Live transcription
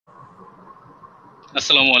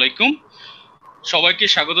আসসালামু আলাইকুম, সবাইকে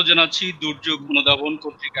স্বাগত জানাচ্ছি দুর্যোগ অনুধাবন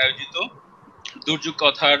কর্তৃক আয়োজিত দুর্যোগ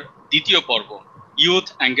কথার দ্বিতীয় পর্ব ইউথ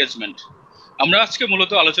এঙ্গেজমেন্ট। আমরা আজকে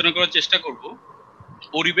মূলত আলোচনা করার চেষ্টা করব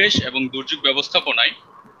পরিবেশ এবং দুর্যোগ ব্যবস্থাপনায়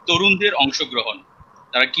তরুণদের অংশগ্রহণ,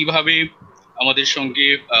 তারা কিভাবে আমাদের সঙ্গে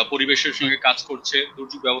পরিবেশের সঙ্গে কাজ করছে,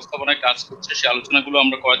 দুর্যোগ ব্যবস্থাপনায় কাজ করছে, সে আলোচনাগুলো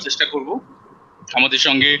আমরা করার চেষ্টা করব। আমাদের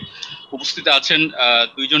সঙ্গে উপস্থিত আছেন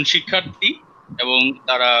দুইজন শিক্ষার্থী এবং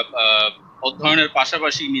তারা অধ্যয়নের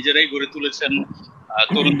পাশাপাশি নিজেরাই গড়ে তুলেছেন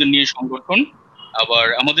তরুণদের নিয়ে সংগঠন। আবার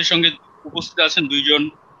আমাদের সঙ্গে উপস্থিত আছেন দুইজন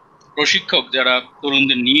প্রশিক্ষক যারা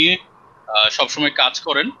তরুণদের নিয়ে সবসময় কাজ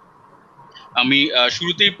করেন। আমি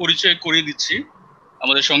শুরুতেই পরিচয় করিয়ে দিচ্ছি।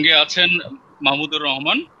 আমাদের সঙ্গে আছেন Mahmudur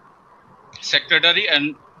Rahman, secretary and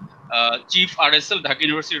chief RSL, Dhaka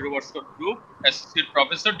university rover group, associate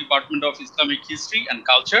professor, department of Islamic history and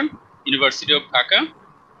culture, university of Dhaka.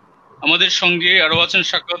 আমাদের সঙ্গে আরো আছেন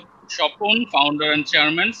Swapan, founder and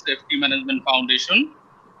chairman, safety management foundation.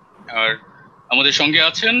 আর আমাদের সঙ্গে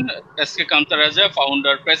আছেন 𝐒𝐴 রাজা,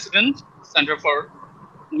 founder, president, centre for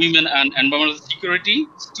women and environmental security,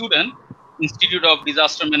 student, institute of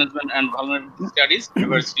disaster management and vulnerability studies,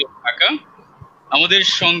 university of Dhaka. আমাদের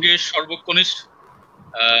সঙ্গে সর্বকনিষ্ঠ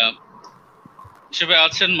হিসেবে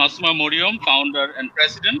আছেন Masuma Mariam, founder and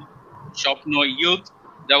president, স্বপ্ন ইউথ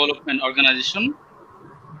ডেভেলপমেন্ট অর্গানাইজেশন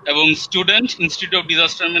এবং student, institute of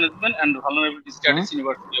disaster management and vulnerability studies,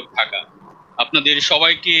 university of Dhaka. আপনাদের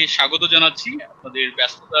সবাইকে স্বাগত জানাচ্ছি আপনাদের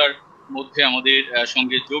ব্যস্ততার মধ্যে আমাদের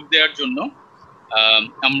সঙ্গে যোগ দেওয়ার জন্য।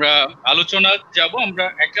 আমরা আলোচনা যাব, আমরা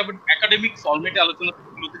একাডেমিক ফরম্যাটে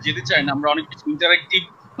আলোচনাগুলোতে যেতে চাই না, আমরা অনেক কিছু ইন্টারেক্টিভ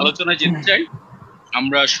আলোচনায় যেতে চাই।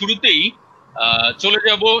 আমরা শুরুতেই চলে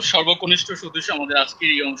যাব সর্বকনিষ্ঠ সদস্য আমাদের আজকের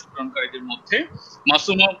এই অংশগ্রহণকারীদের মধ্যে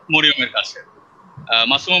মাসুমা মরিয়মের কাছে।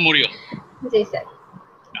 মাসুমা মরিয়ম। জি স্যার।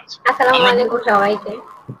 আসসালামু আলাইকুম সবাইকে।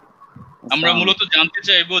 আমরা মূলত জানতে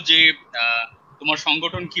চাইবো যে তোমার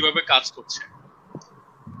সংগঠন কিভাবে কাজ করছে।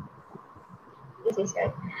 জি স্যার,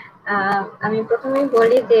 আমি প্রথমেই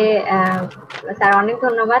বলি যে স্যার অনেক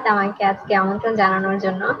ধন্যবাদ আমাকে আজকে আমন্ত্রণ জানানোর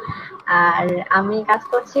জন্য। আর আমি কাজ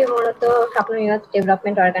করছি মূলত স্বপ্ন ইউথ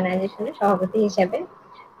ডেভেলপমেন্ট অর্গানাইজেশনের সভাপতি হিসেবে।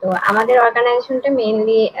 তো আমাদের অর্গানাইজেশনটা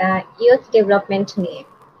মেইনলি ইউথ ডেভেলপমেন্ট নিয়ে।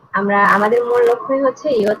 আমাদের মূল লক্ষ্যই হচ্ছে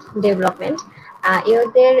ইউথ ডেভেলপমেন্ট।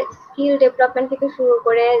 ইউথদের স্কিল ডেভেলপমেন্ট থেকে শুরু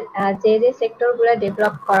করে যে যে সেক্টরগুলো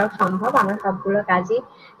ডেভেলপ করা সম্ভব আমরা সবগুলো কাজই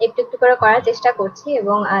একটু একটু করে করার চেষ্টা করছি।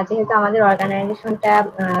 এবং যেহেতু আমাদের অর্গানাইজেশনটা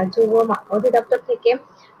যুব অধিদপ্তর থেকে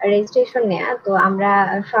রেজিস্ট্রেশন নেয়া, তো আমরা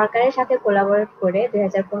সরকারের সাথে কোলাবোরেট করে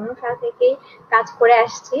 2015 সাল থেকেই কাজ করে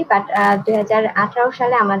আসছি। বাট 2018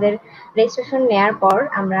 সালে আমাদের রেজিস্ট্রেশন নেয়ার পর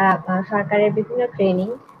আমরা সরকারের বিভিন্ন ট্রেনিং,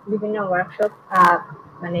 বিভিন্ন ওয়ার্কশপ,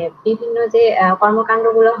 মানে বিভিন্ন যে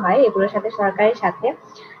কর্মকাণ্ডগুলো হয় এগুলোর সাথে সরকারের সাথে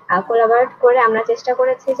কোলাবোরেট করে আমরা চেষ্টা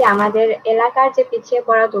করেছি যে আমাদের এলাকার যে পিছিয়ে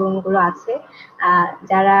পড়া তরুণগুলো আছে,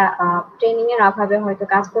 যারা ট্রেনিং এর অভাবে হয়তো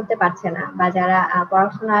কাজ করতে পারছে না বা যারা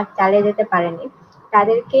পড়াশোনা চালিয়ে যেতে পারেনি,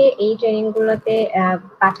 তাদেরকে এই ট্রেনিং গুলোতে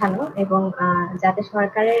পাঠানো এবং যাতে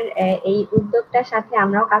সরকারের এই উদ্যোগটার সাথে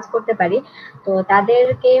আমরাও কাজ করতে পারি। তো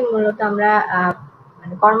তাদেরকে মূলত আমরা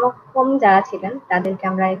মানে কর্মক্ষম যারা ছিলেন তাদেরকে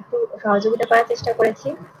আমরা একটু সহযোগিতা করার চেষ্টা করেছি।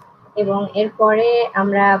 এবং এরপরে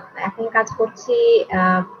আমরা এখন কাজ করছি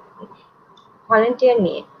ভলান্টিয়ার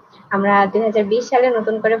নিয়ে। আমরা 2020 সালে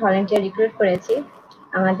নতুন করে ভলান্টিয়ার রিক্রুট করেছি।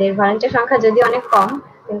 আমাদের ভলান্টিয়ার সংখ্যা যদিও অনেক কম,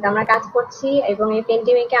 কিন্তু আমরা কাজ করছি এবং এই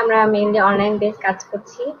প্যান্ডেমিকে আমরা মেইনলি অনলাইন বেস কাজ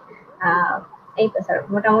করছি। এই তো স্যার,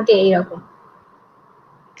 মোটামুটি এইরকম।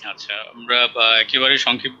 আচ্ছা, আমরা একেবারে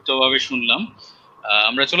সংক্ষিপ্তভাবে শুনলাম।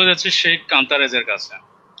 আমরা চলে যাচ্ছি শেখ কান্তারেজের কাছে।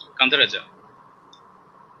 কান্তারেজা।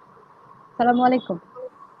 আসসালামু আলাইকুম।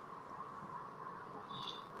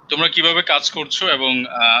 তোমরা কিভাবে কাজ করছো এবং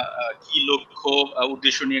কি লক্ষ্য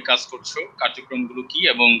উদ্দেশ্য নিয়ে কাজ করছো, কার্যক্রমগুলো কি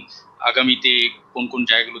এবং আগামীতে কোন কোন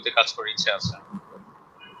জায়গাগুলোতে কাজ করার ইচ্ছা আছে?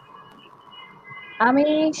 আমি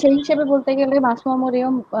সেই হিসেবে বলতে গেলে মাসুমা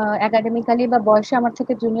মরিয়ম একাডেমিক্যালি বা বয়সে আমার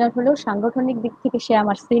থেকে জুনিয়র হলেও সাংগঠনিক দিক থেকে সে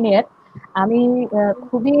আমার সিনিয়র। আমি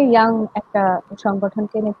খুবই ইয়াং একটা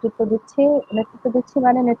সংগঠনকে নেতৃত্ব দিচ্ছি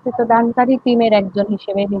মানে নেতৃত্ব দানকারী টিমের একজন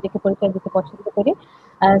হিসেবে নিজেকে পরিচয় দিতে পছন্দ করি।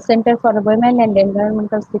 Centre for women and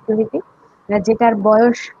environmental security, যেটার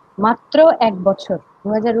বয়স মাত্র 1 বছর।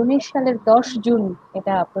 2019 সালের 10 জুন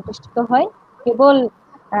এটা প্রতিষ্ঠিত হয়। কেবল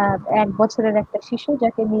 1 বছরের একটা শিশু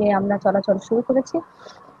যাকে নিয়ে আমরা চলাচল শুরু করেছি।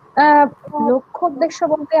 লক্ষ্য উদ্দেশ্য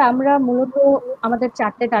বলতে আমরা মূলত আমাদের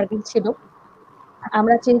 4টে টার্গেট ছিল।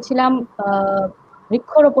 আমরা চেয়েছিলাম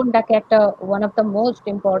বৃক্ষরোপণটাকে একটা one of the most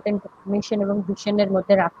important mission এবং ভিশনের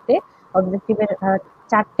মধ্যে রাখতে। অবজেক্টিভের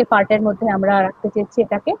 4টে পার্টের মধ্যে আমরা রাখতে চেয়েছি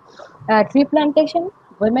এটাকে: tree plantation,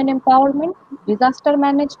 women empowerment, disaster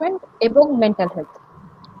management এবং মেন্টাল হেলথ।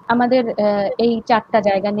 আমাদের এই 4টা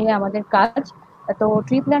জায়গা নিয়ে আমাদের কাজ। তো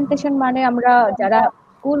ট্রি প্ল্যান্টেশন মানে আমরা যারা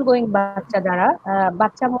স্কুল গোয়িং বাচ্চা, যারা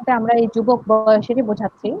বাচ্চা বলতে আমরা এই যুবক বয়সেরই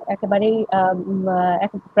বোঝাচ্ছি, একেবারেই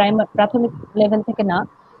প্রাথমিক লেভেল থেকে না,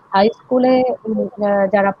 হাই স্কুলে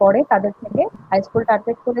যারা পড়ে তাদের থেকে হাই স্কুল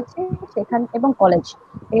টার্গেট করেছি সেখান, এবং কলেজ,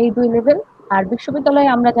 এই 2 লেভেল। আর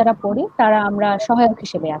বিশ্ববিদ্যালয়ে আমরা যারা পড়ি তারা আমরা সহায়ক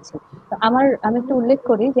হিসেবে আছি। তো আমি একটু উল্লেখ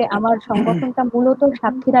করি যে আমার সংগঠনটা মূলত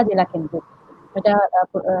সাতক্ষীরা জেলা কেন্দ্রিক। এটা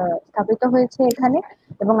স্থাপিত হয়েছে এখানে,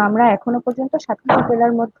 এবং আমরা এখনো পর্যন্ত সাতক্ষীরা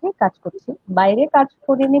জেলার মধ্যে কাজ করছি, বাইরে কাজ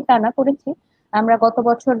করিনি তা না, করেছি। আমরা গত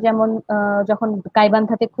বছর যেমন যখন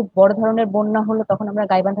গাইবান্ধাতে খুব বড় ধরনের বন্যা হলো, তখন আমরা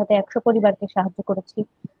গাইবান্ধাতে 100 পরিবারকে সাহায্য করেছি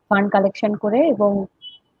ফান্ড কালেকশন করে, এবং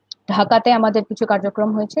ঢাকাতে আমাদের কিছু কার্যক্রম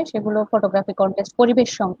হয়েছে, সেগুলো ফটোগ্রাফি কন্টেস্ট,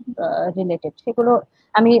 পরিবেশ রিলেটেড, সেগুলো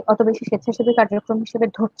আমি অত বেশি স্বেচ্ছাসেবী কার্যক্রম হিসেবে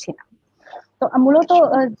ধরছি না। তো মূলত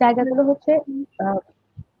জায়গাগুলো হচ্ছে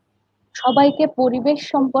সবাইকে পরিবেশ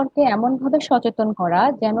সম্পর্কে এমন ভাবে সচেতন করা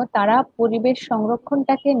যেন তারা পরিবেশ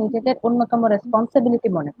সংরক্ষণটাকে নিজেদের অন্যতম রেসপন্সিবিলিটি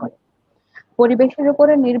মনে করে, পরিবেশের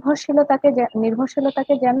উপরে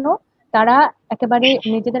নির্ভরশীলতাকে যেন তারা একেবারে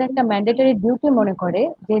নিজেদের একটা ম্যান্ডেটরি ডিউটি মনে করে,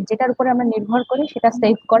 যে যেটার উপরে আমরা নির্ভর করি সেটা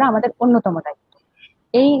সেভ করা আমাদের অন্যতম দায়িত্ব।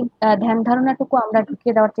 এই ধ্যান ধারণাটুকু আমরা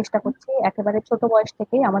ঢুকিয়ে দেওয়ার চেষ্টা করছি একেবারে ছোট বয়স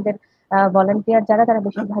থেকে। আমাদের ভলান্টিয়ার যারা, তারা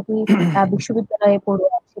বেশিরভাগই বিশ্ববিদ্যালয়ে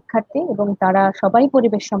পড়ুয়া শিক্ষার্থী, এবং তারা সবাই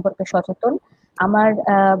পরিবেশ সম্পর্কে সচেতন।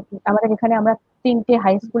 আমাদের এখানে আমরা 3টে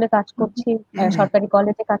হাই স্কুলে কাজ করছি, সরকারি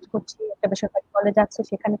কলেজে কাজ করছি, একটা বেসরকারি কলেজ আছে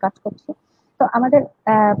সেখানে কাজ করছি। তো আমাদের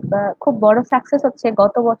খুব বড় সাকসেস হচ্ছে,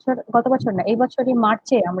 গত বছর না, এই বছরই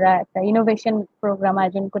মার্চে আমরা একটা ইনোভেশন প্রোগ্রাম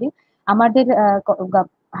আয়োজন করি। আমাদের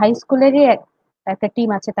হাই স্কুলেরই একটা টিম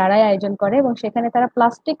আছে, তারাই আয়োজন করে, এবং সেখানে তারা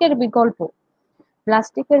প্লাস্টিক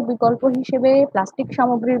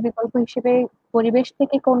সামগ্রীর বিকল্প হিসেবে পরিবেশ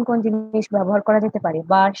থেকে কোন কোন জিনিস ব্যবহার করা যেতে পারে,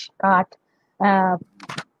 বাঁশ, কাঠ,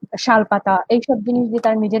 শাল পাতা, এইসব জিনিস দিয়ে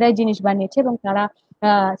তারা নিজেরাই জিনিস বানিয়েছে। এবং তারা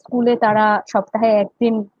স্কুলে তারা সপ্তাহে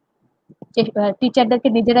একদিন টিচারদেরকে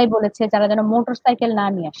নিজেরাই বলেছে যারা যেন মোটর সাইকেল না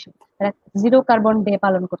নিয়ে আসে, তারা 0 কার্বন ডে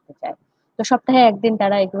পালন করতে চায়। তো সপ্তাহে একদিন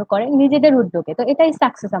তারা এগুলো করে নিজেদের উদ্যোগে। তো এটাই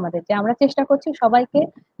সাকসেস আমাদের, যে আমরা চেষ্টা করছি সবাইকে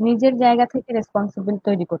নিজের জায়গা থেকে রেসপন্সিবল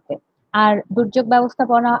তৈরি করতে। আর দুর্যোগ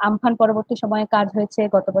ব্যবস্থাপনা, আমফান পরবর্তী সময়ে কাজ হয়েছে,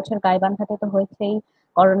 গত বছর গাইবান্ধাতে তো হয়েছেই,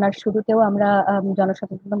 করোনার শুরুতেও আমরা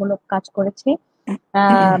জনসচেতনতামূলক কাজ করেছি।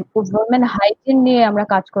 উইমেন হাইজিন নিয়ে আমরা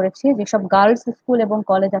কাজ করেছি, যেসব গার্লস স্কুল এবং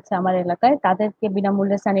কলেজ আছে আমার এলাকায় তাদেরকে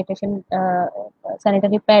বিনামূল্যে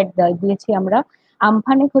স্যানিটারি প্যাড দিয়েছি আমরা।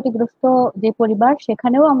 আমফানে ক্ষতিগ্রস্ত যে পরিবার,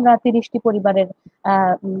 সেখানেও আমরা 30টি পরিবারের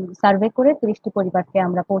সার্ভে করে 30টি পরিবারকে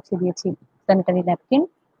আমরা পৌঁছে দিয়েছি স্যানিটারি ন্যাপকিন।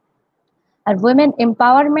 আর উইমেন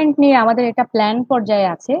এম্পাওয়ারমেন্ট নিয়ে আমাদের এটা প্ল্যান পর্যায়ে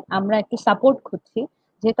আছে, আমরা একটু সাপোর্ট খুঁজছি,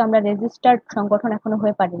 যেহেতু আমরা রেজিস্টার্ড সংগঠন এখনো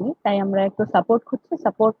হয়ে পারিনি, তাই আমরা একটু সাপোর্ট খুঁজছি।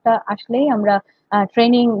 সাপোর্টটা আসলেই আমরা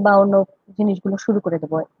ট্রেনিং বা অন্য জিনিসগুলো শুরু করে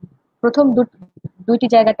দেবো। প্রথম 2টি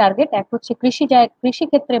জায়গা টার্গেট, এক হচ্ছে কৃষি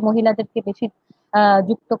ক্ষেত্রে মহিলাদেরকে বেশি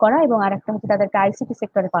যুক্ত করা, এবং আরেকটা হচ্ছে তাদেরকে আইসিটি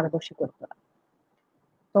সেক্টরে পারদর্শী করে তোলা।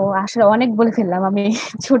 তো আসলে অনেক বলে ফেললাম আমি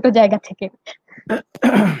ছোট জায়গা থেকে।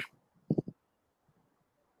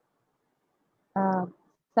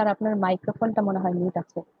 স্যার, আপনার মাইক্রোফোনটা মনে হয় মিউট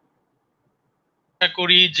আছে। আশা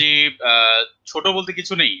করি যে ছোট বলতে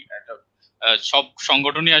কিছু নেই, সব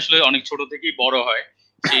সংগঠনই আসলে অনেক ছোট থেকেই বড় হয়,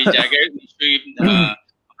 সেই জায়গায় নিশ্চয়ই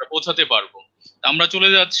আমরা পৌঁছাতে পারবো। আমরা চলে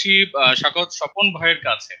যাচ্ছি স্বপন ভাইয়ের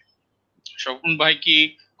কাছে। স্বপন ভাই কি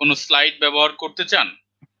কোনো স্লাইড ব্যবহার করতে চান?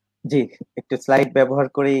 জি, একটু স্লাইড ব্যবহার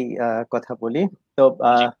করেই কথা বলি। তো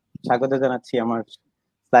স্বাগত জানাচ্ছি আমার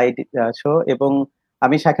স্লাইড শো, এবং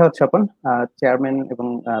আমি শেখাওয়াত স্বপন, চেয়ারম্যান এবং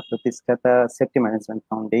প্রতিষ্ঠাতা সেফটি ম্যানেজমেন্ট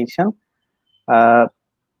ফাউন্ডেশন।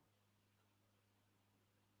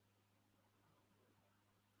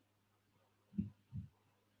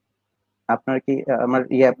 আপনার কি আমার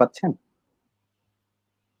পাচ্ছেন?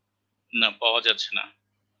 না, পাওয়া যাচ্ছে না।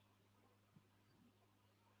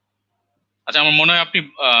 আচ্ছা, আমার মনে হয় আপনি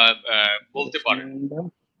বলতে পারেন।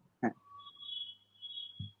 হ্যাঁ,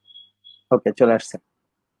 ওকে, চলে আসছে,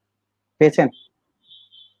 পেয়েছেন?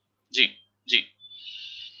 জি জি,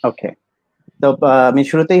 ওকে। তো আমি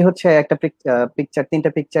শুরুতেই হচ্ছে একটা পিকচার, 3টা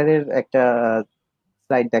পিকচারের একটা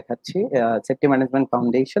স্লাইড দেখাচ্ছি। Safety management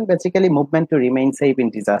foundation basically movement to remain safe in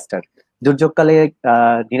disaster. দুর্যোগকালে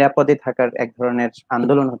নিরাপদে থাকার এক ধরনের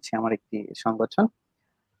আন্দোলন হচ্ছে আমার একটি সংগঠন।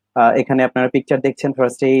 এখানে আপনারা পিকচার দেখছেন,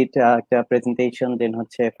 ফার্স্ট এইড, একটা প্রেজেন্টেশন, দেন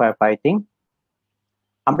হচ্ছে ফায়ার ফাইটিং।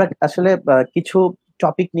 আমরা আসলে কিছু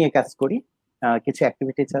টপিক নিয়ে কাজ করি, কিছু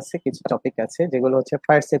অ্যাক্টিভিটিস আছে, কিছু টপিক আছে, যেগুলো হচ্ছে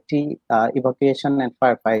fire safety, evacuation and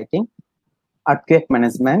fire fighting, earthquake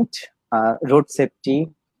management, road safety,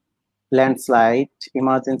 landslide,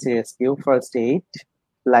 emergency rescue, first aid,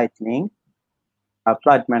 lightning,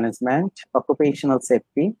 flood management, occupational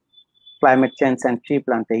safety, climate change and tree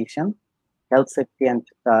plantation, health safety and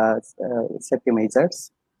safety measures,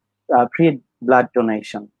 free blood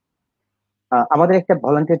donation. আমাদের একটা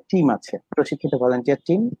volunteer team আছে, প্রশিক্ষিত volunteer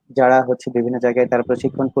team, যারা হচ্ছে বিভিন্ন জায়গায় তারা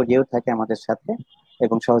প্রশিক্ষণ করিয়েও থাকে আমাদের সাথে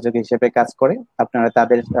এবং সহযোগী হিসেবে কাজ করে। আপনারা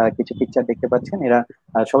তাদের কিছু পিকচার দেখতে পাচ্ছেন। এরা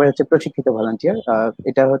সবাই হচ্ছে প্রশিক্ষিত ভলান্টিয়ার।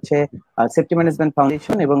 এটা হচ্ছে সেফটি ম্যানেজমেন্ট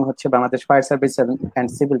ফাউন্ডেশন এবং হচ্ছে Bangladesh fire service and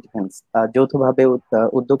civil defence যৌথভাবে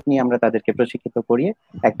উদ্যোগ নিয়ে আমরা তাদেরকে প্রশিক্ষিত করিয়ে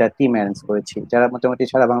একটা টিম অ্যারেঞ্জ করেছি, যারা মোটামুটি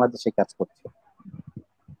সারা বাংলাদেশে কাজ করছে।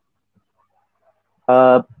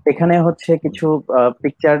 এখানে হচ্ছে কিছু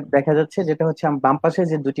পিকচার দেখা যাচ্ছে, যেটা হচ্ছে বাম পাশে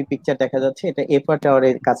যে দুটি পিকচার দেখা যাচ্ছে এটা এফআর টাওয়ারে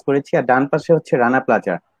কাজ করেছি, আর ডান পাশে হচ্ছে রানা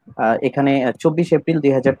প্লাজা। এখানে 24 এপ্রিল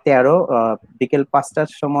 2013 বিকেল 5টার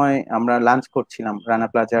সময় আমরা লাঞ্চ করছিলাম রানা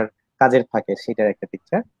প্লাজার কাজের ফাঁকে, সেটার একটা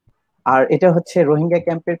পিকচার। আর এটা হচ্ছে রোহিঙ্গা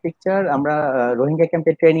ক্যাম্পের পিকচার। আমরা রোহিঙ্গা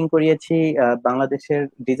ক্যাম্পে ট্রেনিং করিয়েছি, বাংলাদেশের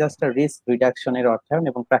ডিজাস্টার রিস্ক রিডাকশনের অর্থায়ন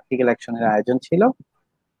এবং প্র্যাকটিক্যাল অ্যাকশনের আয়োজন ছিল।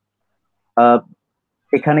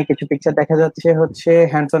 এখানে কিছু পিকচার দেখা যাচ্ছে হচ্ছে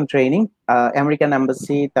hands on training, American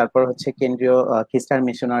embassy, তারপর হচ্ছে কেন্দ্রীয় খ্রিস্টান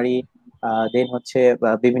মিশনারি, দেন হচ্ছে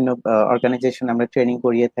বিভিন্ন অর্গানাইজেশন আমরা ট্রেনিং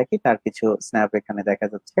করিয়ে থাকি, তার কিছু স্ন্যাপ এখানে দেখা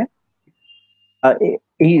যাচ্ছে।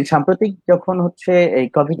 এই সাম্প্রতিক যখন হচ্ছে এই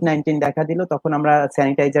কোভিড-19 দেখা দিল, তখন আমরা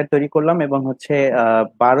স্যানিটাইজার তৈরি করলাম এবং হচ্ছে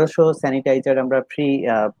 1200 স্যানিটাইজার আমরা ফ্রি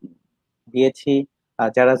দিয়েছি।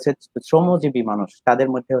 যারা হচ্ছে শ্রমজীবী মানুষ তাদের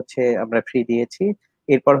মধ্যে হচ্ছে আমরা ফ্রি দিয়েছি।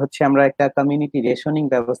 এরপর হচ্ছে আমরা একটা কমিউনিটি রেশনিং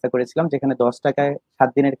ব্যবস্থা করেছিলাম, যেখানে 10 টাকায় 7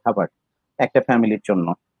 দিনের খাবার একটা ফ্যামিলির জন্য।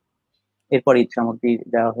 এরপর ঈদ সামগ্রী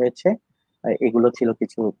দেওয়া হয়েছে। এগুলো ছিল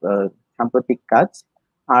কিছু সাম্প্রতিক কাজ।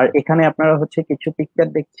 আর এখানে আপনারা হচ্ছে কিছু পিকচার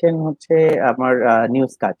দেখছেন হচ্ছে আমার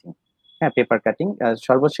নিউজ কাটিং, হ্যাঁ, পেপার কাটিং।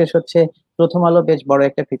 সর্বশেষ হচ্ছে প্রথম আলো বেশ বড়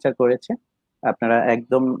একটা ফিচার করেছে, আপনারা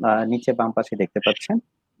একদম নিচে বাম পাশে দেখতে পাচ্ছেন।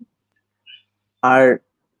 আর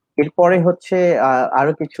এরপরে হচ্ছে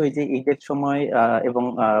আরো কিছু এই যে ঈদের সময় এবং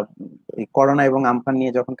করোনা এবং আমফান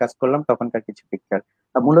নিয়ে যখন কাজ করলাম তখনকার কিছু পিকচার।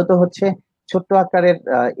 মূলত হচ্ছে ছোট্ট আকারের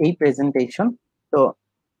এই প্রেজেন্টেশন। তো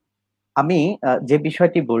আমি যে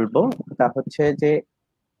বিষয়টি বলবো তা হচ্ছে যে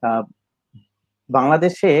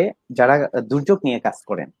বাংলাদেশে যারা দুর্যোগ নিয়ে কাজ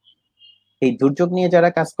করেন, এই দুর্যোগ নিয়ে যারা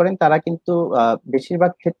কাজ করেন তারা কিন্তু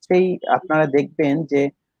বেশিরভাগ ক্ষেত্রেই আপনারা দেখবেন যে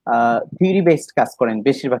থিওরি বেসড কাজ করেন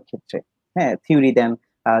বেশিরভাগ ক্ষেত্রে। হ্যাঁ, থিওরি দেন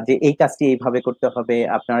যে এই কাজটি এইভাবে করতে হবে,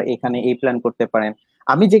 আপনারা এখানে এই প্ল্যান করতে পারেন।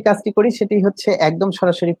 আমি যে কাজটি করি সেটি হচ্ছে একদম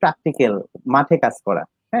সরাসরি প্র্যাকটিক্যাল, মাঠে কাজ করা।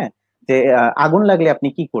 হ্যাঁ, যে আগুন লাগলে আপনি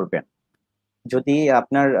কি করবেন, যদি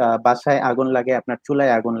আপনার বাসায় আগুন লাগে, আপনার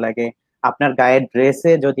চুলায় আগুন লাগে, আপনার গায়ের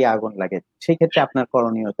ড্রেসে যদি আগুন লাগে, সেই ক্ষেত্রে আপনার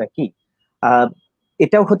করণীয়তা কি?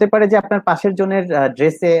 এটাও হতে পারে যে আপনার পাশের জনের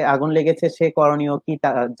ড্রেসে আগুন লেগেছে, সে করণীয় কি তা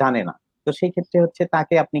জানে না, তো সেই ক্ষেত্রে হচ্ছে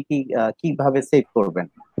তাকে আপনি কিভাবে সেভ করবেন,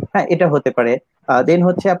 হ্যাঁ, এটা হতে পারে। দেন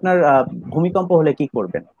হচ্ছে আপনার ভূমিকম্প হলে কি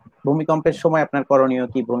করবেন, ভূমিকম্পের সময় আপনার করণীয়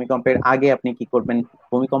কি, ভূমিকম্পের আগে আপনি কি করবেন,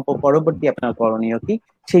 ভূমিকম্প পরবর্তী আপনার করণীয় কি,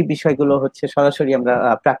 সেই বিষয়গুলো হচ্ছে সরাসরি আমরা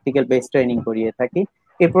প্র্যাকটিক্যাল বেস ট্রেনিং করিয়ে থাকি।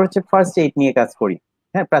 এরপর হচ্ছে ফার্স্ট এইড নিয়ে কাজ করি।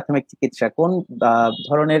 হ্যাঁ, প্রাথমিক চিকিৎসা, কোন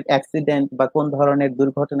ধরনের অ্যাক্সিডেন্ট বা কোন ধরনের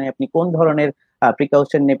দুর্ঘটনায় আপনি কোন ধরনের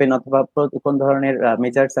প্রিকশন নেবেন, অথবা কোন ধরনের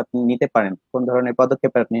মেজার্স আপনি নিতে পারেন, কোন ধরনের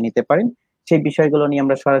পদক্ষেপ আপনি নিতে পারেন, সেই বিষয়গুলো নিয়ে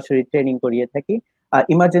আমরা সরাসরি ট্রেনিং করিয়ে থাকি।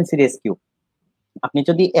 ইমার্জেন্সি রেস্কিউ, আপনি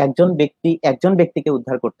যদি একজন ব্যক্তিকে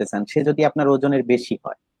উদ্ধার করতে চান, সে যদি আপনার ওজনের বেশি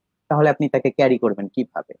হয়, তাহলে আপনি তাকে ক্যারি করবেন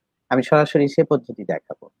কিভাবে, আমি সরাসরি সে পদ্ধতি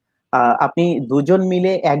দেখাবো। আপনি দুজন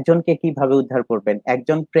মিলে একজনকে কিভাবে উদ্ধার করবেন,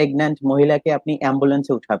 একজন প্রেগন্যান্ট মহিলাকে আপনি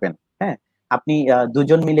অ্যাম্বুলেন্সে উঠাবেন, হ্যাঁ, আপনি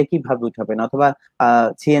দুজন মিলে কিভাবে উঠাবেন, অথবা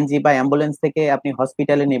সিএনজি বা অ্যাম্বুলেন্স থেকে আপনি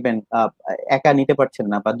হসপিটালে নেবেন, একা নিতে পারছেন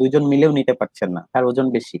না বা দুজন মিলেও নিতে পারছেন না, তার ওজন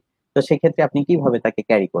বেশি, তো সেক্ষেত্রে আপনি কিভাবে তাকে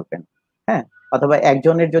ক্যারি করবেন, হ্যাঁ, অথবা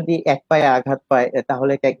একজনের যদি এক পায়ে আঘাত পায়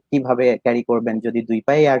তাহলে কিভাবে ক্যারি করবেন, যদি দুই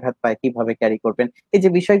পায়ে আঘাত পায় কিভাবে ক্যারি করবেন। এই যে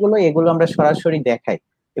বিষয়গুলো, এগুলো আমরা সরাসরি দেখাই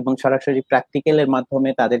এবং সরাসরি প্র্যাকটিক্যালের মাধ্যমে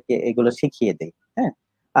তাদেরকে এগুলো শিখিয়ে দেই। হ্যাঁ,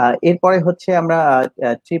 এরপরে হচ্ছে আমরা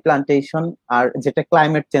ট্রি প্লান্টেশন, আর যেটা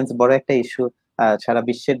ক্লাইমেট চেঞ্জ বড় একটা ইস্যু সারা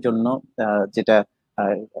বিশ্বের জন্য, যেটা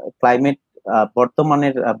ক্লাইমেট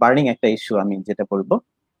বর্তমানের বার্নিং একটা ইস্যু আমি যেটা বলবো।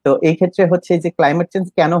 তো এই ক্ষেত্রে হচ্ছে যে ক্লাইমেট চেঞ্জ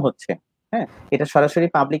কেন হচ্ছে, হ্যাঁ, এটা সরাসরি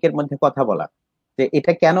পাবলিকের মধ্যে কথা বলা যে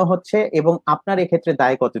এটা কেন হচ্ছে এবং আপনার এক্ষেত্রে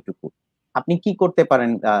দায় কতটুকু, আপনি কি করতে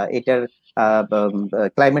পারেন এটার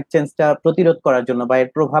ক্লাইমেট চেঞ্জটা প্রতিরোধ করার জন্য বা এর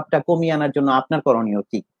প্রভাবটা কমিয়ে আনার জন্য আপনার করণীয়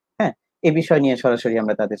কি, হ্যাঁ, এই বিষয় নিয়ে সরাসরি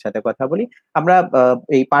আমরা তাদের সাথে কথা বলি। আমরা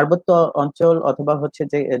এই পার্বত্য অঞ্চল অথবা হচ্ছে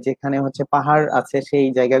যেখানে হচ্ছে পাহাড় আছে সেই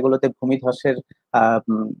জায়গাগুলোতে ভূমিধসের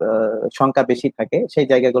সংখ্যা বেশি থাকে, সেই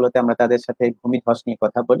জায়গাগুলোতে আমরা তাদের সাথে ভূমিধস নিয়ে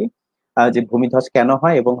কথা বলি, যে ভূমিধস কেন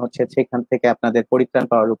হয় এবং হচ্ছে সেখান থেকে আপনাদের পরিত্রাণ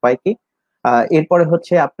পাওয়ার উপায় কি। এরপরে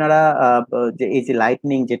হচ্ছে আপনারা যে এই যে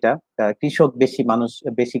লাইটনিং, যেটা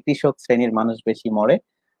বেশি কৃষক শ্রেণীর মানুষ বেশি মরে,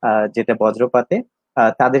 যেটা বজ্রপাতে,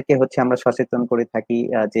 তাদেরকে হচ্ছে আমরা সচেতন করে থাকি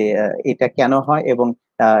যে এটা কেন হয় এবং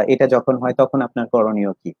এটা যখন হয় তখন আপনার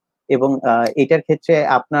করণীয় কি, এবং এটার ক্ষেত্রে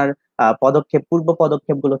আপনার পূর্ব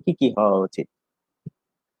পদক্ষেপগুলো কি কি হওয়া উচিত।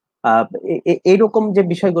 এইরকম যে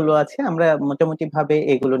বিষয়গুলো আছে আমরা মোটামুটি ভাবে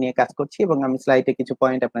এগুলো নিয়ে কাজ করছি, এবং আমি স্লাইডে কিছু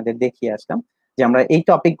পয়েন্ট আপনাদের দেখিয়ে আসলাম যে আমরা এই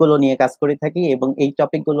টপিক গুলো নিয়ে কাজ করে থাকি এবং এই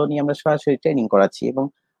টপিক গুলো নিয়ে আমরা সরাসরি ট্রেনিং করাচ্ছি। এবং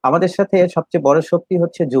আমাদের সাথে সবচেয়ে বড় শক্তি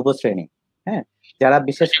হচ্ছে যুব শ্রেণী, হ্যাঁ, যারা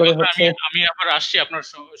বিশেষ করে হচ্ছে। আমি আবার আসছি আপনার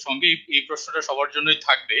সঙ্গে, এই প্রশ্নটা সবার জন্যই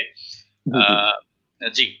থাকবে।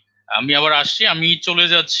 জি, আমি আবার আসছি, আমি চলে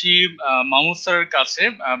যাচ্ছি মাহমুদ স্যারের কাছে।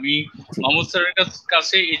 আমি মাহমুদ স্যারের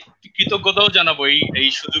কাছে কৃতজ্ঞতাও জানাবো এই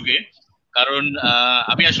সুযোগে, কারণ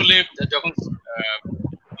আমি আসলে যখন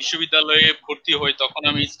বিশ্ববিদ্যালয়ে ভর্তি হই তখন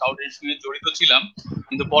আমি স্কাউটের সঙ্গে জড়িত ছিলাম,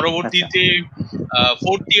 কিন্তু পরবর্তীতে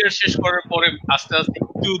 4th ইয়ার শেষ করার পরে আস্তে আস্তে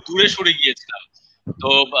একটু দূরে সরে গিয়েছিলাম।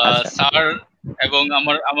 তো স্যার এবং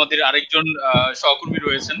আমাদের আরেকজন সহকর্মী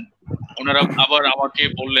রয়েছেন, ওনারা আবার আমাকে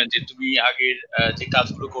বললেন যে তুমি আগের যে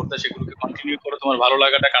কাজগুলো করতে সেগুলোকে কন্টিনিউ করো, তোমার ভালো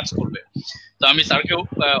লাগাটা কাজ করবে। তো আমি স্যারকেও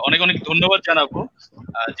অনেক অনেক ধন্যবাদ জানাবো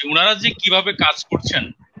যে ওনারা যে কিভাবে কাজ করছেন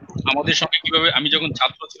আমাদের সঙ্গে, কিভাবে আমি যখন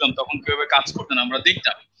ছাত্র ছিলাম তখন কিভাবে কাজ করতেন আমরা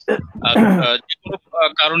দেখতাম। যে কোনো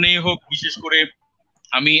কারণেই হোক, বিশেষ করে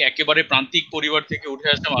আমি একেবারে প্রান্তিক পরিবার থেকে উঠে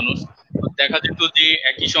আসা মানুষ, দেখা যেত যে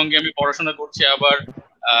একই সঙ্গে আমি পড়াশোনা করছি, আবার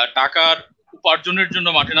টাকার উপার্জনের জন্য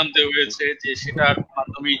মাঠে নামতে হয়েছে, যে সেটার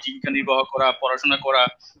মাধ্যমে জীবিকা নির্বাহ করা, পড়াশোনা করা,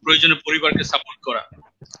 প্রয়োজনে পরিবারকে সাপোর্ট করা,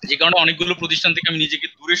 যে কারণে অনেকগুলো প্রতিষ্ঠান থেকে আমি নিজেকে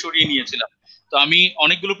দূরে সরিয়ে নিয়েছিলাম। তো আমি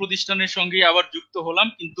অনেকগুলো প্রতিষ্ঠানের সঙ্গে আবার যুক্ত হলাম,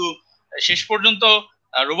 কিন্তু শেষ পর্যন্ত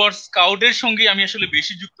রোভার স্কাউটের সঙ্গে আমি আসলে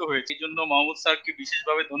বেশি যুক্ত হয়েছি। এই জন্য মাহমুদ স্যারকে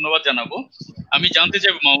বিশেষভাবে ধন্যবাদ জানাবো। আমি জানতে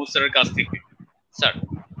চাইবো মাহমুদ স্যারের কাছ থেকে, স্যার।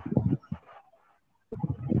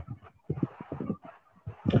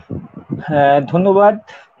 হ্যাঁ, ধন্যবাদ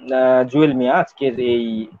জুয়েল মিয়া, আজকের এই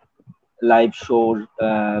লাইভ শোর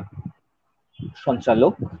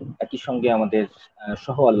সঞ্চালক। একই সঙ্গে আমাদের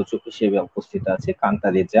সহ আলোচক হিসেবে উপস্থিত আছে কান্তা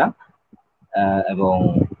রেজা এবং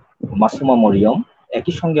মাসুমা মরিয়ম,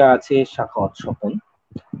 একই সঙ্গে আছে শাখাওয়াত স্বপন।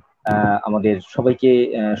 আমাদের সবাইকে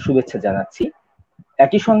শুভেচ্ছা জানাচ্ছি।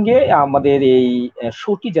 একই সঙ্গে আমাদের এই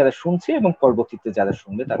শোটি যারা শুনছে এবং পরবর্তীতে যারা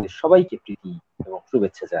শুনবে তাদের সবাইকে প্রীতি এবং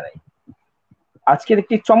শুভেচ্ছা জানাই। আজকের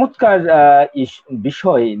একটি চমৎকার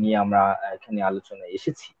বিষয় নিয়ে আমরা এখানে আলোচনায়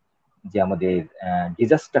এসেছি, যে আমাদের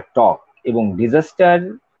ডিজাস্টার টক এবং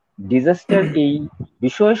ডিজাস্টার এই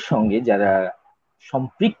বিষয়ের সঙ্গে যারা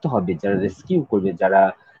সম্পৃক্ত হবে, যারা রেস্কিউ করবে, যারা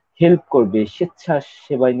হেল্প করবে,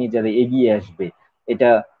 স্বেচ্ছাসেবায় নিয়ে যারা এগিয়ে আসবে, এটা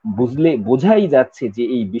বোঝাই যাচ্ছে যে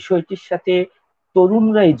এই বিষয়টির সাথে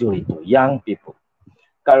তরুণরাই জড়িত, ইয়াং পিপল।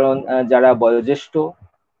 কারণ যারা বয়োজ্যেষ্ঠ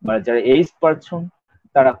বা যারা এজ পারসন,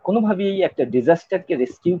 তারা কোনোভাবেই একটা ডিজাস্টারকে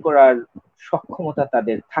রেস্কিউ করার সক্ষমতা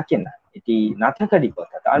তাদের থাকে না, এটি না থাকারই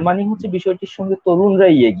কথা। তার মানে হচ্ছে বিষয়টির সঙ্গে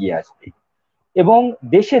তরুণরাই এগিয়ে আসবে এবং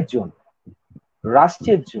দেশের জন্য,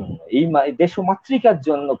 রাষ্ট্রের জন্য, এই দেশমাতৃকার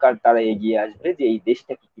জন্য তারা এগিয়ে আসবে, যে এই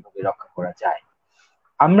দেশটাকে কিভাবে রক্ষা করা যায়।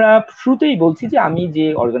 আমরা শুরুতেই বলছি যে আমি যে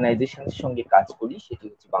অর্গানাইজেশনের সঙ্গে কাজ করি সেটি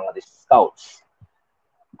হচ্ছে বাংলাদেশ স্কাউটস।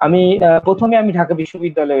 প্রথমে আমি ঢাকা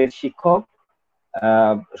বিশ্ববিদ্যালয়ের শিক্ষক।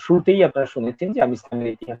 শুরুতেই আপনারা শুনেছেন যে আমি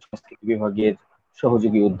ইসলামের ইতিহাস সংস্কৃতি বিভাগের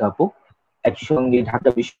সহযোগী অধ্যাপক। একই সঙ্গে ঢাকা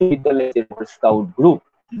বিশ্ববিদ্যালয়ের স্কাউট গ্রুপ,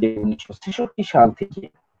 যে 1966 সাল থেকে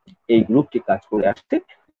এই গ্রুপটি কাজ করে আসছে,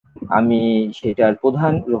 আমি সেটার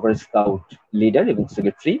প্রধান রোভার স্কাউট লিডার এবং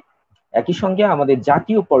সেক্রেটারি। একই সঙ্গে আমাদের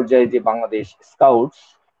জাতীয় পর্যায়ে যে বাংলাদেশ স্কাউটস,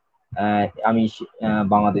 আমি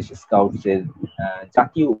বাংলাদেশ স্কাউটস এর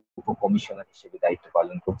জাতীয় উপকমিশনার হিসেবে দায়িত্ব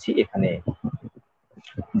পালন করছি। এখানে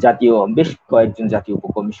বেশ কয়েকজন জাতীয়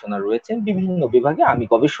উপকমিশনার রয়েছেন বিভিন্ন বিভাগে, আমি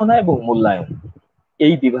গবেষণা এবং মূল্যায়ন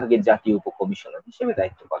এই বিভাগের জাতীয় উপকমিশনার হিসেবে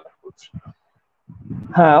দায়িত্ব পালন করছি।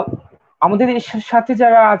 হ্যাঁ, আমাদের সাথে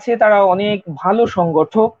যারা আছে তারা অনেক ভালো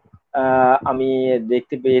সংগঠক। আমি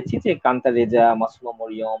দেখতে পেয়েছি যে কান্তা রেজা, মাসুমা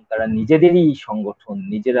মরিয়ম, তারা নিজেদেরই সংগঠন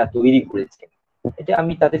নিজেরা তৈরি করেছেন। এটা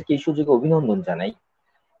আমি তাদেরকে এই সুযোগে অভিনন্দন জানাই,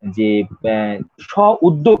 যে স্ব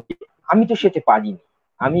উদ্যোগে। আমি তো সেটা পারিনি।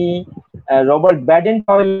 আমি রবার্ট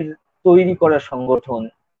ব্যাডেন-পাওয়েলের তৈরি করা সংগঠন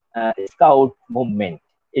স্কাউট মুভমেন্ট,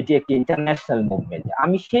 এটি একটি ইন্টারন্যাশনাল মুভমেন্ট,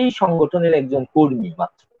 আমি সেই সংগঠনের একজন কর্মী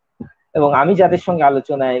মাত্র। এবং আমি যাদের সঙ্গে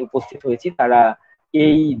আলোচনায় উপস্থিত হয়েছি তারা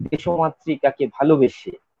এই দেশমাতৃকাকে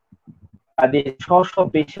ভালোবেসে, তাদের স্ব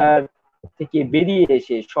পেশার থেকে বেরিয়ে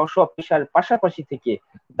এসে স্ব পেশার পাশাপাশি থেকে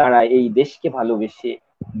তারা এই দেশকে ভালোবেসে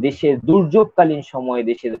দেশের দুর্যোগকালীন সময়ে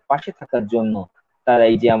দেশের পাশে থাকার জন্য তারা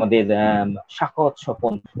এই যে আমাদের শাখাওয়াত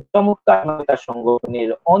স্বপন চমৎকার সংগঠনের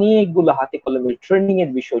অনেকগুলো হাতে কলমের ট্রেনিং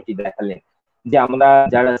এর বিষয়টি দেখালেন, যে আমরা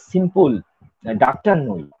যারা সিম্পল ডাক্তার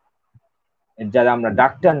নই, আমরা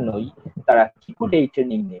ডাক্তার নই, তারা কি করে এই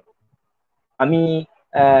ট্রেনিং নেব? আমি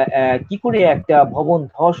কি করে একটা ভবন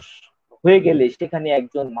ধস হয়ে গেলে সেখানে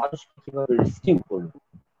একজন মানুষকে কিভাবে রেস্কিউ করব?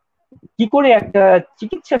 কি করে একটা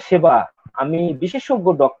চিকিৎসা সেবা, আমি বিশেষজ্ঞ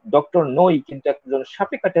ডক্টর নই, কিন্তু একজন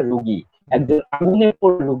সাপে কাটা রোগী, একজন আগুনের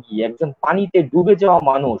পর রোগী, একজন পানিতে ডুবে যাওয়া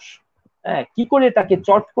মানুষ, কি করে তাকে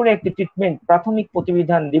চট করে একটা ট্রিটমেন্ট, প্রাথমিক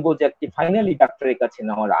প্রতিবিধান দিব যে একটি ফাইনালি ডাক্তারের কাছে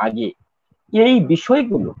নেওয়ার আগে? এই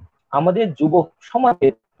বিষয়গুলো আমাদের যুবক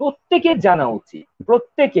সমাজের প্রত্যেকের জানা উচিত।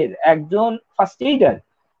 প্রত্যেকের একজন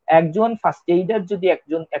ফার্স্ট এইডার যদি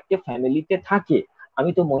একটা ফ্যামিলিতে থাকে,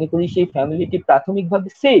 আমি তো মনে করি সেই ফ্যামিলিটি প্রাথমিকভাবে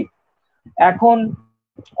সেফ। এখন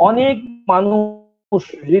অনেক মানুষ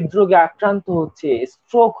হৃদরোগে আক্রান্ত হচ্ছে,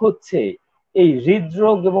 স্ট্রোক হচ্ছে। এই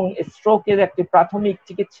হৃদরোগ এবং স্ট্রোকের একটি প্রাথমিক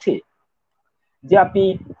চিকিৎসা যে আপনি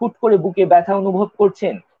হুট করে বুকে ব্যথা অনুভব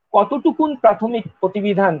করছেন, কতটুকুন প্রাথমিক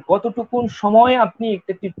প্রতিবিধান, কতটুকুন সময় আপনি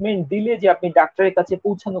একটা ট্রিটমেন্ট দিলে যে আপনি ডাক্তারের কাছে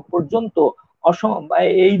পৌঁছানো পর্যন্ত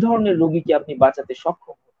এই ধরনের রোগীকে আপনি বাঁচাতে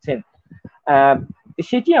সক্ষম হচ্ছেন।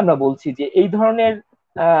 সেটি আমরা বলছি যে এই ধরনের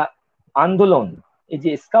আন্দোলন, এই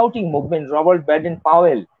যে scouting movement, Robert Baden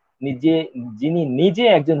Powell যিনি নিজে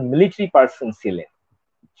একজন মিলিটারি পার্সন ছিলেন,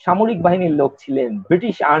 সামরিক বাহিনীর লোক ছিলেন,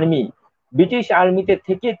 ব্রিটিশ আর্মিতে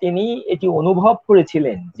থেকে তিনি এটি অনুভব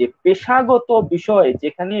করেছিলেন যে পেশাগত বিষয়,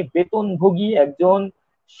 যেখানে বেতনভোগী একজন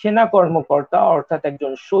সেনা কর্মকর্তা অর্থাৎ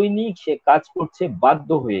একজন সৈনিক, সে কাজ করছে বাধ্য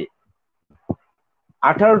হয়ে,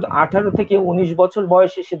 18 থেকে 19 বছর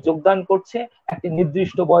বয়সে সে যোগদান করছে, একটি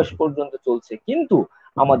নির্দিষ্ট বয়স পর্যন্ত চলছে। কিন্তু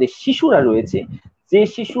আমাদের শিশুরা রয়েছে, যে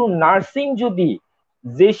শিশুর নার্সিং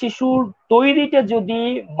যে শিশুর তৈরিটা যদি,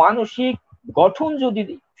 মানসিক গঠন যদি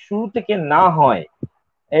শুরু থেকে না হয়,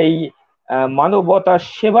 এই মানবতার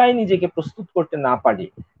সেবায় নিজেকে প্রস্তুত করতে না পারে,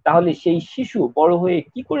 তাহলে সেই শিশু বড় হয়ে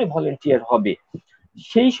কি করে ভলেন্টিয়ার হবে?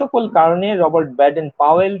 সেই সকল কারণে রবার্ট ব্যাডেন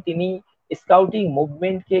পাওয়েল তিনি স্কাউটিং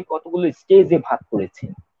মুভমেন্টকে কতগুলো স্টেজে ভাগ করেছেন।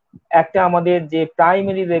 একটা আমাদের যে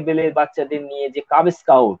প্রাইমারি লেভেলের বাচ্চাদের নিয়ে যে কাব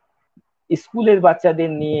স্কাউট, স্কুলের বাচ্চাদের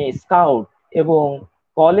নিয়ে স্কাউট, এবং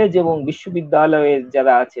কলেজ এবং বিশ্ববিদ্যালয়ের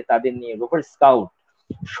যারা আছে তাদের নিয়ে রোভার স্কাউট।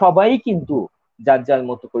 সবাই কিন্তু যার যার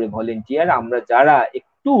মতো করে ভলেন্টিয়ার। আমরা যারা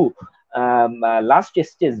একটু লাস্ট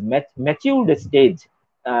স্টেজ, ম্যাচিউরড স্টেজ,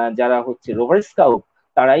 যারা হচ্ছে রোভার স্কাউট,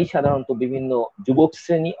 তারাই সাধারণত বিভিন্ন যুবক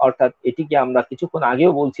শ্রেণী, অর্থাৎ এটিকে আমরা কিছুক্ষণ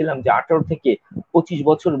আগেও বলছিলাম যে 18 থেকে 25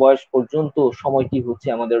 বছর বয়স পর্যন্ত সময়টি হচ্ছে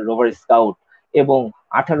আমাদের রোভার স্কাউট, এবং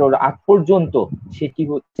 18-র আগ পর্যন্ত সেটি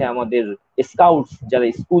হচ্ছে আমাদের স্কাউটস, যারা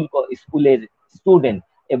স্কুলের স্টুডেন্ট,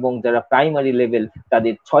 এবং যারা প্রাইমারি লেভেল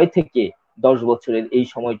তাদের 6 থেকে 10 বছরের এই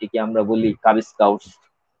সময়টিকে আমরা বলি কাব স্কাউটস।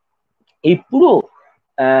 এই পুরো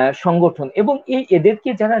সংগঠন এবং এদেরকে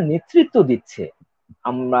যারা নেতৃত্ব দিচ্ছে,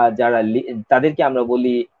 আমরা যারা তাদেরকে আমরা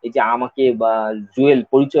বলি, এই যে আমাকে বা জুয়েল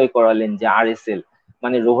পরিচয় করালেন যে RSL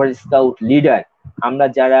মানে রোভার স্কাউট লিডার, আমরা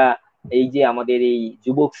যারা এই যে আমাদের এই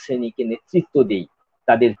যুবক শ্রেণীকে নেতৃত্ব দেই,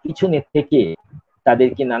 তাদের পিছনে থেকে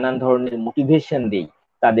তাদেরকে নানান ধরনের মোটিভেশন দেই,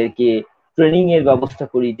 তাদেরকে ট্রেনিং এর ব্যবস্থা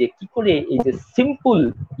করি যে কি করে এই যে সিম্পল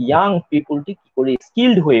ইয়াং পিপলটি কি করে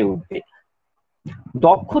স্কিলড হয়ে উঠবে,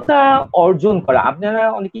 দক্ষতা অর্জন করা। আপনারা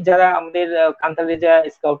অনেকেই যারা আমাদের কান্তালেজা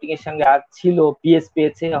স্কাউটিং এর সঙ্গে ছিল, PS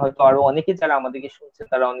পেয়েছে, হয়তো আরো অনেকে যারা আমাদেরকে শুনছে,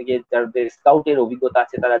 তারা অনেকে যাদের স্কাউটের অভিজ্ঞতা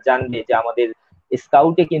আছে তারা জানবে যে আমাদের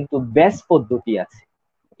স্কাউটে কিন্তু ব্যাচ পদ্ধতি আছে।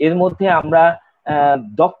 এর মধ্যে আমরা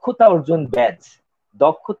দক্ষতা অর্জন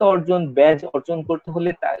ব্যাচ অর্জন করতে হলে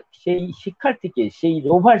সেই শিক্ষার্থীকে, সেই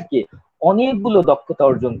রোভারকে অনেকগুলো দক্ষতা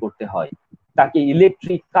অর্জন করতে হয়। তাকে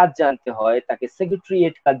ইলেকট্রিক কাজ জানতে হয়, তাকে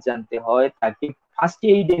সেক্রেটারিয়েট কাজ জানতে হয়, তাকে ফার্স্ট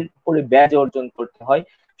এইডের উপরে ব্যাজ অর্জন করতে হয়।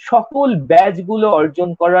 সকল ব্যাজ গুলো অর্জন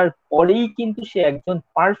করার পরেই কিন্তু সে একজন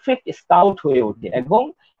পারফেক্ট স্কাউট হয়ে ওঠে, এবং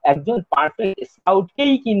একজন পারফেক্ট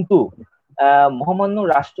স্কাউটকেই কিন্তু মহামান্য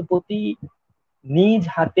রাষ্ট্রপতি নিজ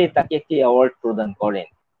হাতে তাকে একটি অ্যাওয়ার্ড প্রদান করেন।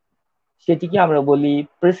 সেটিকে আমরা বলি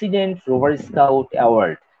প্রেসিডেন্ট রোভার স্কাউট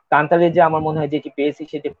অ্যাওয়ার্ড। কান্তালেজা আমার মনে হয় যেটি পেয়েছি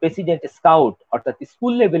সেটি প্রেসিডেন্ট স্কাউট, অর্থাৎ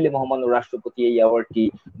স্কুল লেভেলে মহামান্য রাষ্ট্রপতি এই অ্যাওয়ার্ডটি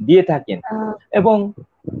দিয়ে থাকেন। এবং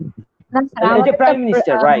এটা prime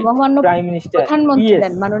minister, right, prime minister,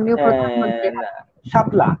 মাননীয় প্রধানমন্ত্রী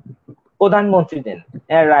শাপলা প্রধানমন্ত্রী দেন,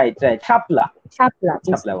 রাইট, শাপলা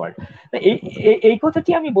অ্যাওয়ার্ড। এই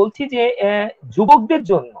কথাটি আমি বলছি যে যুবকদের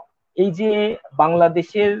জন্য এই যে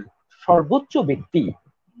বাংলাদেশের সর্বোচ্চ ব্যক্তি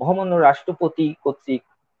মহামান্য রাষ্ট্রপতি কর্তৃক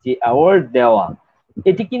যে অ্যাওয়ার্ড দেওয়া,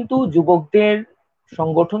 এটি কিন্তু যুবকদের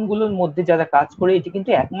সংগঠনগুলোর মধ্যে যারা কাজ করে, এটি কিন্তু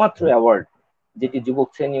একমাত্র অ্যাওয়ার্ড যেটি যুবক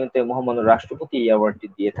শ্রেণীতে মহামান্য রাষ্ট্রপতি এই অ্যাওয়ার্ডটি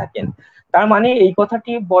দিয়ে থাকেন। তার মানে এই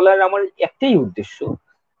কথাটি বলার আমার একটাই উদ্দেশ্য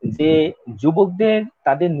যে যুবকদের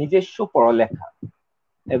তাদের নিজস্ব পড়ালেখা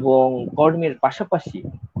এবং কর্মের পাশাপাশি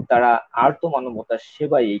তারা আর্ত মানবতার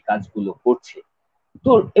সেবায় এই কাজগুলো করছে।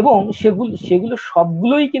 তো এবং সেগুলো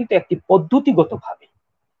সবগুলোই কিন্তু একটি পদ্ধতিগত ভাবে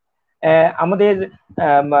আমাদের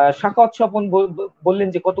শাখাওয়াত স্বপন বললেন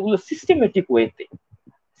যে কতগুলো সিস্টেমেটিক ওয়েতে,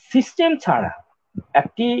 সিস্টেম ছাড়া,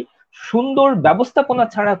 একটি সুন্দর ব্যবস্থাপনা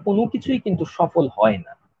ছাড়া কোনো কিছুই কিন্তু সফল হয়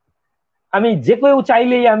না। আমি যে কেউ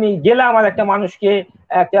চাইলেই আমি গেলাম আর একটা মানুষকে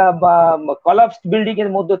একটা কলাপস বিল্ডিং এর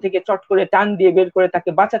মধ্য থেকে চট করে টান দিয়ে বের করে তাকে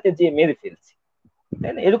বাঁচাতে যেয়ে মেরে ফেলছি,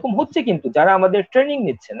 তাই না? এরকম হচ্ছে কিন্তু যারা আমাদের ট্রেনিং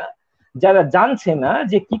নিচ্ছে না, যারা জানছে না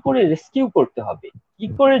যে কি করে রেস্কিউ করতে হবে, কি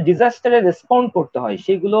করে ডিজাস্টারে রেসপন্ড করতে হয়,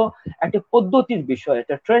 সেগুলো একটা পদ্ধতির বিষয়,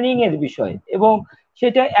 একটা ট্রেনিং এর বিষয়, এবং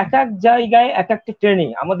সেটা এক এক জায়গায় এক একটা ট্রেনিং।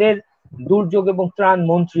 আমাদের দুর্যোগ এবং ত্রাণ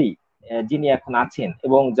মন্ত্রী যিনি এখন আছেন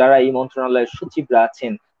এবং যারা এই মন্ত্রণালয়ের সচিবরা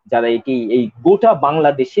আছেন, যারা এই গোটা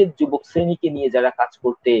বাংলাদেশের যুবক শ্রেণীকে নিয়ে যারা কাজ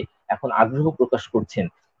করতে এখন আগ্রহ প্রকাশ করছেন,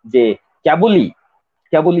 যে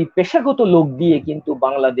কেবলই পেশাগত লোক দিয়ে কিন্তু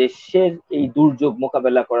বাংলাদেশের এই দুর্যোগ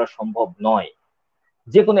মোকাবেলা করা সম্ভব নয়।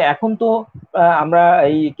 যে কোনো এখন তো আমরা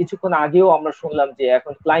এই কিছুক্ষণ আগেও আমরা শুনলাম যে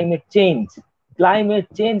এখন ক্লাইমেট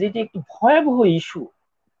চেঞ্জ এটি একটি ভয়াবহ ইস্যু,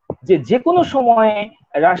 যে কোনো সময়ে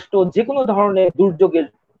রাষ্ট্র যে কোনো ধরনের দুর্যোগের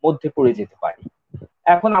মধ্যে পড়ে যেতে পারে।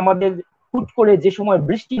 এখন আমাদের হুট করে যে সময়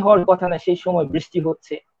বৃষ্টি হওয়ার কথা না সেই সময় বৃষ্টি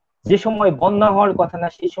হচ্ছে, যে সময় বন্যা হওয়ার কথা না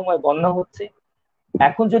সেই সময় বন্যা হচ্ছে।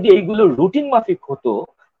 এখন যদি এইগুলো রুটিন মাফিক হতো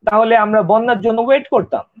তাহলে আমরা বন্যার জন্য ওয়েট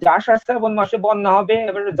করতাম যে আষাঢ় শ্রাবণ মাসে বন্যা হবে,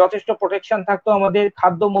 এবারে যথেষ্ট প্রোটেকশন থাকতো, আমাদের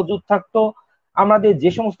খাদ্য মজুদ থাকতো, আমাদের যে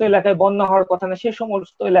সমস্ত এলাকায় বন্যা হওয়ার কথা না সে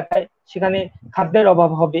সমস্ত এলাকায় সেখানে খাদ্যের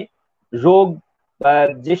অভাব হবে, রোগ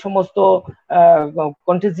যে সমস্ত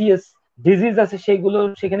কন্টেজিয়াস ডিজিজ আছে সেগুলো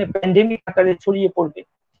সেখানে প্যান্ডেমিক আকারে ছড়িয়ে পড়বে।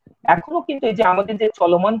 এখনো কিন্তু এই যে আমাদের যে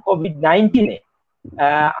চলমান কোভিড-19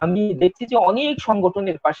 আমি দেখছি যে অনেক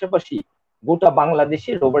সংগঠনের পাশাপাশি গোটা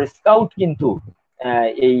বাংলাদেশের রোভার স্কাউট কিন্তু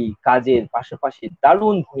এই কাজের পাশাপাশি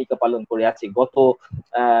দারুণ ভূমিকা পালন করে আছে। গত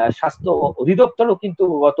স্বাস্থ্য অধিদপ্তরও কিন্তু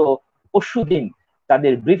গত পরশুদিন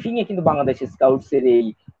তাদের ব্রিফিং এ কিন্তু বাংলাদেশের স্কাউটস এর এই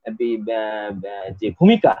যে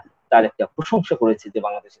ভূমিকা তার একটা প্রশংসা করেছে, যে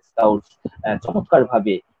বাংলাদেশের স্কাউটস চমৎকার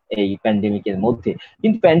ভাবে এই প্যান্ডেমিকের মধ্যে।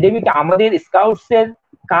 কিন্তু প্যান্ডেমিকে আমাদের স্কাউটস এর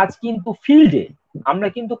কাজ কিন্তু ফিল্ডে, আমরা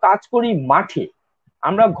কিন্তু কাজ করি মাঠে,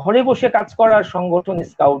 আমরা ঘরে বসে কাজ করার সংগঠন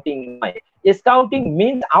স্কাউটিং নয়। স্কাউটিং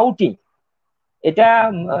মিনস আউটিং, এটা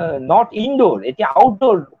নট ইনডোর, এটা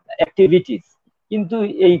আউটডোর অ্যাক্টিভিটিস। কিন্তু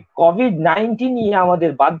এই কোভিড-19 নিয়ে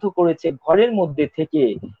আমাদের বাধ্য করেছে ঘরের মধ্যে থেকে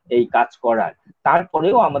এই কাজ করার।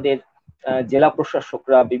 তারপরেও আমাদের জেলা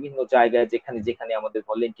প্রশাসকরা বিভিন্ন জায়গায় যেখানে যেখানে আমাদের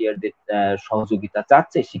ভলেন্টিয়ারদের সহযোগিতা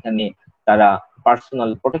চাচ্ছে সেখানে তারা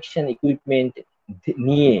পার্সোনাল প্রোটেকশন ইকুইপমেন্ট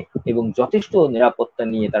নিয়ে এবং যথেষ্ট নিরাপত্তা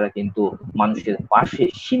নিয়ে তারা কিন্তু মানুষের পাশে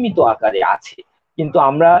সীমিত আকারে আছে। কিন্তু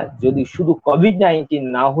আমরা যদি শুধু কোভিড-19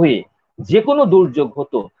 না হয়ে যে কোনো দুর্যোগ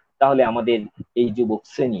হতো তাহলে আমাদের এই যুবক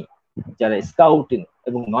শ্রেণী যারা স্কাউটিং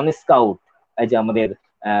এবং নন স্কাউট, এই যে আমাদের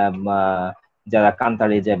যারা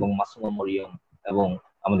কান্তারেজা এবং মাসুমা মরিয়ম এবং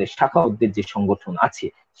আমাদের শাখাওয়াতদের যে সংগঠন আছে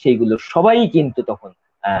সেইগুলো সবাই কিন্তু তখন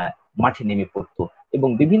মাঠে নেমে পড়তো। এবং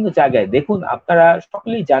বিভিন্ন জায়গায় দেখুন, আপনারা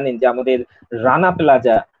সকলেই জানেন যে আমাদের রানা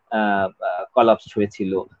প্লাজা কলাপস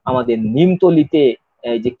হয়েছিল, আমাদের নিমতলিতে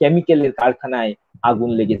যে কেমিক্যালের কারখানায় আগুন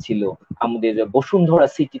লেগেছিল, আমাদের বসুন্ধরা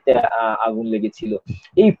সিটিতে আগুন লেগেছিল।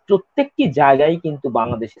 এই প্রত্যেকটি জায়গায় কিন্তু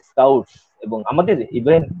বাংলাদেশের স্কাউটস এবং আমাদের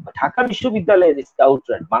ইভেন ঢাকা বিশ্ববিদ্যালয়ের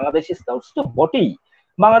স্কাউটরা, বাংলাদেশের স্কাউটস তো বটেই,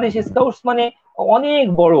 বাংলাদেশের স্কাউটস মানে অনেক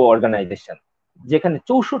বড় অর্গানাইজেশন যেখানে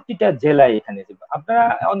 64টা জেলায় এখানে। আপনারা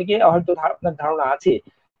অনেকে হয়তো আপনার ধারণা আছে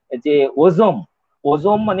যে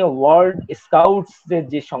ওজম মানে ওয়ার্ল্ড স্কাউটস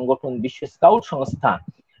যে সংগঠন, বিশ্ব স্কাউট সংস্থা,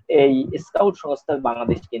 এই স্কাউট সংস্থার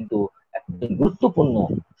বাংলাদেশ কিন্তু একজন গুরুত্বপূর্ণ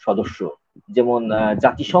সদস্য। যেমন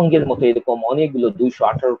জাতিসংঘের মতো এরকম অনেকগুলো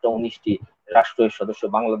 218টা 19টি রাষ্ট্রের সদস্য,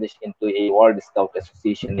 বাংলাদেশ কিন্তু এই ওয়ার্ল্ড স্কাউট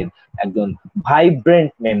অ্যাসোসিয়েশনের একজন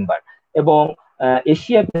ভাইব্রেন্ট মেম্বার। এবং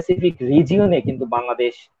এশিয়া প্যাসিফিক রিজিয়নে কিন্তু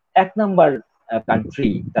বাংলাদেশ 1 নাম্বার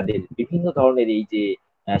কান্ট্রি তাদের বিভিন্ন ধরনের এই যে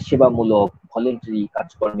সেবামূলক ভলেন্টারি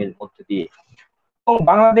কাজকর্মের মধ্য দিয়ে। এবং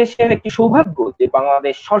বাংলাদেশের একটি সৌভাগ্য যে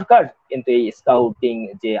বাংলাদেশ সরকার কিন্তু এই স্কাউটিং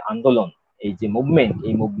যে আন্দোলন, এই যে মুভমেন্ট,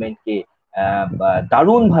 এই মুভমেন্টকে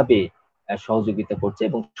দারুণ ভাবে সহযোগিতা করছে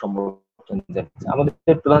এবং সমর্থন জানাচ্ছে।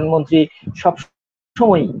 আমাদের প্রধানমন্ত্রী সব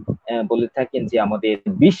সময় বলে থাকেন যে আমাদের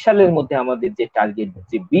 20 সালের মধ্যে আমাদের যে টার্গেট,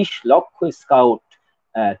 যে 20 লক্ষ স্কাউট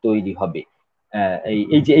তৈরি হবে,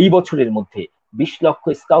 এই যে এই বছরের মধ্যে 20 লক্ষ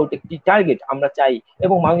স্কাউট একটি টার্গেট আমরা চাই।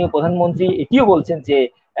 এবং মাননীয় প্রধানমন্ত্রী এটিও বলছেন যে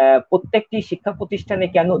প্রত্যেকটি শিক্ষা প্রতিষ্ঠানে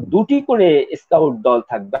কেন 2টি করে স্কাউট দল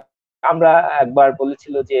থাকবে। আমরা একবার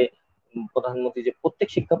বলেছিল যে প্রধানমন্ত্রী যে প্রত্যেক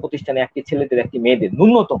শিক্ষা প্রতিষ্ঠানে একটি ছেলেদের একটি মেয়েদের,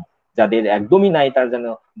 ন্যূনতম যাদের একদমই নাই তার যেন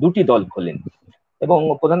 2টি দল খোলেন। এবং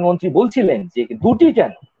প্রধানমন্ত্রী বলছিলেন যে 2টি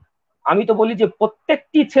কেন, আমি তো বলি যে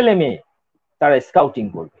প্রত্যেকটি ছেলে মেয়ে তারা স্কাউটিং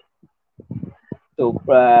করবে। তো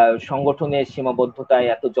সংগঠনের সীমাবদ্ধতায়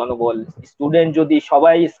এত জনবল, স্টুডেন্ট যদি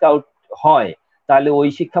সবাই স্কাউট হয় তাহলে ওই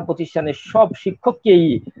শিক্ষা প্রতিষ্ঠানের সব শিক্ষককেই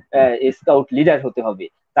স্কাউট লিডার হতে হবে,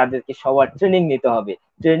 তাদেরকে সবার ট্রেনিং নিতে হবে।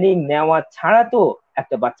 ট্রেনিং নেওয়া ছাড়া তো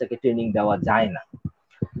একটা বাচ্চাকে ট্রেনিং দেওয়া যায় না।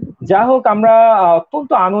 যা হোক, আমরা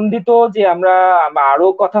অত্যন্ত আনন্দিত যে আমরা আরো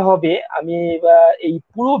কথা হবে। আমি এই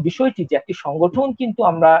পুরো বিষয়টি যে একটি সংগঠন কিন্তু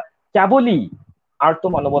আমরা কেবলই আর্ত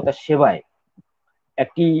মানবতার সেবায়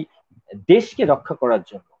একটি দেশকে রক্ষা করার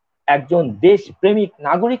জন্য, একজন দেশ প্রেমিক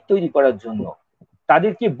নাগরিক তৈরি করার জন্য,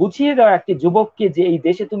 তাদেরকে বুঝিয়ে দেওয়া একটি যুবককে যে এই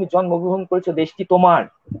দেশে তুমি জন্মগ্রহণ করেছো, দেশটি তোমার,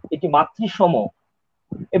 এটি মাতৃসম।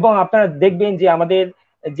 এবং আপনারা দেখবেন যে আমাদের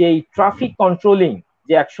যে ট্রাফিক কন্ট্রোলিং,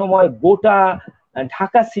 যে এক সময় গোটা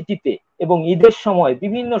ঢাকা সিটিতে এবং ঈদের সময়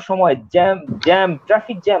বিভিন্ন সময়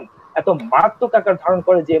ট্রাফিক জ্যাম এত মারাত্মক আকার ধারণ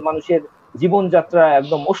করে যে মানুষের জীবনযাত্রা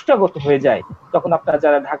একদম ওষ্ঠাগত হয়ে যায়। তখন আপনারা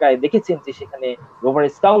যারা ঢাকায় দেখেছেন যে সেখানে রোভার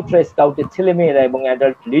স্কাউটের ছেলে মেয়েরা এবং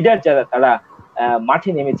অ্যাডাল্ট লিডার যারা, তারা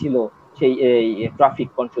মাঠে নেমেছিল সেই ট্রাফিক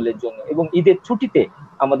কন্ট্রোলের জন্য। এবং ঈদের ছুটিতে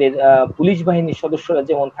আমাদের পুলিশ বাহিনীর সদস্যরা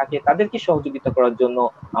যেমন থাকে তাদেরকে সহযোগিতা করার জন্য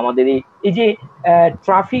আমাদের এই যে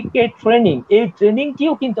ট্রাফিকের ট্রেনিং, এই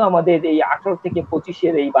ট্রেনিংটিও কিন্তু আমাদের এই 18 থেকে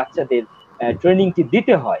 25-এর এই বাচ্চাদের ট্রেনিংটি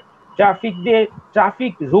দিতে হয়।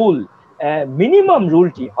 ট্রাফিক রুল, মিনিমাম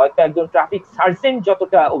রুলটি হয়তো একজন ট্রাফিক সার্জেন্ট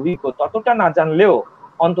যতটা অভিজ্ঞ ততটা না জানলেও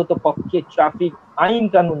অন্তত পক্ষে ট্রাফিক আইন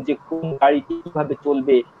কানুন, যে কোন গাড়ি কিভাবে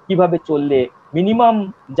চলবে, কিভাবে চললে মিনিমাম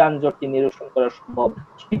যানজটকে নিরসন করা সম্ভব,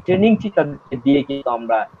 সেই ট্রেনিংটি তাদেরকে দিয়ে কিন্তু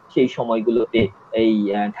আমরা সেই সময়গুলোতে এই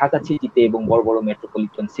ঢাকা সিটিতে এবং বড় বড়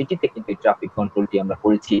মেট্রোপলিটন সিটিতে কিন্তু ট্রাফিক কন্ট্রোলটি আমরা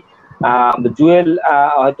করেছি। জুয়েল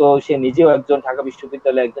হয়তো সে নিজেও একজন ঢাকা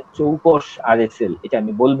বিশ্ববিদ্যালয়ের একজন চৌকস RSL, এটা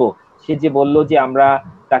আমি বলবো। সে যে বললো যে আমরা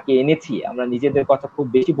তাকে এনেছি, আমরা নিজেদের কথা খুব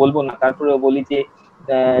বেশি বলবো না, তারপরেও বলি যে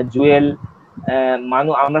জুয়েল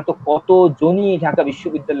আমরা তো কতজনই ঢাকা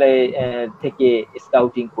বিশ্ববিদ্যালয়ে থেকে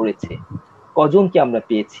স্কাউটিং করেছে, কজনকে আমরা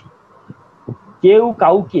পেয়েছি। কেউ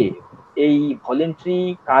কাউকে এই ভলেন্টারি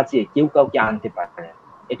কাজে কেউ কাউকে আনতে পারে না,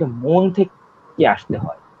 এটা মন থেকে আসতে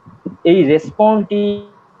হয়। এই রেসপন্সটি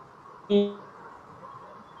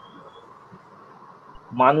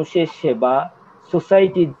মানুষের সেবা,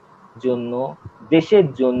 সোসাইটির জন্য, দেশের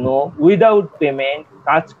জন্য উইদাউট পেমেন্ট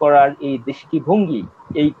কাজ করার এই দৃষ্টিভঙ্গি,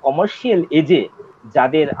 এই কমার্শিয়াল এজে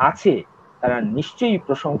যাদের আছে তারা নিশ্চয়ই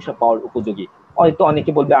প্রশংসা পাওয়ার উপযোগী। হয়তো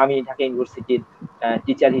অনেকে বলবে আমি ঢাকা ইউনিভার্সিটির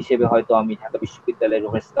টিচার হিসেবে হয়তো আমি ঢাকা বিশ্ববিদ্যালয়ের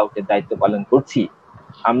রোভার স্কাউটের দায়িত্ব পালন করছি।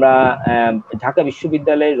 আমরা ঢাকা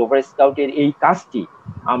বিশ্ববিদ্যালয়ের রোভার স্কাউটের এই কাজটি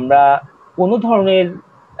আমরা কোনো ধরনের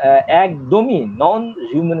একদমই নন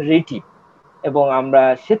রিউমানারেটিভ এবং আমরা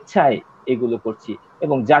স্বেচ্ছায় এগুলো করছি।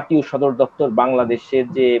 এবং জাতীয় সদর দপ্তর বাংলাদেশের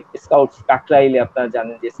যে স্কাউটস কাকরাইলে, আপনারা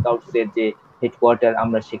জানেন যে স্কাউটস এর যে হেডকোয়ার্টার,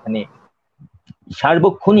 আমরা সেখানে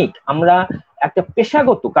সার্বক্ষণিক আমরা একটা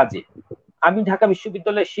পেশাগত কাজে, আমি ঢাকা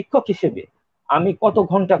বিশ্ববিদ্যালয়ের শিক্ষক হিসেবে আমি কত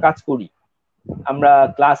ঘন্টা কাজ করি, আমরা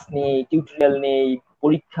ক্লাস নেই, টিউটোরিয়াল নেই,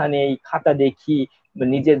 পরীক্ষা নেই, খাতা দেখি,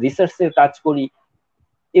 নিজের রিসার্চের কাজ করি।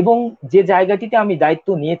 এবং যে জায়গাটিতে আমি দায়িত্ব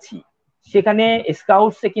নিয়েছি সেখানে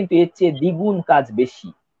স্কাউটসে কিন্তু এর চেয়ে দ্বিগুণ কাজ বেশি,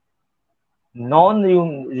 নন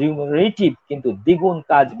রিউমানারেটিভ কিন্তু দ্বিগুণ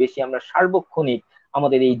কাজ বেশি। আমরা সার্বক্ষণিক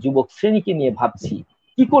আমাদের এই যুবক শ্রেণীকে নিয়ে ভাবছি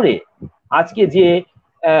কি করে আজকে যে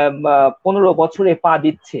 15 বছরে পা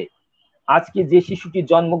দিচ্ছে, আজকে যে শিশুটি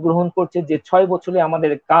জন্মগ্রহণ করছে, যে 6 বছরে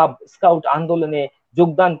আমাদের স্কাউট আন্দোলনে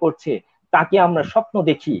যোগদান করছে, তাকে আমরা স্বপ্ন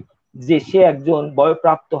দেখি যে সে একজন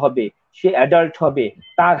বয়প্রাপ্ত হবে, সে অ্যাডাল্ট হবে,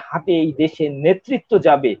 তার হাতে এই দেশের নেতৃত্ব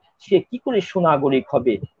যাবে, সে কি করে সুনাগরিক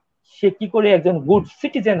হবে, সে কি করে একজন গুড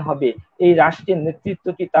সিটিজেন হবে, এই রাষ্ট্রের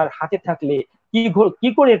নেতৃত্বটি তার হাতে থাকলে কি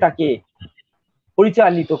করে তাকে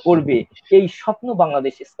পরিচালিত করবে, এই স্বপ্ন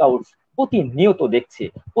বাংলাদেশ স্কাউটস প্রতিনিয়ত দেখছে,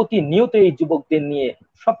 প্রতিনিয়ত এই যুবকদের নিয়ে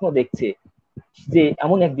স্বপ্ন দেখছে যে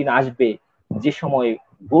এমন একদিন আসবে যে সময়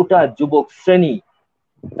গোটা যুবক শ্রেণী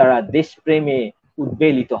তারা দেশপ্রেমে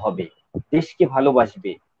উদ্বেলিত হবে, দেশকে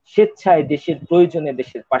ভালোবাসবে, স্বেচ্ছায় দেশের প্রয়োজনে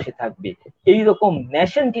দেশের পাশে থাকবে। এইরকম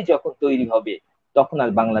ন্যাশনটি যখন তৈরি হবে তখন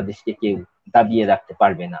আর বাংলাদেশকে কেউ দাবিয়ে রাখতে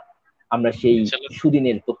পারবে না। আমরা সেই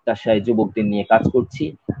সুদিনের প্রত্যাশায় যুবকদের নিয়ে কাজ করছি।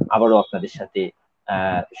 আবারও আপনাদের সাথে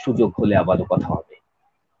সুযোগ হলে আবারও কথা হবে।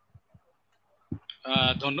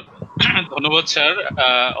 ধন্যবাদ স্যার।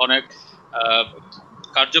 অনেক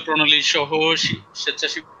কার্যপ্রণালী সহ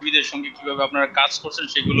স্বেচ্ছাসেবীদের সঙ্গে কিভাবে আপনারা কাজ করছেন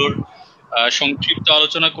সেগুলোর সংক্ষিপ্ত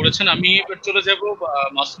আলোচনা করেছেন। আমি এবার চলে যাব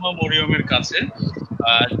মাসুমা মরিয়মের কাছে।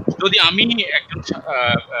 যদি আমি একজন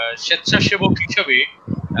স্বেচ্ছাসেবক হিসাবে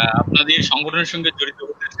আপনাদের সংগঠনের সঙ্গে জড়িত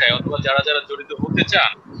হতে চাই, অথবা যারা যারা জড়িত হতে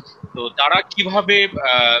চান, তো তারা কিভাবে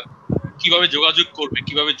যোগাযোগ করবে,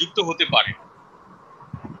 কিভাবে যুক্ত হতে পারে?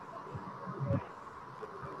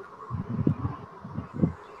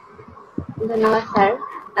 ধন্যবাদ স্যার।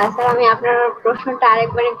 স্যার আমি আপনার প্রশ্নটা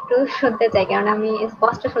আরেকবার একটু শুনতে চাই, কারণ আমি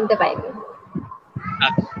স্পষ্ট শুনতে পাইনি।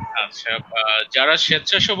 আচ্ছা আচ্ছা, যারা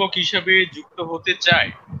স্বেচ্ছাসেবক হিসেবে যুক্ত হতে চায়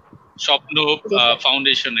স্বপ্ন জি স্যার।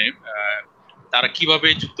 ফাউন্ডেশনে, তারা কিভাবে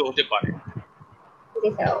যুক্ত হতে পারে? জি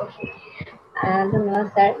স্যার, অবশ্যই। ধন্যবাদ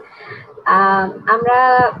স্যার। আমরা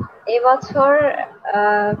এবছর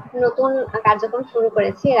নতুন কার্যক্রম শুরু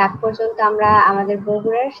করেছি। এর আগ পর্যন্ত আমরা আমাদের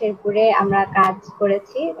বগুড়ার শেরপুরে আমরা কাজ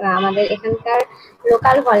করেছি আমাদের এখানকার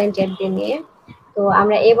লোকাল ভলেন্টিয়ারদের নিয়ে। তো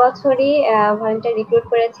আমরা এবছরই ভলেন্টিয়ার রিক্রুট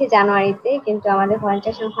করেছি জানুয়ারিতে, কিন্তু আমাদের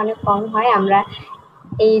ভলেন্টিয়ার সংখ্যা অনেক কম হয়। আমরা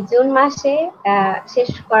এই জুন মাসে শেষ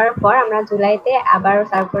করার পর আমরা জুলাইতে আবার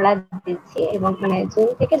সার্কুলার দিচ্ছি, এবং মানে জুন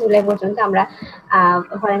থেকে জুলাই পর্যন্ত আমরা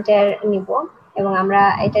ভলেন্টিয়ার নিব, এবং আমরা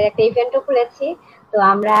এটার একটা ইভেন্টও খুলেছি। তো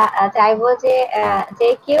আমরা চাইবো যে যে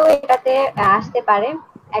কেউ এটাতে আসতে পারে।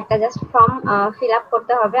 একটা জাস্ট ফর্ম ফিল আপ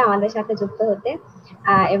করতে হবে আমাদের সাথে যুক্ত হতে।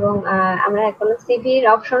 এবং আমরা কোনো সিভির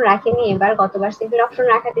অপশন রাখিনি এবার। গতবার সিভির অপশন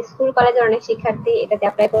রাখাতে স্কুল কলেজের অনেক শিক্ষার্থী এটাতে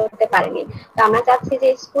অ্যাপ্লাই করতে পারেনি। তো আমরা চাচ্ছি যে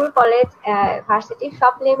স্কুল কলেজ ভার্সিটি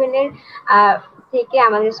সব লেভেলের থেকে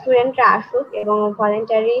আমাদের স্টুডেন্টরা আসুক এবং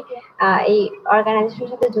ভলেন্টারি এই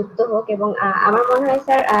অর্গানাইজেশনের সাথে যুক্ত হোক। এবং আমার মনে হয়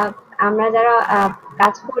স্যার, আমরা যারা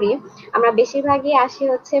কাজ করি আমরা বেশিরভাগই আসি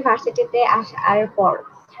হচ্ছে ভার্সিটিতে আসার পর।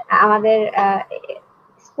 আমাদের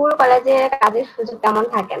স্কুল কলেজে কাজের সুযোগ তেমন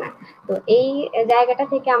থাকে না। তো এই জায়গাটা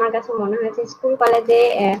থেকে আমার কাছে মনে হয়েছে স্কুল কলেজে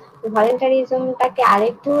ভলেন্টারিজমটাকে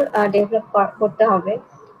আরেকটু ডেভেলপ করতে হবে।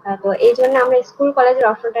 তো এই জন্য আমরা স্কুল কলেজের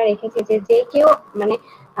অপশনটা রেখেছি যে যে কেউ, মানে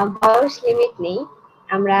বয়স লিমিট নেই।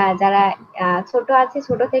 আমরা যারা ছোট আছি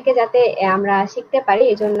ছোট থেকে যাতে আমরা শিখতে পারি,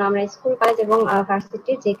 এই জন্য আমরা স্কুল কলেজ এবং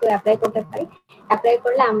ভার্সিটি যে কেউ অ্যাপ্লাই করতে পারি। অ্যাপ্লাই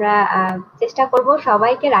করলে আমরা চেষ্টা করব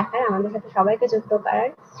সবাইকে রাখার, আমাদের সাথে সবাইকে যুক্ত করার।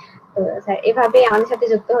 তো স্যার এভাবে আমাদের সাথে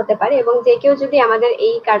যুক্ত হতে পারে, এবং যে কেউ যদি আমাদের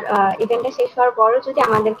এই ইভেন্টটা শেষ হওয়ার পরও যদি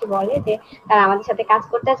আমাদেরকে বলে যে তারা আমাদের সাথে কাজ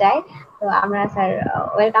করতে চায়, তো আমরা স্যার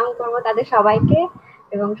ওয়েলকাম করব তাদের সবাইকে,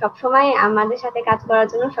 এবং সবসময় আমাদের সাথে কাজ করার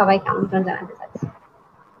জন্য সবাইকে আমন্ত্রণ জানাতে চাচ্ছি।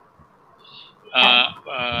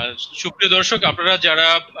 সুপ্রিয় দর্শক, আপনারা যারা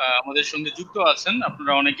আমাদের সঙ্গে যুক্ত আছেন,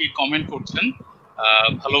 আপনারা অনেকেই কমেন্ট করছেন,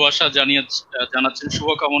 ভালোবাসা জানাচ্ছেন,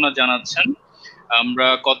 শুভকামনা জানাচ্ছেন। আমরা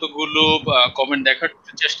কতগুলো কমেন্ট দেখার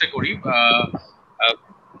চেষ্টা করি।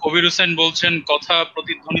 কবির হোসেন বলছেন কথা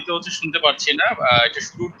প্রতিধ্বনিত হচ্ছে, শুনতে পারছি না। এটা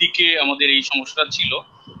শুরুর দিকে আমাদের এই সমস্যাটা ছিল।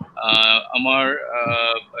 আমার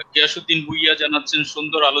গিয়াসউদ্দিন ভুইয়া জানাচ্ছেন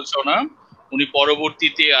সুন্দর আলোচনা। উনি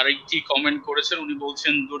পরবর্তীতে আরেকটি কমেন্ট করেছেন, উনি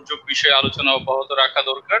বলছেন দুর্যোগ বিষয়ে আলোচনা অব্যাহত রাখা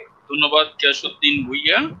দরকার। ধন্যবাদ গিয়াসউদ্দিন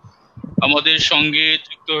ভুইয়া। আমাদের সঙ্গে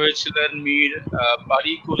যুক্ত হয়েছিলেন মীর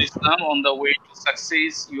বারিকুল ইসলাম, on the way to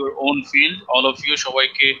success your own field. All of you,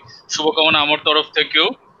 সবাইকে শুভকামনা আমার তরফ থেকেও।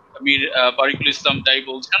 মীর বারিকুল ইসলাম তাই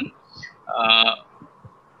বলছেন।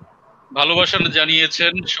 ভালোবাসা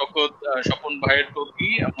জানিয়েছেন স্বপন ভাইয়ের প্রতি।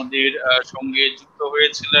 আমাদের সঙ্গে যুক্ত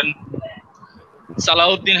হয়েছিলেন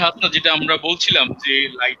সালাউদ্দিন হাসনা, যেটা আমরা বলছিলাম যে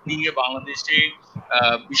লাইটনিং এ বাংলাদেশে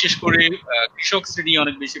বিশেষ করে কৃষক শ্রেণী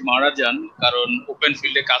অনেক বেশি মারা যান, কারণ ওপেন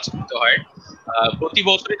ফিল্ডে কাজ করতে হয়। প্রতি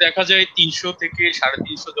বছরই দেখা যায় 300 থেকে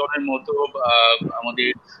 350 জনের মতো আমাদের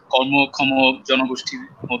কর্মক্ষম জনগোষ্ঠীর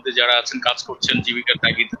মধ্যে যারা আছেন, কাজ করছেন জীবিকার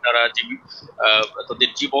তাগিদে, তারা তাদের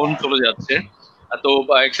জীবন চলে যাচ্ছে। তো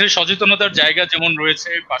এখানে সচেতনতার জায়গা যেমন রয়েছে,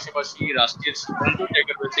 পাশাপাশি রাষ্ট্রের সিদ্ধান্ত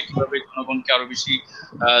জায়গা রয়েছে কিভাবে জনগণকে আরো বেশি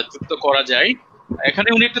যুক্ত করা যায়। এখানে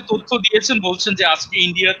উনি একটা তথ্য দিয়েছেন, বলছেন যে আজকে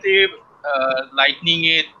ইন্ডিয়াতে লাইটনিং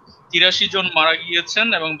এ 83 জন মারা গিয়েছেন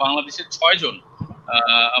এবং বাংলাদেশে 6 জন।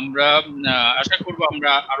 আমরা আশা করব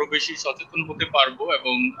আমরা আরো বেশি সচেতন হতে পারবো,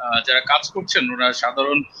 এবং যারা কাজ করছেন ওরা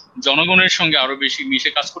সাধারণ জনগণের সঙ্গে আরো বেশি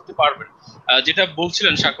মিশে কাজ করতে পারবেন। যেটা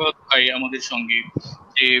বলছিলেন সাখাওয়াত ভাই আমাদের সঙ্গে,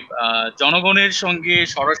 যে জনগণের সঙ্গে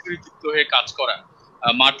সরাসরি যুক্ত হয়ে কাজ করা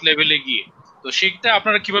মাঠ লেভেলে গিয়ে, তো সেটা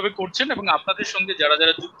আপনারা কিভাবে করছেন এবং আপনাদের সঙ্গে যারা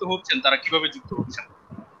যারা যুক্ত হচ্ছেন তারা কিভাবে যুক্ত হচ্ছেন?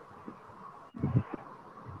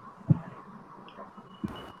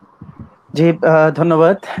 জি,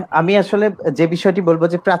 ধন্যবাদ। আমি আসলে যে বিষয়টি বলবো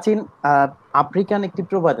যে প্রাচীন আফ্রিকান একটি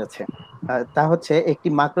প্রবাদ আছে, তা হচ্ছে একটি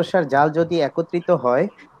মাকড়সার জাল যদি একত্রিত হয়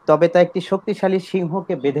তবে তা একটি শক্তিশালী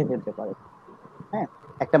সিংহকে বেঁধে ফেলতে পারে। হ্যাঁ,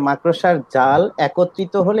 একটা মাকড়সার জাল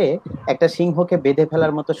একত্রিত হলে একটা সিংহকে বেঁধে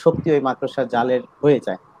ফেলার মতো শক্তি ওই মাকড়সার জালের হয়ে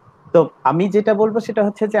যায়। তো আমি যেটা বলবো সেটা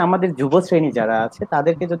হচ্ছে যে আমাদের যুব শ্রেণী যারা আছে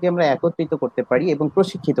তাদেরকে যদি আমরা একত্রিত করতে পারি এবং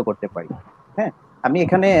প্রশিক্ষিত করতে পারি। হ্যাঁ, আমি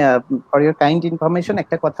এখানে ফর ইওর কাইন্ড ইনফরমেশন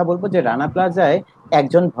একটা কথা বলবো যে রানা প্লাজায়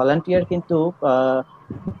একজন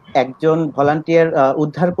ভলান্টিয়ার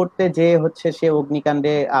উদ্ধার করতে যে হচ্ছে সে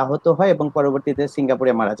অগ্নিকাণ্ডে আহত হয় এবং পরবর্তীতে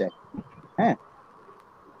সিঙ্গাপুরে মারা যায়। হ্যাঁ,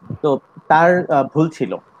 তো তার ভুল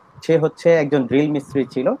ছিল, সে হচ্ছে একজন ড্রিল মিস্ত্রি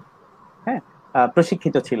ছিল, হ্যাঁ,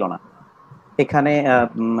 প্রশিক্ষিত ছিল না। এখানে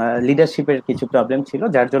লিডারশিপের কিছু প্রবলেম ছিল,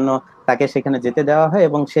 যার জন্য তাকে সেখানে যেতে দেওয়া হয়,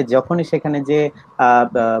 এবং সে যখনই সেখানে যে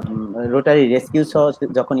রোটারি রেস্কিউ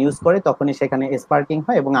যখন ইউজ করে তখনই সেখানে স্পার্কিং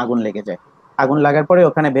হয় এবং আগুন লেগে যায়। আগুন লাগার পরে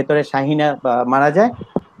ওখানে ভেতরে শাহিনা মারা যায়।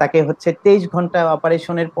 তাকে হচ্ছে 23 ঘন্টা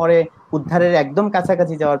অপারেশনের পরে উদ্ধারের একদম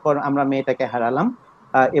কাছাকাছি যাওয়ার পর আমরা মেয়েটাকে হারালাম।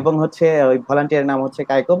 এবং হচ্ছে ওই ভলান্টিয়ার নাম হচ্ছে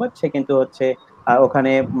কায়কোবাদ, সে কিন্তু হচ্ছে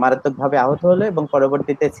ওখানে মারাত্মকভাবে আহত হলো এবং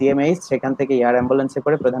পরবর্তীতে সিএমএইচ সেখান থেকে এয়ার অ্যাম্বুলেন্সে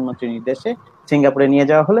করে প্রধানমন্ত্রীর নির্দেশে সিঙ্গাপুরে নিয়ে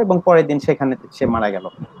যাওয়া হলো এবং পরের দিন সেখানে সে মারা গেল।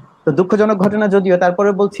 তো দুঃখজনক ঘটনা যদিও, তারপরে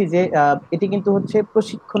বলছি যে এটি কিন্তু হচ্ছে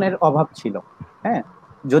প্রশিক্ষণের অভাব ছিল। হ্যাঁ,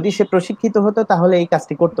 যদি সে প্রশিক্ষিত হতো তাহলে এই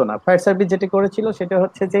কাজটি করতো না। ফায়ার সার্ভিস যেটা করেছিল সেটা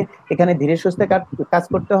হচ্ছে যে এখানে ধীরে সুস্থে কাজ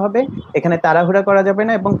করতে হবে, এখানে তাড়াহুড়া করা যাবে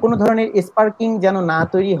না, এবং কোনো ধরনের স্পার্কিং যেন না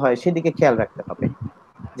তৈরি হয় সেদিকে খেয়াল রাখতে হবে।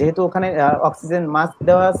 যেহেতু ওখানে অক্সিজেন মাস্ক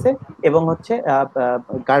দেওয়া আছে এবং হচ্ছে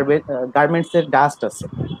গার্মেন্টস এর ডাস্ট আছে,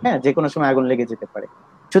 হ্যাঁ, যে কোনো সময় আগুন লেগে যেতে পারে।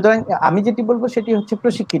 সুতরাং আমি যেটি বলবো সেটি হচ্ছে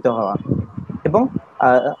প্রশিক্ষিত হওয়া এবং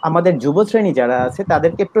আমাদের যুব শ্রেণী যারা আছে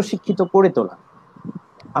তাদেরকে প্রশিক্ষিত করে তোলা।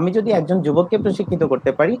 আমি যদি একজন যুবককে প্রশিক্ষিত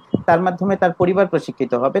করতে পারি, তার মাধ্যমে তার পরিবার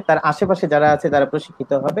প্রশিক্ষিত হবে, তার আশেপাশে যারা আছে তারা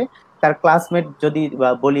প্রশিক্ষিত হবে, তার ক্লাসমেট যদি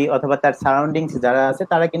বলি অথবা তার সারাউন্ডিংস যারা আছে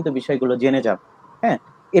তারা কিন্তু বিষয়গুলো জেনে যাবে। হ্যাঁ,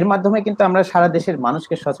 এর মাধ্যমে কিন্তু আমরা সারা দেশের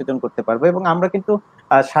মানুষকে সচেতন করতে পারবো এবং আমরা কিন্তু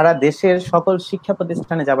সারা দেশের সকল শিক্ষা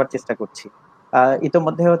প্রতিষ্ঠানে যাবার চেষ্টা করছি।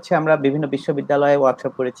 ইতোমধ্যে হচ্ছে আমরা বিভিন্ন বিশ্ববিদ্যালয়ে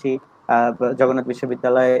ওয়ার্কশপ করেছি, জগন্নাথ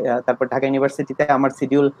বিশ্ববিদ্যালয়ে, তারপর ঢাকা ইউনিভার্সিটিতে আমার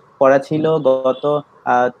শিডিউল করা ছিল গত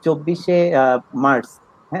 24শে মার্চ।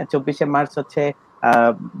 হ্যাঁ, 24শে মার্চ হচ্ছে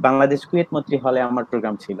বাংলাদেশ কুয়েত মৈত্রী হলে আমার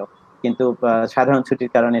প্রোগ্রাম ছিল, কিন্তু সাধারণ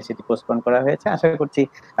ছুটির কারণে সেটি পোস্টপোন করা হয়েছে। আশা করছি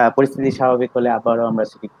পরিস্থিতি স্বাভাবিক হলে আবারও আমরা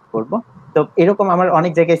সেটি করব। তো এরকম আমার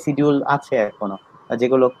অনেক জায়গায় শিডিউল আছে এখনো,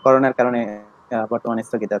 যেগুলো করোনার কারণে বর্তমানে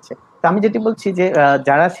স্থগিত আছে। তো আমি যেটি বলছি যে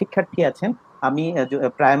যারা শিক্ষার্থী আছেন, আমি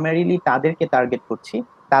প্রাইমারিলি তাদেরকে টার্গেট করছি।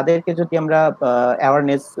 তাদেরকে যদি আমরা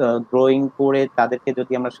অ্যাওয়ারনেস গ্রোয়িং করে তাদেরকে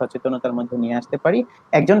যদি আমরা সচেতনতার মধ্যে নিয়ে আসতে পারি,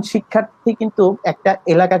 একজন শিক্ষার্থী কিন্তু একটা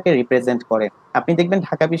এলাকাকে রিপ্রেজেন্ট করে। আপনি দেখবেন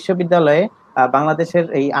ঢাকা বিশ্ববিদ্যালয়ে বাংলাদেশের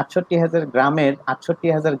এই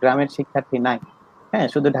 68,000 গ্রামের শিক্ষার্থী নাই। হ্যাঁ,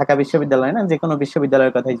 শুধু ঢাকা বিশ্ববিদ্যালয় না, যে কোনো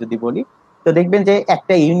বিশ্ববিদ্যালয়ের কথাই যদি বলি, তো দেখবেন যে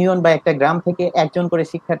একটা ইউনিয়ন বা একটা গ্রাম থেকে একজন করে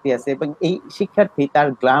শিক্ষার্থী আছে এবং এই শিক্ষার্থী তার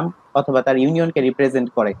গ্রাম অথবা তার ইউনিয়নকে রিপ্রেজেন্ট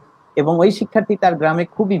করে এবং ওই শিক্ষার্থী তার গ্রামে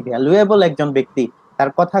খুবই ভ্যালুয়েবল একজন ব্যক্তি,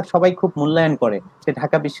 তার কথা সবাই খুব মূল্যায়ন করে। সে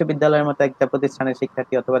ঢাকা বিশ্ববিদ্যালয়ের মতো একটা প্রতিষ্ঠানের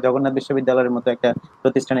শিক্ষার্থী অথবা জগন্নাথ বিশ্ববিদ্যালয়ের মতো একটা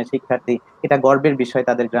প্রতিষ্ঠানের শিক্ষার্থী, এটা গর্বের বিষয়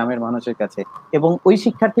তাদের গ্রামের মানুষের কাছে। এবং ওই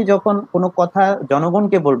শিক্ষার্থী যখন কোনো কথা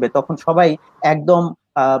জনগণকে বলবে তখন সবাই একদম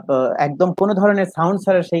একদম কোনো ধরনের সাউন্ড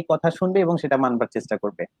ছাড়া সেই কথা শুনবে এবং সেটা মানবার চেষ্টা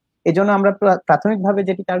করবে। এই জন্য আমরা প্রাথমিকভাবে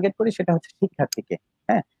যেটি টার্গেট করি সেটা হচ্ছে শিক্ষার্থীকে।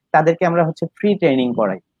 হ্যাঁ, তাদেরকে আমরা হচ্ছে ফ্রি ট্রেনিং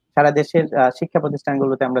করাই, সারা দেশের শিক্ষা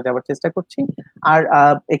প্রতিষ্ঠানগুলোতে আমরা যাওয়ার চেষ্টা করছি। আর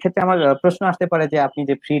এক্ষেত্রে আমার প্রশ্ন আসতে পারে যে আপনি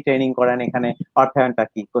যে ফ্রি ট্রেনিং করান এখানে অর্থায়নটা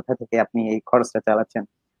কি, কোথা থেকে আপনি এই খরচটা চালাচ্ছেন?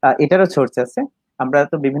 এটারও সোর্স আছে। আমরা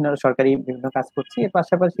তো বিভিন্ন সরকারি বিভিন্ন কাজ করছি, এর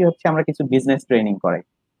পাশাপাশি হচ্ছে আমরা কিছু বিজনেস ট্রেনিং করাই।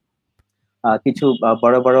 কিছু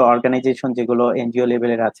বড় বড় অর্গানাইজেশন যেগুলো এনজিও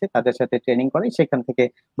লেভেলের আছে তাদের সাথে ট্রেনিং করাই, সেখান থেকে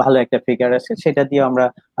ভালো একটা ফিগার আসে, সেটা দিয়ে আমরা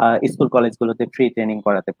স্কুল কলেজগুলোতে ফ্রি ট্রেনিং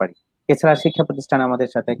করাতে পারি। এছাড়া শিক্ষা প্রতিষ্ঠান আমাদের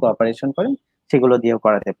সাথে কোঅপারেশন করেন, সেগুলো দিয়েও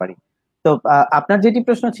করাতে পারি। তো আপনার যেটি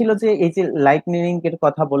প্রশ্ন ছিল যে এই যে লাইটনিং এর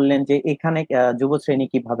কথা বললেন যে এখানে যুব শ্রেণী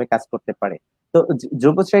কিভাবে কাজ করতে পারে, তো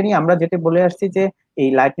যুব শ্রেণী আমরা যেটা বলে আসছি যে এই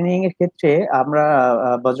লাইটনিং এর ক্ষেত্রে আমরা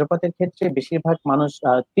বজ্রপাতের ক্ষেত্রে বেশিরভাগ মানুষ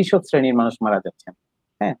কৃষক শ্রেণীর মানুষ মারা যাচ্ছেন।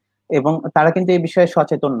 হ্যাঁ, এবং তারা কিন্তু এই বিষয়ে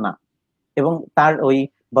সচেতন না। এবং তার ওই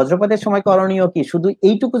বজ্রপাতের সময় করণীয় কি শুধু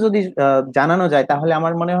এইটুকু যদি জানানো যায় তাহলে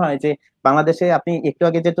আমার মনে হয় যে বাংলাদেশে, আপনি একটু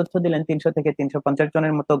আগে যে তথ্য দিলেন 300 থেকে 350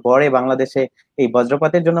 জনের মতো গড়ে বাংলাদেশে এই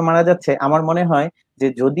বজ্রপাতের জন্য মারা যাচ্ছে, আমার মনে হয় যে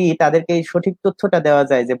যদি তাদেরকে এই সঠিক তথ্যটা দেওয়া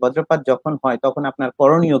যায় যে বজ্রপাত যখন হয় তখন আপনার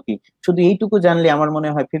করণীয় কি, শুধু এইটুকু জানলে আমার মনে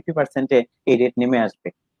হয় 50%-এ এই রেট নেমে আসবে।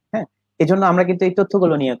 হ্যাঁ, এই জন্য আমরা কিন্তু এই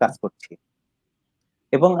তথ্যগুলো নিয়ে কাজ করছি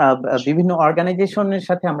এবং বিভিন্ন অর্গানাইজেশনের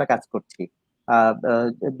সাথে আমরা কাজ করছি।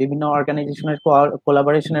 বিভিন্ন অর্গানাইজেশনের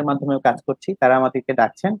কোলাবোরেশনের মাধ্যমে কাজ করছি, তারা আমাদেরকে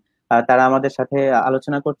ডাকছেন, তারা আমাদের সাথে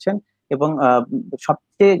আলোচনা করছেন এবং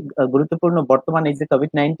সবচেয়ে গুরুত্বপূর্ণ বর্তমানে এই যে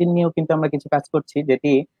কোভিড-19 নিয়েও কিন্তু আমরা কিছু কাজ করছি,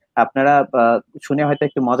 যেটি আপনারা শুনে হয়তো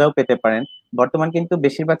একটু মজাও পেতে পারেন। বর্তমান কিন্তু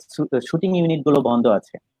বেশিরভাগ শুটিং ইউনিট গুলো বন্ধ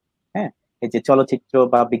আছে। হ্যাঁ, এই যে চলচ্চিত্র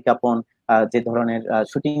বা বিজ্ঞাপন যে ধরনের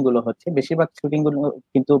শুটিং গুলো হচ্ছে, বেশিরভাগ শুটিং গুলো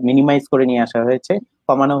কিন্তু মিনিমাইজ করে নিয়ে আসা হয়েছে,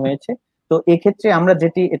 কমানো হয়েছে। তো এক্ষেত্রে আমরা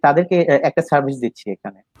যেটি তাদেরকে একটা সার্ভিস দিচ্ছি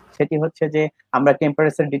এখানে, সেটি হচ্ছে যে আমরা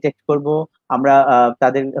টেম্পারেচার ডিটেক্ট করব, আমরা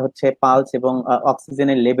তাদের হচ্ছে পালস এবং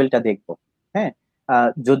অক্সিজেনের লেভেলটা দেখব। হ্যাঁ,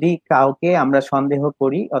 যদি কাউকে আমরা সন্দেহ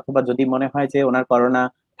করি অথবা যদি মনে হয় যে ওনার করোনা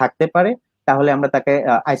থাকতে পারে, তাহলে আমরা তাকে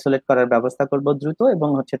আইসোলেট করার ব্যবস্থা করব দ্রুত, এবং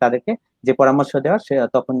হচ্ছে তাদেরকে যে পরামর্শ দেওয়ার সে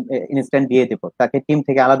তখন ইনস্ট্যান্ট দিয়ে দেবো, তাকে টিম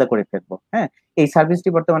থেকে আলাদা করে ফেলবো। হ্যাঁ, এই সার্ভিসটি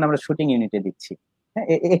বর্তমানে আমরা শুটিং ইউনিটে দিচ্ছি। হ্যাঁ,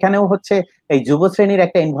 এখানেও হচ্ছে এই যুব শ্রেণীর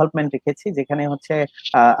একটা ইনভলভমেন্ট রেখেছি, যেখানে হচ্ছে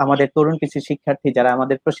আমাদের তরুণ কিছু শিক্ষার্থী যারা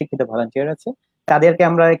আমাদের প্রশিক্ষিত ভলান্টিয়ার আছে তাদেরকে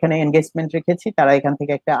আমরা এখানে এনগেজমেন্ট রেখেছি, তারা এখান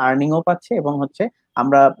থেকে একটা আর্নিংও পাচ্ছে, এবং হচ্ছে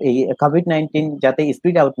আমরা এই কোভিড-19 যাতে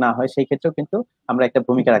স্প্রিড আউট না হয় সেই ক্ষেত্রেও কিন্তু আমরা একটা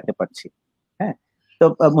ভূমিকা রাখতে পারছি। হ্যাঁ, তো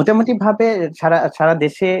মোটামুটি ভাবে সারা সারা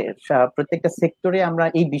দেশে প্রত্যেকটা সেক্টরে আমরা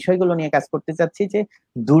এই বিষয়গুলো নিয়ে কাজ করতে চাচ্ছি, যে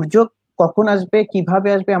দুর্যোগ কখন আসবে কিভাবে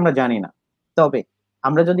আসবে আমরা জানি না, তবে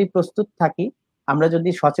আমরা যদি প্রস্তুত থাকি, আমরা যদি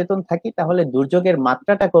সচেতন থাকি, তাহলে দুর্যোগের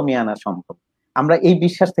মাত্রাটা কমিয়ে আনা সম্ভব। আমরা এই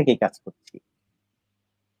বিশ্বাস থেকেই কাজ করছি।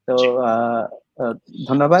 তো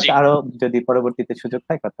ধন্যবাদ, আরো যদি পরবর্তীতে সুযোগ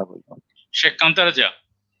হয় কথা বলবো। শেখ কান্তারাজা।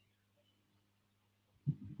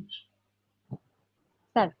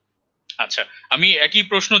 আচ্ছা, আমি একই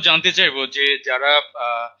প্রশ্ন জানতে চাইবো যে যারা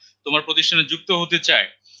তোমার প্রতিষ্ঠানে যুক্ত হতে চায়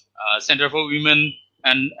centre for women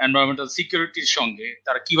and environmental সিকিউরিটির সঙ্গে,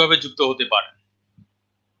 তারা কিভাবে যুক্ত হতে পারে?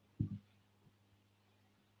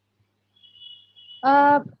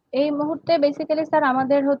 এই মুহূর্তে বেসিক্যালি স্যার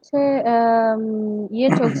আমাদের হচ্ছে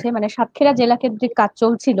চলছে, মানে সাতক্ষীরা জেলা কেন্দ্রিক কাজ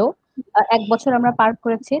চলছিল। 1 বছর আমরা পার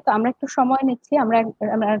করেছি, তো আমরা একটু সময় নিচ্ছি।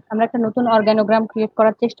 আমরা একটা নতুন অর্গানোগ্রাম ক্রিয়েট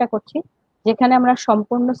করার চেষ্টা করছি, যেখানে আমরা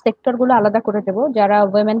সম্পূর্ণ সেক্টর গুলো আলাদা করে দেব। যারা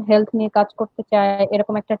উইমেন হেলথ নিয়ে কাজ করতে চায়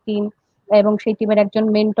এরকম একটা টিম, এবং সেই টিমের একজন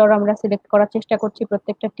মেন্টর আমরা সিলেক্ট করার চেষ্টা করছি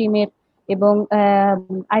প্রত্যেকটা টিমের, এবং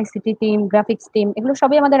আইসিটি টিম, গ্রাফিক্স টিম, এগুলো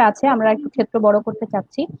সবই আমাদের আছে। আমরা একটু ক্ষেত্র বড় করতে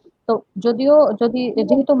চাচ্ছি। তো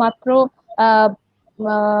যেহেতু মাত্র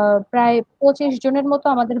প্রায় 25 জনের মতো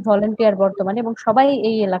আমাদের ভলেন্টিয়ার বর্তমানে, এবং সবাই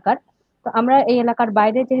এই এলাকার, তো আমরা এই এলাকার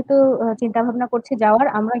বাইরে যেহেতু চিন্তা ভাবনা করছি যাওয়ার,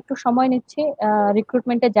 আমরা একটু সময় নিচ্ছি।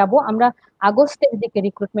 রিক্রুটমেন্টে যাব আমরা, আগস্টের দিকে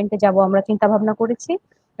রিক্রুটমেন্টে যাব আমরা চিন্তা ভাবনা করেছি,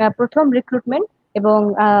 প্রথম রিক্রুটমেন্ট। এবং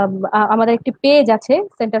আমাদের একটি পেজ আছে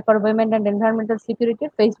centre for women and environmental security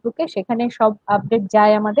ফেসবুকে, সেখানে সব আপডেট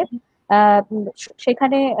যায় আমাদের।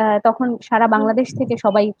 সেখানে তখন সারা বাংলাদেশ থেকে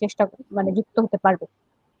সবাই মানে যুক্ত হতে পারবে।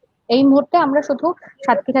 এই মুহূর্তে আমরা শুধু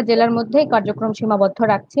সাতক্ষীরা জেলার মধ্যে কার্যক্রম সীমাবদ্ধ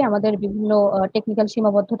রাখছি আমাদের বিভিন্ন টেকনিক্যাল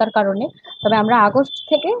সীমাবদ্ধতার কারণে। তবে আমরা আগস্ট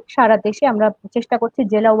থেকে সারা দেশে আমরা চেষ্টা করছি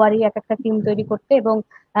জেলা ওয়ারি এক একটা টিম তৈরি করতে। এবং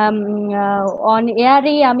অন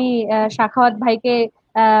এয়ারই আমি শাখাওয়াত ভাইকে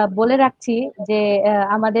বলে রাখছি যে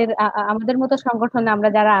আমাদের মতো সংগঠন আমরা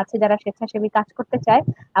যারা আছে, যারা স্বেচ্ছাসেবী কাজ করতে চায়,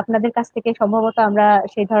 আপনাদের কাছ থেকে সম্ভবত আমরা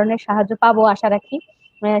সেই ধরনের সাহায্য পাবো আশা রাখি।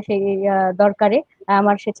 সেই দরকারে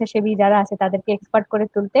আমার স্বেচ্ছাসেবী যারা আছে তাদেরকে এক্সপার্ট করে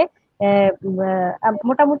তুলতে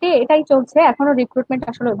মোটামুটি এটাই চলছে। এখনো রিক্রুটমেন্ট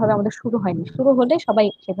আসলে ওইভাবে আমাদের শুরু হয়নি, শুরু হলে সবাই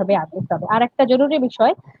সেভাবে আপডেট পাবে। আর একটা জরুরি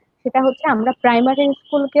বিষয়, সেটা হচ্ছে আমরা প্রাইমারি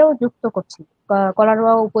স্কুলকেও যুক্ত করছি।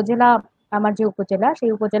 কলারোয়া উপজেলা, আমার যে উপজেলা,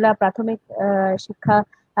 সেই উপজেলা প্রাথমিক শিক্ষা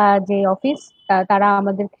যে অফিস, তারা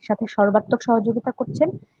আমাদের সাথে সর্বাত্মক সহযোগিতা করছেন।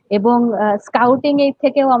 এবং স্কাউটিং এর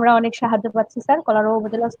থেকেও আমরা অনেক সাহায্য পাচ্ছি স্যার, কলারোয়া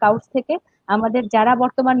উপজেলা স্কাউটস থেকে। আমাদের যারা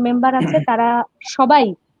বর্তমান মেম্বার আছে তারা সবাই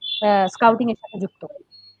স্কাউটিং এর সাথে যুক্ত।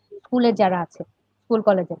 স্কুলে যারা আছে, স্কুল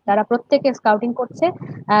কলেজে, তারা প্রত্যেকে স্কাউটিং করছে।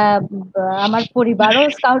 আমার পরিবারও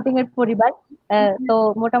স্কাউটিং এর পরিবার। তো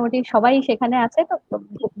মোটামুটি সবাই সেখানে আছে। তো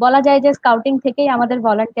বলা যায় যে স্কাউটিং থেকেই আমাদের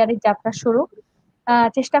ভলান্টিয়ারের যাত্রা শুরু।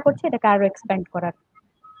 চেষ্টা করছি এটাকে আরো এক্সপ্যান্ড করার।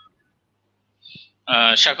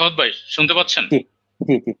 শাখাওয়াত ভাই শুনতে পাচ্ছেন?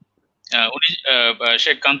 জি জি। উনি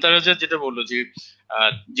শেখ কান্তারাজা যেটা বললো যে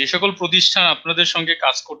যে সকল প্রতিষ্ঠান আপনাদের সঙ্গে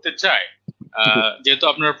কাজ করতে চায়, যেহেতু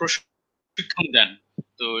আপনারা প্রশিক্ষণ দেন,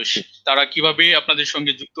 তো তারা কিভাবে আপনাদের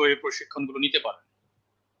সঙ্গে যুক্ত হয়ে প্রশিক্ষণগুলো নিতে পারে?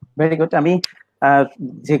 Very good. আমি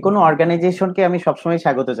যে কোনো অর্গানাইজেশনকে আমি সবসময়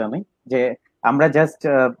স্বাগত জানাই। যে আমরা জাস্ট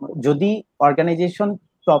যদি অর্গানাইজেশন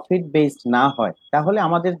প্রফিট বেসড না হয়, তাহলে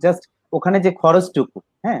আমাদের জাস্ট ওখানে যে খরচটুকু,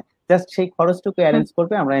 হ্যাঁ, জাস্ট সেই খরচটুকু অ্যারেঞ্জ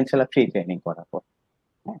করবে, আমরা ইনশাআল্লাহ ফ্রি ট্রেনিং করাবো।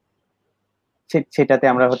 সেটাতে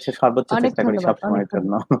আমরা হচ্ছে সর্বোচ্চ চেষ্টা করি সব সময়ের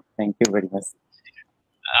জন্য। Thank you very much.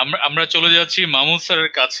 আমরা চলে যাচ্ছি মাহমুদ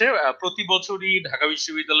স্যারের কাছে। প্রতি বছরই ঢাকা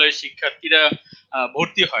বিশ্ববিদ্যালয়ের শিক্ষার্থীরা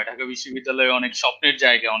ভর্তি হয়। ঢাকা বিশ্ববিদ্যালয়ে অনেক স্বপ্নের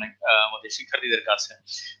জায়গা অনেক আমাদের শিক্ষার্থীদের কাছে।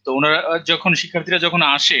 তো ওনারা শিক্ষার্থীরা যখন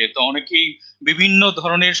আসে, তো অনেকেই বিভিন্ন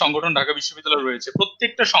ধরনের সংগঠন ঢাকা বিশ্ববিদ্যালয়ে রয়েছে।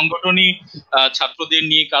 প্রত্যেকটা সংগঠনই ছাত্রদের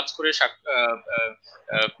নিয়ে কাজ করে,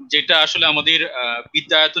 যেটা আসলে আমাদের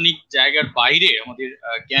বিদ্যায়তনিক জায়গার বাইরে আমাদের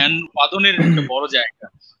জ্ঞান উৎপাদনের একটা বড় জায়গা।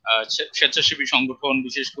 স্বেচ্ছাসেবী সংগঠন,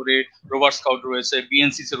 বিশেষ করে রোভার স্কাউট রয়েছে,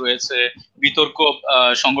 বিএনসিসি রয়েছে, বিতর্ক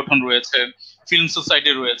সংগঠন রয়েছে, ফিল্ম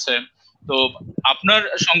সোসাইটি রয়েছে। তো আপনার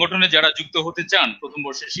সংগঠনে যারা যুক্ত হতে চান প্রথম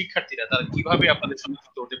বর্ষের শিক্ষার্থীরা, তারা কিভাবে আপনাদের সঙ্গে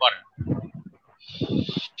যুক্ত হতে পারেন?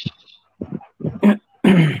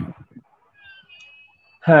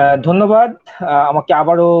 হ্যাঁ, ধন্যবাদ আমাকে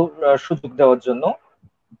আবারও সুযোগ দেওয়ার জন্য।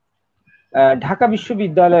 ঢাকা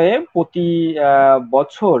বিশ্ববিদ্যালয়ে প্রতি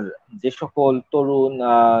বছর যে সকল তরুণ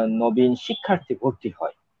নবীন শিক্ষার্থী ভর্তি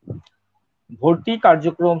হয়, ভর্তি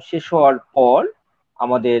কার্যক্রম শেষ হওয়ার পর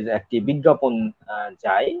আমাদের একটি বিজ্ঞাপন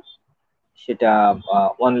যায়, সেটা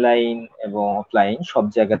অনলাইন এবং অফলাইন সব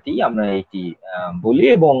জায়গাতেই আমরা এটি বলি,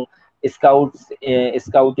 এবং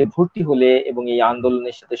স্কাউটে ভর্তি হলে এবং এই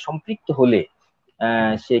আন্দোলনের সাথে সম্পৃক্ত হলে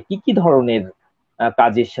সে কি কি ধরনের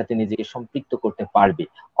কাজের সাথে নিজেকে সম্পৃক্ত করতে পারবে,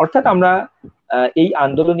 অর্থাৎ আমরা এই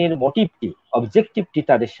আন্দোলনের মোটিভটি, অবজেক্টিভটি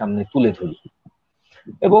তাদের সামনে তুলে ধরি।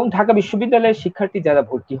 এবং ঢাকা বিশ্ববিদ্যালয়ের শিক্ষার্থী যারা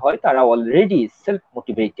ভর্তি হয় তারা অলরেডি সেলফ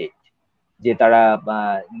মোটিভেটেড, যে তারা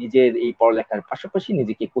নিজের এই পড়ালেখার পাশাপাশি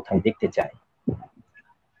নিজেকে কোথায় দেখতে চায়।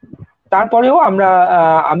 তারপরেও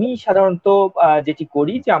আমি সাধারণত যেটি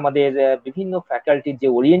করি যে আমাদের বিভিন্ন ফ্যাকাল্টির যে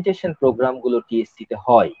ওরিয়েন্টেশন প্রোগ্রাম গুলো টিএসসি তে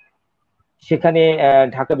হয়, সেখানে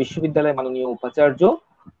ঢাকা বিশ্ববিদ্যালয়ের মাননীয় উপাচার্য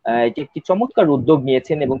এটি একটি চমৎকার উদ্যোগ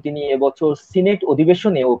নিয়েছেন, এবং তিনি এবছর সিনেট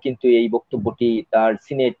অধিবেশনেও কিন্তু এই বক্তব্যটি তার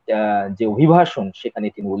সিনেট যে অভিভাষণ সেখানে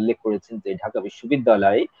তিনি উল্লেখ করেছেন যে ঢাকা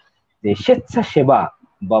বিশ্ববিদ্যালয়ে যে স্বেচ্ছাসেবা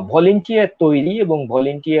বা ভলেন্টিয়ার তৈরি এবং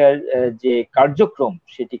ভলেন্টিয়ার যে কার্যক্রম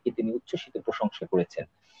সেটিকে তিনি উচ্ছ্বসিত প্রশংসা করেছেন।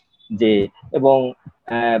 যে এবং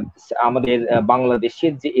আমাদের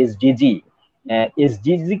বাংলাদেশের যে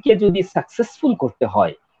এসডিজি কে যদি সাকসেসফুল করতে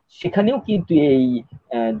হয়, সেখানেও কিন্তু এই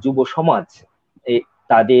যুব সমাজ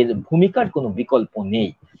তাদের ভূমিকার কোনো বিকল্প নেই।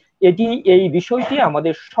 এই বিষয়টি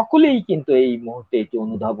আমাদের সকলেই কিন্তু এই মুহূর্তে এটি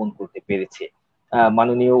অনুধাবন করতে পেরেছে।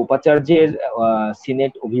 মাননীয় উপাচার্যের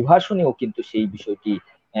সিনেট অভিভাষণেও কিন্তু সেই বিষয়টি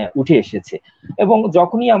উঠে এসেছে। এবং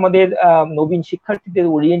যখনই আমাদের নবীন শিক্ষার্থীদের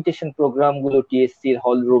ওরিয়েন্টেশন প্রোগ্রাম গুলো টিএসসির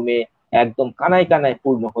হল রুমে একদম কানায় কানায়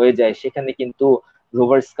পূর্ণ হয়ে যায়, সেখানে কিন্তু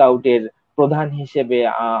রোভার স্কাউটের প্রধান হিসেবে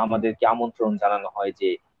আমাদেরকে আমন্ত্রণ জানানো হয় যে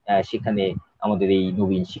সেখানে আমাদের এই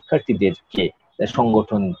নবীন শিক্ষার্থীদেরকে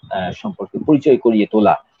সংগঠন সম্পর্কে পরিচয় করিয়ে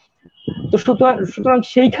তোলা। তো সুতরাং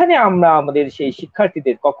সেইখানে আমরা আমাদের সেই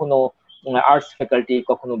শিক্ষার্থীদের কখনো আর্টস ফ্যাকাল্টি,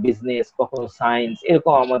 কখনো বিজনেস, কখনো সায়েন্স,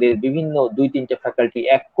 এরকম আমাদের বিভিন্ন 2-3টে ফ্যাকাল্টি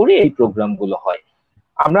এক করে এই প্রোগ্রাম গুলো হয়।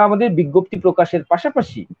 আমরা আমাদের বিজ্ঞপ্তি প্রকাশের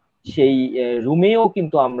পাশাপাশি সেই রুমেও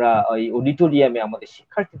কিন্তু আমরা ওই অডিটোরিয়ামে আমাদের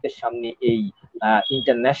শিক্ষার্থীদের সামনে এই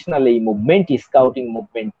ইন্টারন্যাশনাল এই মুভমেন্ট, স্কাউটিং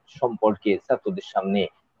মুভমেন্ট সম্পর্কে ছাত্রদের সামনে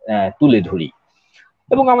তুলে ধরি।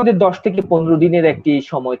 এবং আমাদের 10 থেকে 15 দিনের একটি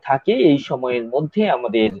সময় থাকে, এই সময়ের মধ্যে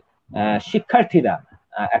আমাদের শিক্ষার্থীরা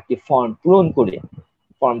একটি ফর্ম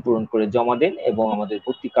পূরণ করে জমা দেন, এবং আমাদের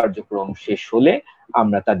ভর্তি কার্যক্রম শেষ হলে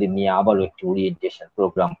আমরা তাদের নিয়ে আবারও একটি ওরিয়েন্টেশন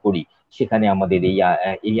প্রোগ্রাম করি। সেখানে আমাদের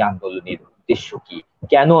এই আন্দোলনের উদ্দেশ্য কি,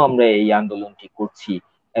 কেন আমরা এই আন্দোলনটি করছি,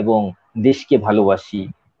 এবং দেশকে ভালোবাসি,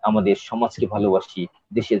 আমাদের সমাজকে ভালোবাসি,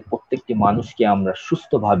 দেশের প্রত্যেকটি মানুষকে আমরা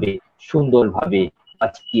সুস্থভাবে সুন্দরভাবে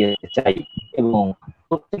বাঁচিয়ে চাই এবং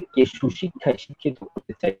প্রত্যেককে সুশিক্ষায় শিক্ষিত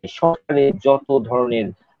করতে চাই। সরকারের যত ধরনের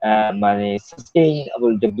মানে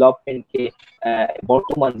সাস্টেইনেবল ডেভেলপমেন্টকে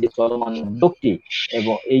বর্তমান যে চলমান উদ্যোগটি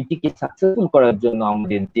এবং এইটিকে সাকসেসফুল করার জন্য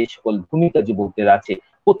আমাদের যে সকল ভূমিকা যুবকদের আছে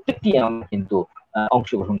প্রত্যেকটি আমরা কিন্তু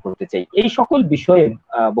অংশগ্রহণ করতে চাই। এই সকল বিষয়ে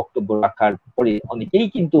বক্তব্য রাখার পরে অনেকেই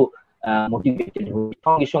কিন্তু মোটিভেটেড হয়ে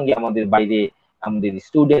সঙ্গে সঙ্গে আমাদের বাইরে আমাদের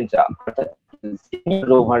স্টুডেন্টরা অর্থাৎ সিনিয়র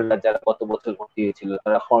রোভাররা যারা গত বছর ভর্তি হয়েছিল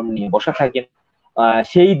তারা ফর্ম নিয়ে বসা থাকেন।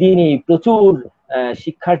 সেই দিনই প্রচুর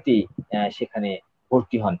শিক্ষার্থী সেখানে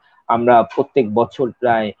ভর্তি হন। আমরা প্রত্যেক বছর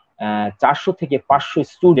প্রায় 400 থেকে 500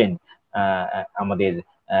 স্টুডেন্ট আমাদের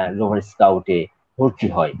রোভার স্কাউটে ভর্তি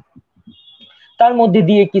হয়। তার মধ্যে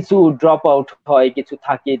দিয়ে কিছু ড্রপ আউট হয়, কিছু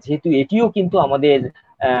থাকে, যেহেতু এটিও কিন্তু আমাদের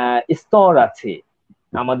স্তর আছে।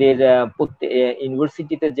 আমাদের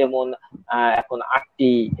ইউনিভার্সিটিতে যেমন এখন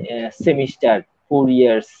 8টি সেমিস্টার, 4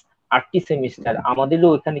 ইয়ার্স 8টি সেমিস্টার, আমাদেরও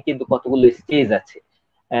এখানে কিন্তু কতগুলো স্টেজ আছে।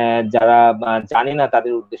 যারা জানে না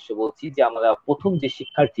তাদের উদ্দেশ্যে বলছি যে আমরা প্রথম যে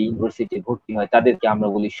শিক্ষার্থী ইউনিভার্সিটি ভর্তি হয় তাদেরকে আমরা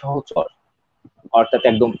বলি সহচর, অর্থাৎ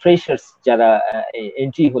একদম ফ্রেশার্স যারা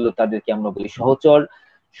এন্ট্রি হলো তাদেরকে আমরা বলি সহচর।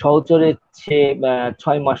 সহচরের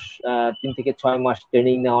 3 থেকে 6 মাস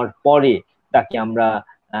ট্রেনিং নেওয়ার পরে তাকে আমরা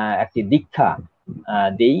একটি দীক্ষা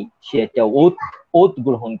দেই, সে একটা ওথ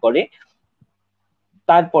গ্রহণ করে,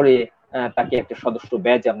 তারপরে তাকে একটা সদস্য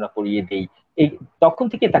ব্যাজ আমরা পরিয়ে দেই। এই তখন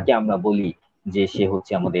থেকে তাকে আমরা বলি যে সে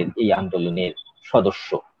হচ্ছে আমাদের এই আন্দোলনের সদস্য।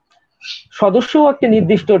 একটা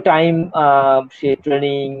নির্দিষ্ট টাইম সে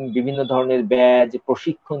ট্রেনিং, বিভিন্ন ধরনের ব্যাজ,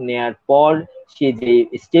 প্রশিক্ষণ নেয়ার পর সে যে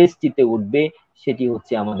স্টেজটিতে উঠবে সেটি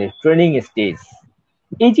হচ্ছে আমাদের ট্রেনিং স্টেজ।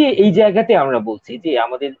 এই জায়গাতে আমরা বলছি যে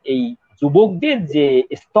আমাদের এই যুবকদের যে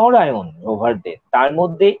স্তরায়ন রোভারদের, তার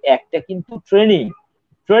মধ্যে একটা কিন্তু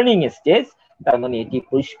ট্রেনিং স্টেজ। তার মানে এটি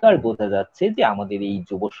পরিষ্কার বোঝা যাচ্ছে যে আমাদের এই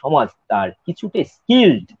যুব সমাজ তার কিছুটা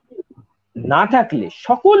স্কিলড না থাকলে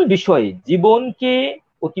সকল বিষয়ে জীবনকে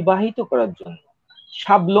অতিবাহিত করার জন্য,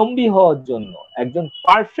 স্বাবলম্বী হওয়ার জন্য, একজন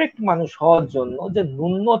পারফেক্ট মানুষ হওয়ার জন্য যে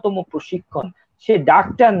ন্যূনতম প্রশিক্ষণ, সে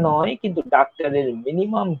ডাক্তার নয় কিন্তু ডাক্তারের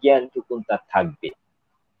মিনিমাম জ্ঞানটুকু তার থাকবে।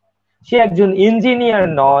 সে একজন ইঞ্জিনিয়ার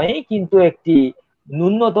নয় কিন্তু একটি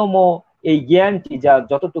ন্যূনতম এই জ্ঞানটি যা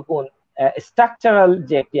যতটুকু স্ট্রাকচারাল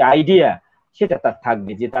যে একটি আইডিয়া সেটা তার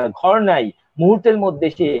থাকবে, যে তার ঘর নাই, মুহূর্তের মধ্যে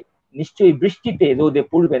সে নিশ্চয়ই বৃষ্টিতে রোদে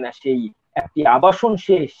পড়বে না, সেই একটি আবাসন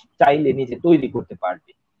সে চাইলে নিজে তৈরি করতে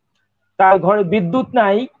পারবে। তার ঘরে বিদ্যুৎ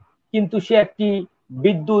নাই কিন্তু সে একটি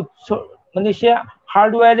বিদ্যুৎ মানে সে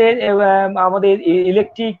হার্ডওয়্যারের আমাদের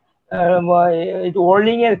ইলেকট্রিক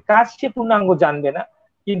ওয়ার্লিং এর কাজ সে পূর্ণাঙ্গ জানবে না,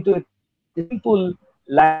 কিন্তু সিম্পল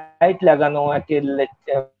লাইট লাগানো,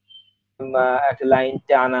 একটা লাইন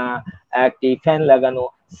টানা, একটি ফ্যান লাগানো,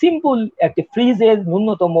 সিম্পল একটি ফ্রিজের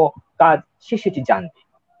ন্যূনতম কাজ সে সেটি জানবে।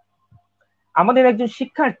 আমাদের একজন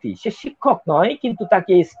শিক্ষার্থী, সে শিক্ষক নয় কিন্তু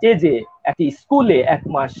তাকে স্টেজে একটি স্কুলে 1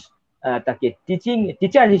 মাস তাকে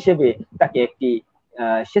টিচার হিসেবে তাকে একটি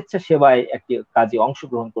স্বেচ্ছাসেবায় একটি কাজে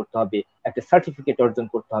অংশগ্রহণ করতে হবে, একটা সার্টিফিকেট অর্জন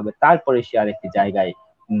করতে হবে, তারপরে সে আরেকটি জায়গায়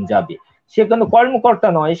যাবে। সে কোনো কর্মকর্তা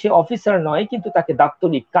নয়, সে অফিসার নয় কিন্তু তাকে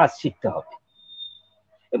দাপ্তরিক কাজ শিখতে হবে।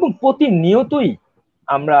 এবং প্রতিনিয়তই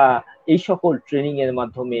আমরা এই সকল ট্রেনিং এর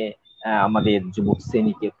মাধ্যমে আমাদের যুবক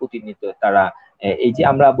শ্রেণীকে প্রতিনিয়ত তারা এই যে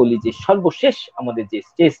আমরা বলি যে সর্বশেষ আমাদের যে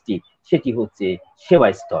স্টেজটি সেটি হচ্ছে সেবা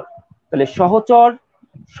স্তর। তাহলে সহচর,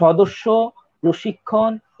 সদস্য,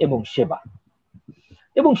 প্রশিক্ষণ এবং সেবা,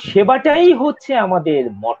 এবং সেবাটাই হচ্ছে আমাদের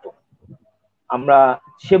মটো। আমরা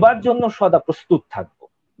সেবার জন্য সদা প্রস্তুত থাকব।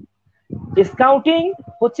 স্কাউটিং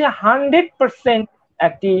হচ্ছে 100%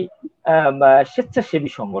 একটি স্বেচ্ছাসেবী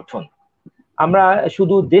সংগঠন। আমরা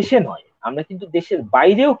শুধু দেশে নয়, আমরা কিন্তু দেশের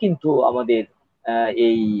বাইরেও কিন্তু আমাদের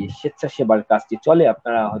এই স্বেচ্ছাসেবার কাজটি চলে।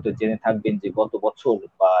 আপনারা হয়তো জেনে থাকবেন যে গত বছর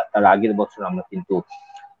বা তার আগের বছর আমরা কিন্তু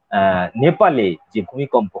নেপালে যে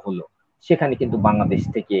ভূমিকম্প হলো সেখানে কিন্তু বাংলাদেশ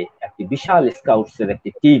থেকে একটি বিশাল স্কাউটস এর একটি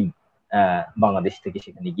টিম বাংলাদেশ থেকে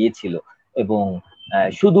সেখানে গিয়েছিল, এবং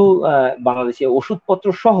শুধু বাংলাদেশে ওষুধপত্র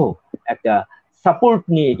সহ একটা সাপোর্ট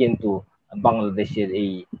নিয়ে কিন্তু বাংলাদেশের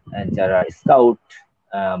এই যারা স্কাউট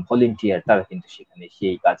ভলেন্টিয়ার তারা কিন্তু সেখানে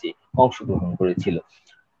সেই কাজে অংশগ্রহণ করেছিল।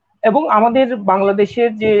 এবং আমাদের বাংলাদেশের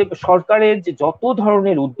যে সরকারের যে যত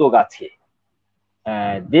ধরনের উদ্যোগ আছে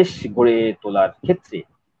দেশ গড়ে তোলার ক্ষেত্রে,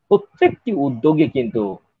 প্রত্যেকটি উদ্যোগে কিন্তু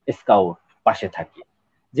স্কাউট পাশে থাকে।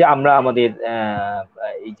 যে আমরা আমাদের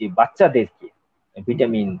এই যে বাচ্চাদেরকে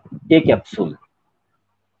ভিটামিন এ ক্যাপসুল,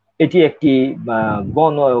 এটি একটি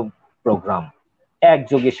গণ প্রোগ্রাম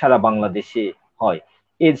একযোগে সারা বাংলাদেশে হয়।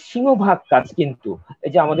 এর সিংহভাগ কাজ কিন্তু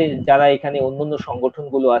এই যে আমাদের যারা এখানে অন্যান্য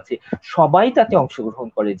সংগঠনগুলো আছে সবাই তাতে অংশগ্রহণ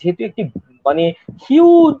করে, যেহেতু একটি মানে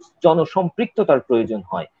হিউজ জনসম্পৃক্ততার প্রয়োজন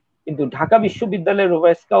হয়। কিন্তু ঢাকা বিশ্ববিদ্যালয়ের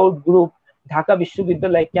রোভার স্কাউট গ্রুপ ঢাকা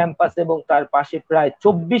বিশ্ববিদ্যালয় ক্যাম্পাস এবং তার পাশে প্রায়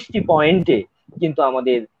 24টি পয়েন্টে কিন্তু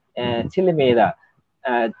আমাদের ছেলে মেয়েরা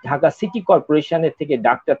ঢাকা সিটি কর্পোরেশনের থেকে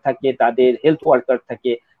ডাক্তার থাকে, তাদের হেলথ ওয়ার্কার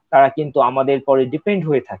থাকে, তারা কিন্তু আমাদের পরে ডিপেন্ড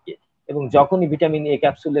হয়ে থাকে। এবং যখনই ভিটামিন এ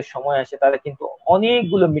ক্যাপসুলের সময় আসে তারা কিন্তু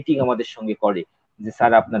অনেকগুলো মিটিং আমাদের সঙ্গে করে যে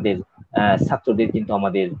স্যার আপনাদের ছাত্রদের কিন্তু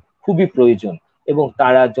আমাদের খুবই প্রয়োজন। এবং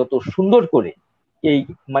তারা যত সুন্দর করে এই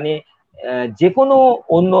মানে যে কোনো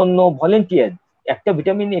অন্য ভলেন্টিয়ার একটা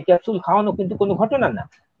ভিটামিন এ ক্যাপসুল খাওয়ানো কিন্তু কোনো ঘটনা না,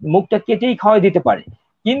 মুখটা কেটেই খাওয়াই দিতে পারে,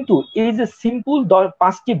 কিন্তু এই যে সিম্পল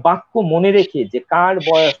 5টি বাক্য মনে রেখে যে কার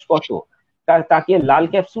বয়স কত, তাকে লাল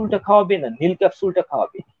ক্যাপসুলটা খাওয়াবে না নীল ক্যাপসুলটা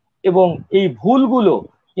খাওয়াবে, এবং এই ভুলগুলো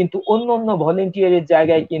কিন্তু অন্য ভলেন্টিয়ারের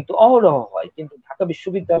জায়গায় কিন্তু অহরহ হয়, কিন্তু ঢাকা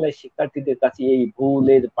বিশ্ববিদ্যালয়ের শিক্ষার্থীদের কাছে এই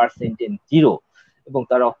ভুলের পার্সেন্টেজ 0, এবং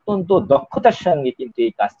তারা অত্যন্ত দক্ষতার সঙ্গে কিন্তু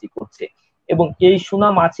এই কাজটি করছে। এবং এই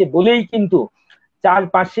সুনাম আছে বলেই কিন্তু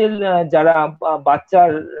চারপাশের যারা বাচ্চার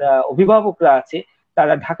অভিভাবকরা আছে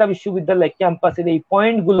তারা ঢাকা বিশ্ববিদ্যালয় ক্যাম্পাসের এই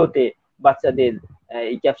পয়েন্টগুলোতে বাচ্চাদের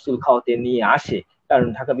এই ক্যাপসুল খাওয়াতে নিয়ে আসে, কারণ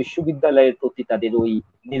ঢাকা বিশ্ববিদ্যালয়ের প্রতি তাদের ওই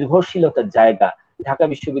নির্ভরশীলতার জায়গা, ঢাকা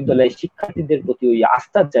বিশ্ববিদ্যালয়ের শিক্ষার্থীদের প্রতি ওই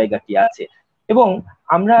আস্থার জায়গাটি আছে। এবং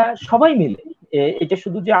আমরা সবাই মিলে, এটা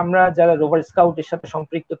শুধু যে আমরা যারা রোভার স্কাউটের সাথে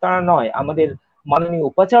সম্পৃক্ত তারা নয়, আমাদের মাননীয়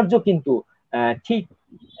উপাচার্য কিন্তু ঠিক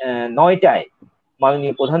 9টায়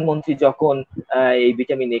মাননীয় প্রধানমন্ত্রী যখন এই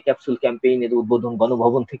ভিটামিন এ ক্যাপসুল ক্যাম্পেইনের উদ্বোধন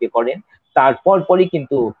গণভবন থেকে করেন, তারপর পরই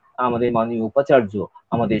কিন্তু আমাদের মাননীয় উপাচার্য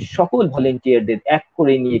আমাদের সকল ভলেন্টিয়ারদের এক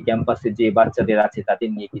করে নিয়ে ক্যাম্পাসে যে বাচ্চাদের আছে তাদের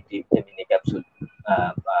নিয়ে কিন্তু ভিটামিন এ ক্যাপসুল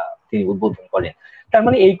তিনি উদ্বোধন করেন। তার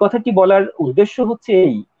মানে এই কথাটি বলার উদ্দেশ্য হচ্ছে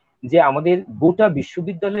এই যে আমাদের গোটা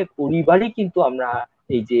বিশ্ববিদ্যালয়ের পরিবারই কিন্তু আমরা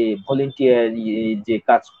এই যে ভলেন্টিয়ার যে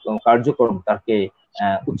কার্যক্রম তাকে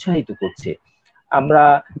উৎসাহিত করছে। আমরা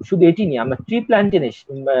শুধু এটি নিয়ে আমরা ট্রি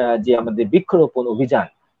প্ল্যান্টেশন যে আমাদের বৃক্ষরোপণ অভিযান,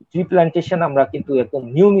 ট্রি প্ল্যান্টেশন আমরা কিন্তু একদম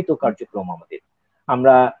নিয়মিত কার্যক্রম আমাদের।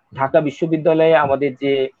 আমরা ঢাকা বিশ্ববিদ্যালয়ে আমাদের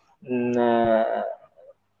যে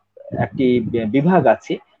একটি বিভাগ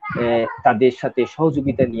আছে, তাদের সাথে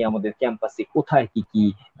সহযোগিতা নিয়ে আমাদের ক্যাম্পাসে কোথায় কি কি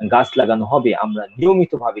গাছ লাগানো হবে আমরা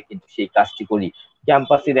নিয়মিতভাবে কিন্তু সেই কাজটি করি।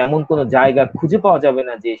 ক্যাম্পাসের এমন কোনো জায়গা খুঁজে পাওয়া যাবে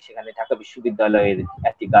না যে সেখানে ঢাকা বিশ্ববিদ্যালয়ের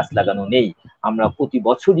একটি গাছ লাগানো নেই। আমরা প্রতি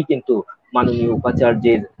বছরই কিন্তু মাননীয়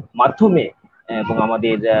উপাচার্যের মাধ্যমে এবং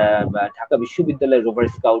আমাদের ঢাকা বিশ্ববিদ্যালয়ের রোভার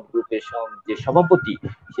স্কাউট গ্রুপের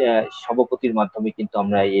যে সভাপতির মাধ্যমে কিন্তু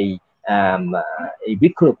আমরা এই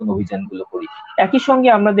বৃক্ষরোপণ অভিযানগুলো করি। একই সঙ্গে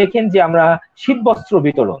আমরা দেখেন যে আমরা শীত বস্ত্র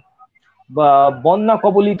বিতরণ বা বন্যা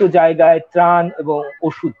কবলিত জায়গায় ত্রাণ এবং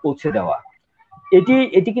ওষুধ পৌঁছে দেওয়া,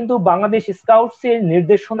 এটি কিন্তু বাংলাদেশ স্কাউটস এর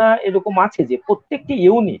নির্দেশনা এরকম আছে যে প্রত্যেকটি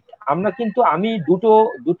ইউনিট আমরা কিন্তু আমি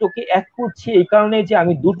দুটোকে এক করছি এই কারণে যে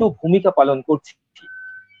আমি দুটো ভূমিকা পালন করছি।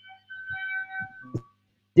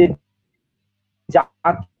 যে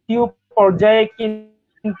জাতীয় পর্যায়ে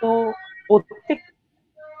কিন্তু প্রত্যেকটি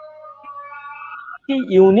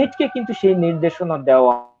ইউনিটকে কিন্তু সেই নির্দেশনা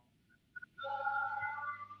দেওয়া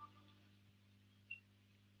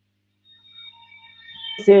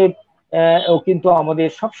ও কিন্তু আমাদের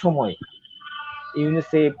সব সময়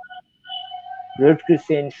ইউনিসেফ, রেড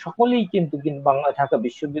ক্রিসেন্ট সকলেই কিন্তু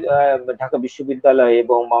ঢাকা বিশ্ববিদ্যালয়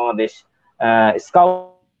এবং বাংলাদেশ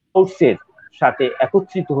স্কাউটসের সাথে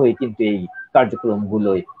একত্রিত হয়ে কিন্তু এই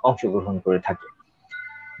কার্যক্রমগুলোয় অংশগ্রহণ করে থাকে।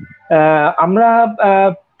 আমরা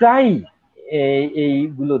প্রায়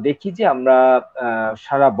এইগুলো দেখি যে আমরা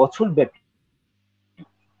সারা বছর ব্যাপী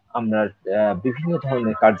আমরা বিভিন্ন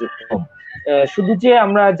ধরনের কার্যক্রম, শুধু যে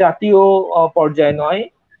আমরা জাতীয় পর্যায়ে নয়,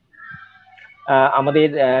 আমাদের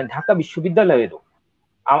ঢাকা বিশ্ববিদ্যালয়েরও।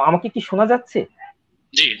 আমাকে কি শোনা যাচ্ছে?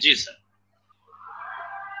 জি জি স্যার।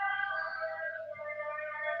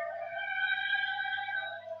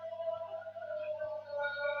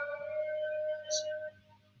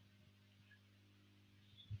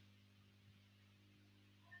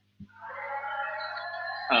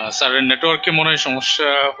 স্যারের নেটওয়ার্কে মনে হয় সমস্যা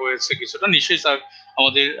হয়েছে কিছুটা, নিশ্চয়ই স্যার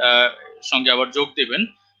আমাদের সঙ্গে আবার যোগ দেবেন।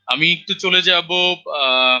 আমি একটু চলে যাব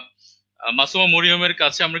মাসুমা মরিয়মের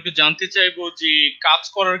কাছে। আমরা একটু জানতে চাইবো যে কাজ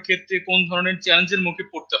করার ক্ষেত্রে কোন ধরনের চ্যালেঞ্জের মুখে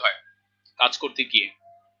পড়তে হয় কাজ করতে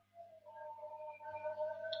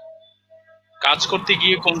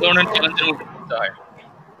গিয়ে কোন ধরনের চ্যালেঞ্জের মুখে পড়তে হয়?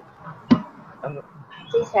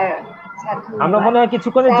 আমরা মনে হয়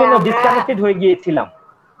কিছুক্ষণের জন্য ডিসকানেক্টেড হয়ে গিয়েছিলাম।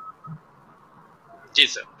 জি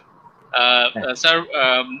স্যার। স্যার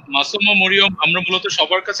মাসুমা মরিয়ম, আমরা মূলত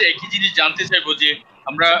সবার কাছে একই জিনিস জানতে চাইবো যে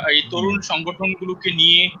আমরা এই তরুণ সংগঠনগুলোকে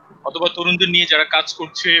নিয়ে অথবা তরুণদের নিয়ে যারা কাজ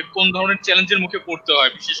করছে কোন ধরনের চ্যালেঞ্জের মুখে পড়তে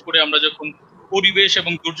হয়, বিশেষ করে আমরা যখন পরিবেশ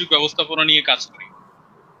এবং দুর্যোগ ব্যবস্থাপনা নিয়ে কাজ করি।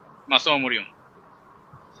 মাসুমা মরিয়ম।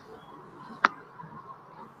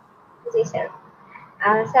 জি স্যার।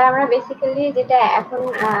 স্যার আমরা বেসিক্যালি যেটা এখন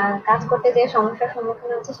কাজ করতে যে সমস্যার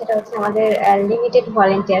সম্মুখীন হচ্ছে সেটা হচ্ছে আমাদের লিমিটেড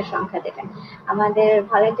ভলেন্টিয়ার সংখ্যা। যেটা আমাদের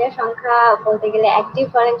ভলেন্টিয়ার সংখ্যা বলতে গেলে অ্যাক্টিভ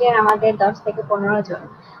ভলেন্টিয়ার আমাদের 10 থেকে 15 জন।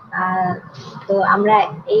 তো আমরা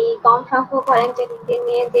এই কম সংখ্যক ভলেন্টিয়ারকে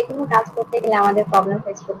নিয়ে যে কোনো কাজ করতে গেলে আমাদের প্রবলেম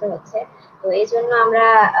ফেস করতে হচ্ছে। তো এই জন্য আমরা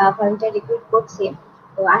ভলেন্টিয়ার রিক্রুট করছি।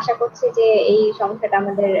 তো আশা করছি যে এই সমস্যাটা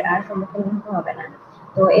আমাদের সম্মুখীন হতে হবে না।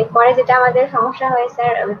 তো এরপরে যেটা আমাদের সমস্যা হয়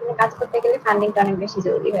স্যার, বিভিন্ন কাজ করতে গেলে ফান্ডিংটা অনেক বেশি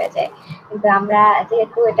জরুরি হয়ে যায়। কিন্তু আমরা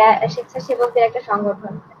যেহেতু এটা স্বেচ্ছাসেবকদের একটা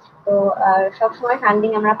সংগঠন, তো সবসময় ফান্ডিং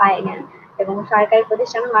আমরা পাই না, এবং সরকারি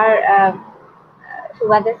প্রতিষ্ঠান হওয়ার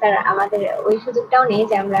সুবাদে স্যার আমাদের ওই সুযোগটাও নেই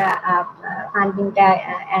যে আমরা ফান্ডিংটা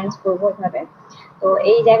অ্যারেঞ্জ করবো ওইভাবে। তো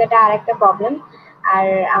এই জায়গাটা আর একটা প্রবলেম। আর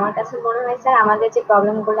আমার কাছে মনে হয় স্যার আমাদের যে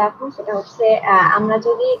প্রবলেমগুলো এখন সেটা হচ্ছে আমরা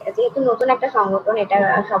যদি, যেহেতু নতুন একটা সংগঠন, এটা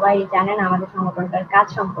সবাই জানেন আমাদের সংগঠনটার কাজ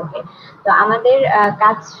সম্পর্কে, তো আমাদের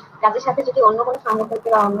কাজের সাথে যদি অন্য কোনো সংগঠনকে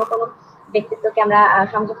বা অন্য কোনো ব্যক্তিত্বকে আমরা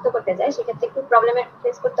সংযুক্ত করতে চাই, সেক্ষেত্রে একটু প্রবলেমের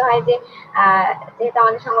ফেস করতে হয় যে যেহেতু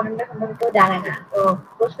আমাদের সংগঠনটা সম্পর্কে কেউ জানে না, তো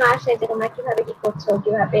প্রশ্ন আসে যে তোমরা কিভাবে কি করছো,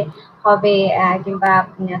 কিভাবে হবে, কিংবা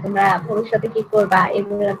তোমরা ভবিষ্যতে কি করবা,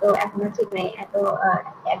 এগুলো তো এখনো ঠিক নেই, এত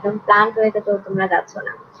একদম প্ল্যান রয়েছে তো তোমরা যাচ্ছ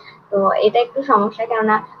না। তো এটা একটু সমস্যা,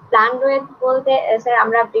 কেননা প্ল্যান রয়েছে বলতে স্যার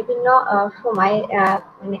আমরা বিভিন্ন সময়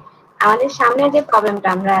মানে আমাদের সামনে যে প্রবলেমটা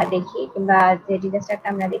আমরা দেখি কিংবা যে ডিজাস্টারটা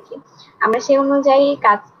আমরা দেখি, আমরা সেই অনুযায়ী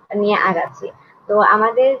কাজ নিয়ে আগাচ্ছি। তো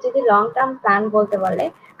আমাদের যদি লং টার্ম প্ল্যান বলতে বলে,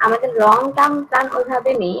 আমাদের লং টার্ম প্ল্যান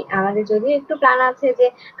ওইভাবে নেই। আমাদের যদিও একটু প্ল্যান আছে যে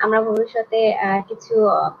আমরা ভবিষ্যতে কিছু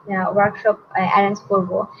ওয়ার্কশপ অ্যারেঞ্জ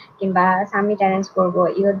করব কিংবা সামিট অ্যারেঞ্জ করব,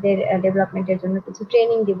 ইউথদের ডেভেলপমেন্টের জন্য কিছু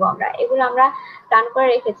ট্রেনিং দিব, এগুলো আমরা প্ল্যান করে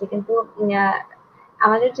রেখেছি। কিন্তু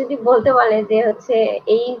আমাদের যদি বলতে বলে যে হচ্ছে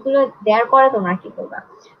এইগুলো দেওয়ার পরে তোমরা কি করবা,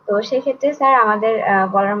 তো সেক্ষেত্রে স্যার আমাদের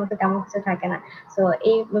বলার মতো তেমন কিছু থাকে না। তো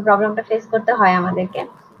এই প্রবলেমটা ফেস করতে হয় আমাদেরকে।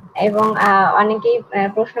 এবং অনেকেই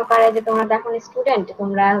প্রশ্ন করে যে তোমরা তো এখন স্টুডেন্ট,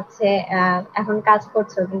 তোমরা হচ্ছে এখন কাজ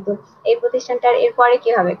করছো, কিন্তু এই প্রতিষ্ঠানটার এরপরে কি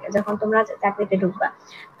হবে যখন তোমরা চাকরিতে ঢুকবা।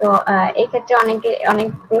 তো এই ক্ষেত্রে অনেক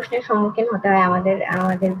প্রশ্নের সম্মুখীন হতে হয় আমাদের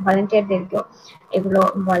ভলেন্টিয়ারদেরকেও, এগুলো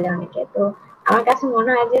বলে অনেকে। তো আমার কাছে মনে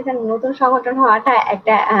হয় যে নতুন সংগঠন হওয়াটা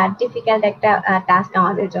একটা ডিফিকাল্ট একটা টাস্ক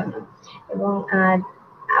আমাদের জন্য। এবং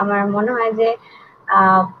আমার মনে হয় যে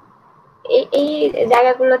এই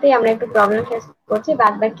জায়গাগুলোতেই আমরা একটু প্রবলেম ফেস করছি,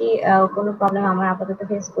 বাদ বাকি কোনো প্রবলেম আমরা আপাতত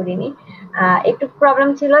ফেস করিনি। একটু প্রবলেম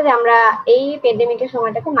ছিল যে আমরা এই প্যান্ডেমিকের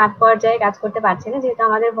সময়টাতে মাঠ পর্যায়ে কাজ করতে পারছি না, যেহেতু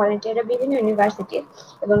আমাদের ভলেন্টিয়াররা বিভিন্ন ইউনিভার্সিটি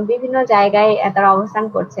এবং বিভিন্ন জায়গায় তারা অবস্থান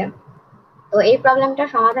করছে। তো এই প্রবলেমটা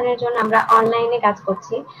সমাধানের জন্য আমরা অনলাইনে কাজ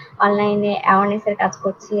করছি, অনলাইনে অ্যাওয়ারনেস এর কাজ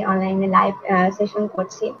করছি, অনলাইনে লাইভ সেশন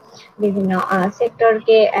করছি, বিভিন্ন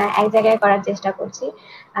সেক্টরকে এক জায়গায় করার চেষ্টা করছি।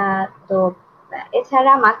 তো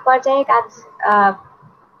এছাড়া মাঠ পর্যায়ে কাজ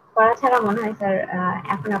করা ছাড়া মনে হয় স্যার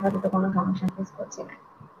এখন আপাতত কোনো সমস্যা ফেস করছি না।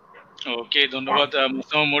 ওকে, ধন্যবাদ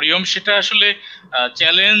মরিয়ম। সেটা আসলে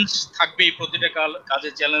চ্যালেঞ্জ থাকবেই, প্রতিটা কাজে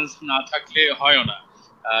চ্যালেঞ্জ না থাকলে হয় না।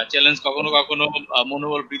 চ্যালেঞ্জ কখনো কখনো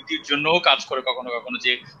মনোবল বৃদ্ধির জন্যও কাজ করে, কখনো কখনো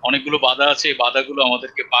যে অনেকগুলো বাধা আছে, এই বাধাগুলো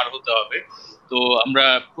আমাদেরকে পার হতে হবে। তো আমরা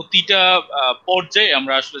প্রতিটা পর্যায়ে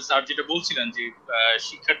আমরা আসলে স্যার যেটা বলছিলেন যে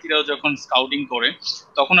শিক্ষার্থীরাও যখন স্কাউটিং করে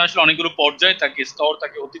তখন আসলে অনেকগুলো পর্যায়ে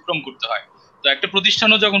তাকে অতিক্রম করতে হয়। তো একটা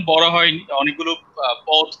প্রতিষ্ঠানও যখন বড় হয় অনেকগুলো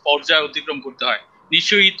পর্যায়ে অতিক্রম করতে হয়।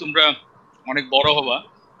 নিশ্চয়ই তোমরা অনেক বড় হবা,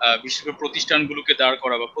 বিশেষ করে প্রতিষ্ঠানগুলোকে দাঁড়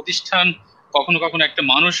করাবা। প্রতিষ্ঠান কখনো কখনো একটা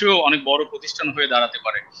মানুষও অনেক বড় প্রতিষ্ঠান হয়ে দাঁড়াতে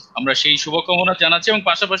পারে। আমরা সেই শুভকামনা জানাচ্ছি, এবং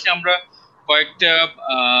পাশাপাশি আমরা কয়েকটা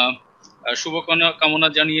শুভকামনা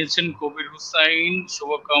জানিয়েছেন কবির হুসাইন,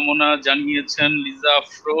 শুভকামনা জানিয়েছেন লিজা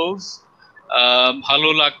আফরোজ, ভালো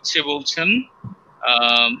লাগছে বলছেন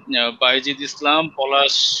বাইজিদ ইসলাম,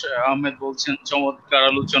 পলাশ আহমেদ বলছেন চমৎকার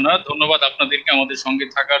আলোচনা। ধন্যবাদ আপনাদেরকে আমাদের সঙ্গে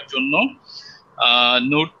থাকার জন্য।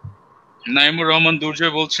 নাইমুর রহমান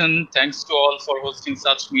দুর্জয় বলছেন thanks to all for hosting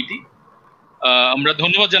such meeting. আমরা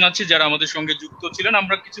ধন্যবাদ জানাচ্ছি যারা আমাদের সঙ্গে যুক্ত ছিলেন।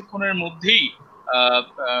 আমরা কিছুক্ষণের মধ্যেই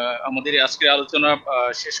আমাদের আজকের আলোচনা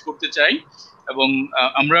শেষ করতে চাই, এবং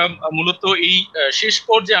আমরা মূলত এই শেষ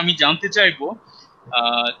পর্যায়ে আমি জানতে চাইবো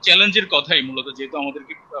চ্যালেঞ্জের কথাই, মূলত যেহেতু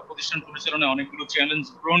আমাদেরকে প্রতিষ্ঠান পরিচালনায় অনেকগুলো চ্যালেঞ্জ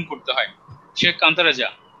গ্রহণ করতে হয়। শেখ কান্তারেজা।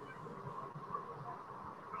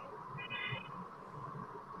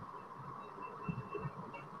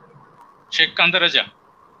 শেখ কান্তারেজা।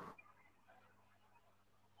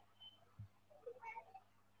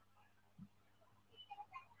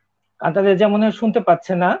 কান্তারেজা মনে হয় শুনতে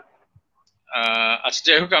পাচ্ছে না। আচ্ছা,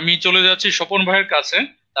 যাই হোক, আমি চলে যাচ্ছি স্বপন ভাইয়ের কাছে,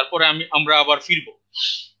 তারপরে আমরা আবার ফিরবো।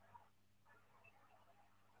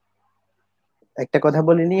 একটা কথা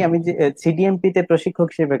বলিনি, আমি যে সিডিএমপি তে প্রশিক্ষক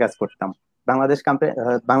হিসেবে কাজ করতাম।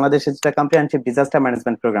 বাংলাদেশের যেটা comprehensive disaster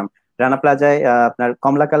management programme, Rana প্লাজায় আপনার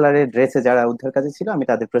কমলা কালারের ড্রেসে যারা উদ্ধার কাজে ছিল, আমি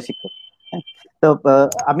তাদের প্রশিক্ষক। হ্যাঁ, তো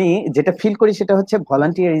আমি যেটা ফিল করি সেটা হচ্ছে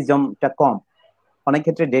ভলান্টিয়ারিজমটা কম, অনেক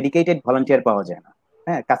ক্ষেত্রে ডেডিকেটেড ভলান্টিয়ার পাওয়া যায় না।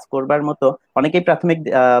 হ্যাঁ, কাজ করবার মতো অনেকেই প্রাথমিক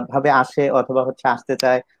ভাবে আসে অথবা আসতে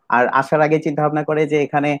চায়, আর আসার আগে চিন্তা ভাবনা করে যে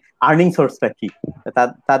এখানে আর্নিং সোর্সটা কি,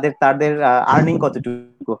 তাদের তাদের আর্নিং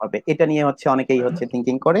কতটুকু হবে, এটা নিয়ে অনেকেই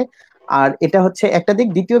থিঙ্কিং করে। আর এটা একটা দিক।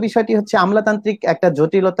 দ্বিতীয় বিষয়টি আমলাতান্ত্রিক একটা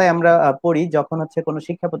জটিলতায় আমরা পড়ি যখন কোনো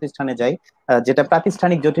শিক্ষা প্রতিষ্ঠানে যাই, যেটা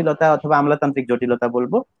প্রাতিষ্ঠানিক জটিলতা অথবা আমলাতান্ত্রিক জটিলতা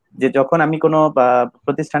বলবো। যে যখন আমি কোনো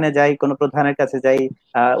প্রতিষ্ঠানে যাই, কোনো প্রধানের কাছে যাই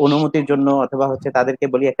অনুমতির জন্য, অথবা তাদেরকে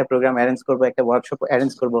বলি একটা প্রোগ্রাম অ্যারেঞ্জ করব, একটা ওয়ার্কশপ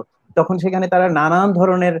অ্যারেঞ্জ করব, তখন সেখানে তারা নানান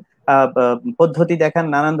ধরনের পদ্ধতি দেখান,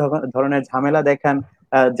 নানান ধরনের ঝামেলা দেখান,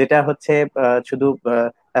 যেটা শুধু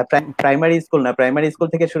প্রাইমারি স্কুল না, প্রাইমারি স্কুল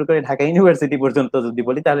থেকে শুরু করে ঢাকা ইউনিভার্সিটি পর্যন্ত যদি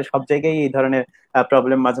বলি, তাহলে সব জায়গায় এই ধরনের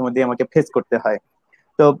প্রবলেম মাঝে মধ্যে আমাকে ফেস করতে হয়।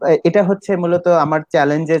 তো এটা মূলত আমার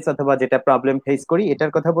চ্যালেঞ্জেস অথবা যেটা প্রবলেম ফেস করি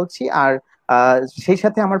এটার কথা বলছি। আর সেই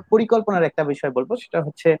সাথে আমার পরিকল্পনার একটা বিষয় বলবো, সেটা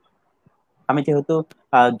আমি যেহেতু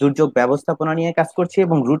দুর্যোগ ব্যবস্থাপনা নিয়ে কাজ করছি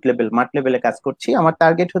এবং রুট লেভেল, মাঠ লেভেলে কাজ করছি, আমার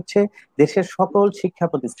টার্গেট দেশের সকল শিক্ষা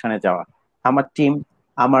প্রতিষ্ঠানে যাওয়া। আমার টিম,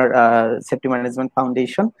 আমার সেফটি ম্যানেজমেন্ট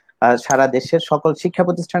ফাউন্ডেশন সারা দেশের সকল শিক্ষা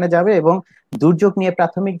প্রতিষ্ঠানে যাবে এবং দুর্যোগ নিয়ে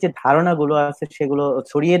প্রাথমিক যে ধারণাগুলো আছে সেগুলো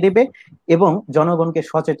ছড়িয়ে দেবে এবং জনগণকে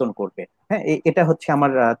সচেতন করবে। হ্যাঁ, এটা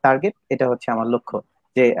আমার টার্গেট, এটা আমার লক্ষ্য,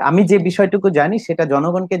 যে আমি যে বিষয়টুকু জানি সেটা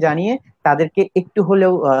জনগণকে জানিয়ে তাদেরকে একটু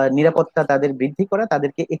হলেও নিরাপত্তা তাদের বৃদ্ধি করা,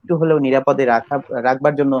 তাদেরকে একটু হলেও নিরাপদে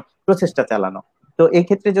রাখবার জন্য প্রচেষ্টা চালানো। তো এই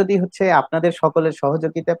ক্ষেত্রে যদি আপনাদের সকলের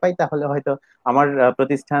সহযোগিতা পাই, তাহলে হয়তো আমার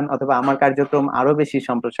প্রতিষ্ঠান অথবা আমার কার্যক্রম আরো বেশি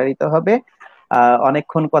সম্প্রসারিত হবে।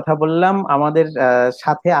 অনেকক্ষণ কথা বললাম। আমাদের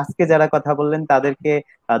সাথে আজকে যারা কথা বললেন তাদেরকে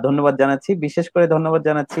ধন্যবাদ জানাচ্ছি। বিশেষ করে ধন্যবাদ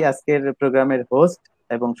জানাচ্ছি আজকের প্রোগ্রামের হোস্ট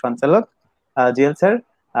এবং সঞ্চালক জুয়েল স্যার,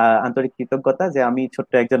 আন্তরিক কৃতজ্ঞতা যে আমি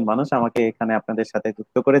ছোট্ট একজন মানুষ, আমাকে এখানে আপনাদের সাথে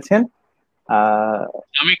যুক্ত করেছেন।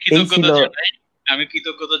 আমি এই ছিল। আমি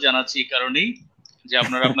কৃতজ্ঞতা জানাচ্ছি এই কারণেই যে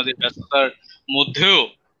আপনারা আপনাদের ব্যস্ততার মধ্যেও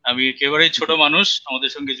আমি একেবারেই ছোট মানুষ আমাদের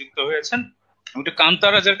সঙ্গে যুক্ত হয়েছেন। আমি একটু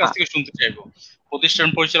কান্তারাজের কাছ থেকে শুনতে চাইবো প্রতিষ্ঠান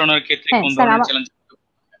পরিচালনার ক্ষেত্রে কোন ধরনের চ্যালেঞ্জ।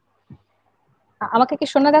 আমাকে কি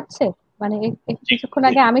শোনা যাচ্ছে? মানে কিছুক্ষণ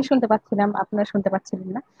আগে আমি শুনতে পাচ্ছিলাম, আপনারা শুনতে পাচ্ছিলেন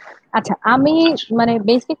না। আচ্ছা, আমি মানে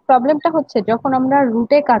বেসিক প্রবলেমটা হচ্ছে যখন আমরা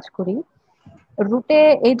রুটে কাজ করি, রুটে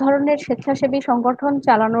এই ধরনের স্বেচ্ছাসেবী সংগঠন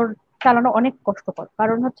চালানো অনেক কষ্টকর।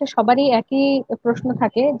 কারণ হচ্ছে সবারই একই প্রশ্ন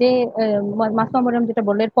থাকে যে মাসুমা মরিয়ম যেটা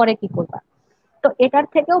বললে পরে কি করবা। তো এটার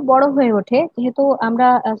থেকেও বড় হয়ে ওঠে যেহেতু আমরা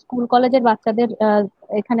স্কুল কলেজের বাচ্চাদের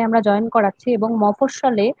এখানে আমরা জয়েন করাচ্ছি, এবং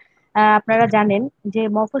মফস্বলে আপনারা জানেন যে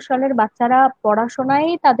মফস্বলের বাচ্চারা পড়াশোনায়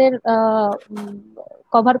তাদের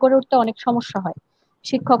কভার করে উঠতে অনেক সমস্যা হয়।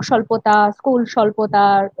 শিক্ষক স্বল্পতা, স্কুল স্বল্পতা,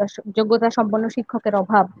 যোগ্যতা সম্পন্ন শিক্ষকের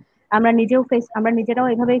অভাব আমরা নিজেরাও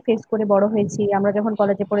এভাবেই ফেস করে বড় হয়েছি। আমরা যখন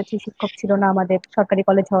কলেজে পড়েছি শিক্ষক ছিল না আমাদের, সরকারি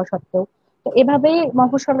কলেজ হওয়া সত্ত্বেও। তো এভাবেই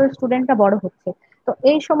মফস্বলের স্টুডেন্টরা বড় হচ্ছে। তো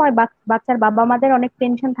এই সময় বাচ্চার বাবা মাদের অনেক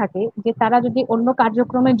টেনশন থাকে যে তারা যদি অন্য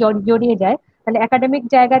কার্যক্রমে জড়িয়ে যায় তাহলে একাডেমিক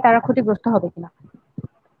জায়গায় তারা ক্ষতিগ্রস্ত হবে কিনা।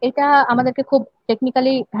 এটা আমাদেরকে খুব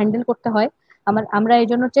টেকনিক্যালি হ্যান্ডেল করতে হয়। আমরা এই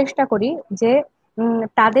জন্য চেষ্টা করি যে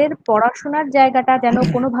তাদের পড়াশোনার জায়গাটা যেন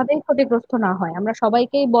কোনোভাবেই ক্ষতিগ্রস্ত না হয়। আমরা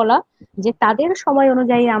সবাইকেই বলা যে তাদের সময়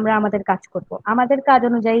অনুযায়ী আমরা আমাদের কাজ করব, আমাদের কাজ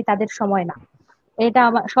অনুযায়ী তাদের সময় না। এটা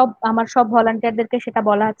আমার সব ভলান্টিয়ারদেরকে সেটা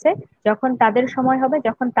বলা আছে। যখন তাদের সময় হবে,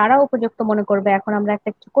 যখন তারা উপযুক্ত মনে করবে এখন আমরা একটা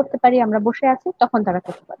কিছু করতে পারি, আমরা বসে আছি, তখন তারা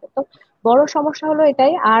করতে পারবে। তো বড় সমস্যা হলো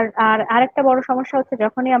এটাই। আর আর আরেকটা বড় সমস্যা হচ্ছে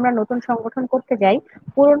যখনই আমরা নতুন সংগঠন করতে যাই,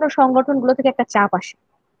 পুরোনো সংগঠনগুলো থেকে একটা চাপ আসে,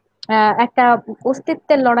 একটা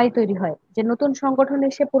অস্তিত্বের লড়াই তৈরি হয় যে নতুন সংগঠন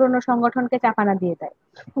এসে পুরোনো সংগঠনকে চাপানা দিয়ে দেয়।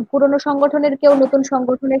 পুরোনো সংগঠনের কেউ নতুন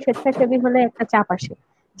সংগঠনের স্বেচ্ছাসেবী হলে একটা চাপ আসে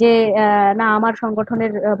যে না, আমার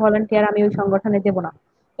সংগঠনের ভলান্টিয়ার আমি ওই সংগঠনে দেব না,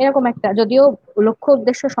 এরকম একটা, যদিও লক্ষ্য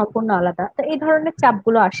উদ্দেশ্য সম্পূর্ণ আলাদা। তো এই ধরনের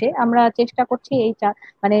চাপগুলো আসে। আমরা চেষ্টা করছি এই চাপ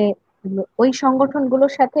মানে ওই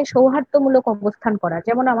সংগঠনগুলোর সাথে সৌহার্দ্যমূলক অবস্থান করা।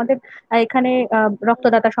 যেমন আমাদের এখানে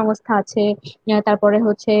রক্তদাতা সংস্থা আছে, তারপরে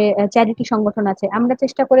হচ্ছে চ্যারিটি সংগঠন আছে। আমরা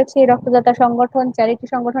চেষ্টা করেছি রক্তদাতা সংগঠন, চ্যারিটি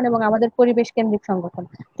সংগঠন এবং আমাদের পরিবেশ কেন্দ্রিক সংগঠন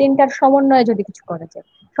তিনটার সমন্বয়ে যদি কিছু করা যায়,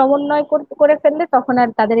 সমন্বয় করে ফেললে তখন আর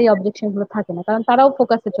তাদের এই অবজেকশন গুলো থাকে না, কারণ তারাও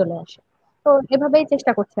ফোকাসে চলে আসে। তো এভাবেই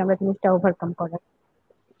চেষ্টা করছি আমরা জিনিসটা ওভারকাম করার।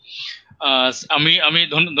 আমি আমি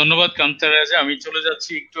ধন্যবাদ কান্তারাজ। আমি চলে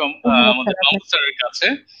যাচ্ছি একটু আমাদের মাহমুদ স্যারের কাছে।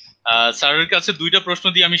 স্যারের কাছে দুইটা প্রশ্ন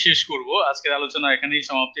দিয়ে আমি শেষ করব আজকের আলোচনা, এখানেই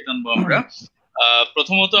সমাপ্তি টানবো আমরা।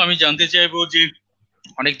 প্রথমত আমি জানতে চাইবো যে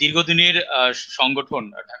অনেক দীর্ঘদিনের সংগঠন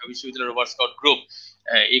ঢাকা বিশ্ববিদ্যালয় রোভার স্কাউট গ্রুপ,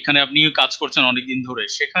 এখানে আপনি কাজ করছেন অনেকদিন ধরে,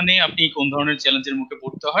 সেখানে আপনি কোন ধরনের চ্যালেঞ্জের মুখে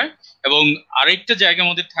পড়তে হয়? এবং আরেকটা জায়গার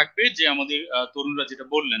মধ্যে থাকবে যে আমাদের তরুণরা যেটা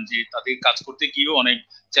বললেন যে তাদের কাজ করতে গিয়েও অনেক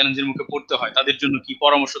চ্যালেঞ্জের মুখে পড়তে হয়, তাদের জন্য কি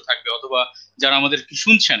পরামর্শ থাকবে? অথবা যারা আমাদের কি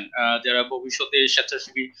শুনছেন, যারা ভবিষ্যতে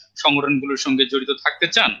স্বেচ্ছাসেবী সংগঠনগুলোর সঙ্গে জড়িত থাকতে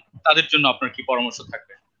চান, তাদের জন্য আপনার কি পরামর্শ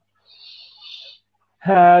থাকবে?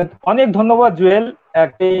 হ্যাঁ, অনেক ধন্যবাদ জুয়েল।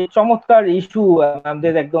 একটি চমৎকার ইস্যু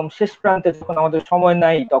আমাদের একদম শেষ প্রান্তে, যখন আমাদের সময়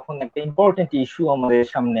নাই তখন একটা ইম্পর্টেন্ট ইস্যু আমাদের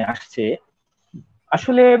সামনে আসছে।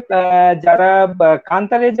 আসলে যারা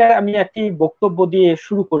কান্তারে যায়, আমি একটি বক্তব্য দিয়ে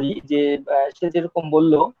শুরু করি যে সে যেরকম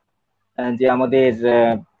বলল যে আমাদের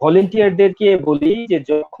ভলেন্টিয়ারদেরকে বলি যে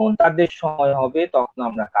যখন তাদের সময় হবে তখন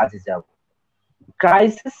আমরা কাজে যাব।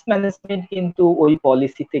 ক্রাইসিস ম্যানেজমেন্ট কিন্তু ওই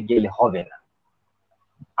পলিসিতে গেলে হবে না।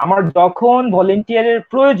 আমার যখন ভলেন্টিয়ারের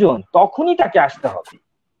প্রয়োজন তখনই তাকে আসতে হবে,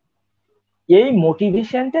 এই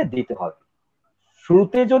মোটিভেশনটা দিতে হবে।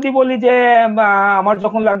 শুরুতে যদি বলি যে আমার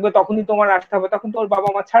যখন লাগবে তখনই তোমার আসতে হবে, তখন তোর বাবা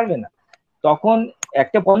মা ছাড়বে না। তখন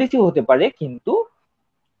একটা পলিসি হতে পারে, কিন্তু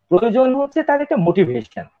প্রয়োজন হচ্ছে তার একটা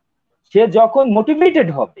মোটিভেশন। সে যখন মোটিভেটেড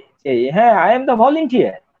হবে যে হ্যাঁ আই এম দ্য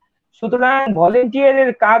ভলেন্টিয়ার, সুতরাং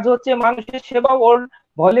ভলেন্টিয়ারের কাজ হচ্ছে মানুষের সেবা, ওর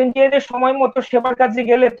ভলেন্টিয়ারের সময় মতো সেবার কাজে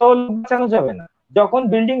গেলে তো বাঁচানো যাবে না। যখন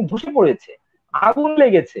বিল্ডিং ধসে পড়েছে, আগুন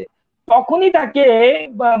লেগেছে, তখনই তাকে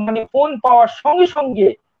মানে ফোন পাওয়ার সঙ্গে সঙ্গে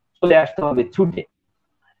চলে আসতে হবে ছুটে।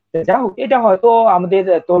 যাই হোক, এটা হয়তো আমাদের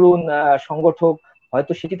তরুণ সংগঠক,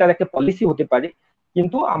 হয়তো সেটি তার একটা পলিসি হতে পারে,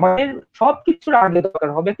 কিন্তু আমাদের সবকিছুর আগে দরকার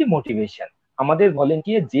হবে একটি মোটিভেশন। আমাদের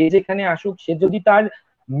ভলেন্টিয়ার যে যেখানে আসুক, সে যদি তার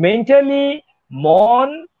মেন্টালি, মন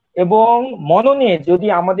এবং মননে যদি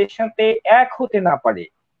আমাদের সাথে এক হতে না পারে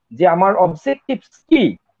যে আমার অবজেক্টিভস কি,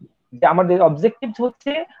 যে আমাদের অবজেক্টিভস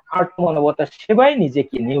হচ্ছে আত্মমানবতার সেবায়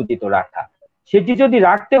নিজেকে নিয়োজিত রাখা, সেটি যদি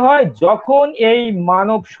রাখতে হয়, যখন এই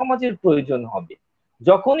মানব সমাজের প্রয়োজন হবে,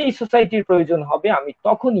 যখন এই সোসাইটির প্রয়োজন হবে, আমি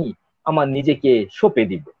তখনই আমার নিজেকে সঁপে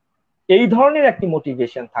দিব, এই ধরনের একটি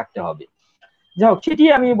মোটিভেশন থাকতে হবে। যাই হোক, সেটি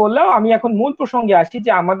আমি বললাম। আমি এখন মূল প্রসঙ্গে আসি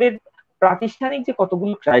যে আমাদের প্রাতিষ্ঠানিক যে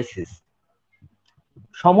কতগুলো ক্রাইসিস,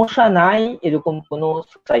 সমস্যা নাই এরকম কোনো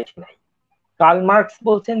সোসাইটি নাই। কার্ল মার্কস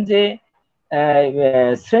বলছেন যে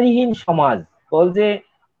শ্রেণীহীন সমাজ, বলছে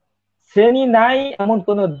শ্রেণী নাই এমন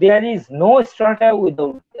কোন, there is no strata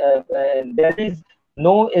without, there is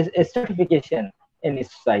no stratification in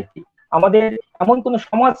society. আমাদের এমন কোন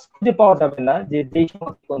সমাজ খুঁজে পাওয়া যাবে না যে যেই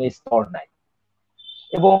সমাজে কোনো স্তর নাই,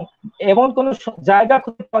 এবং এমন কোন জায়গা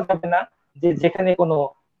খুঁজে পাওয়া যাবে না যে যেখানে কোনো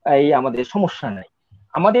এই আমাদের সমস্যা নাই।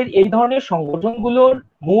 আমাদের এই ধরনের সংগঠনগুলোর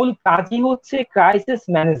মূল কাজই হচ্ছে ক্রাইসিস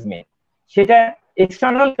ম্যানেজমেন্ট। সেটা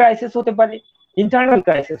এক্সটার্নাল ক্রাইসিস হতে পারে, ইন্টারনাল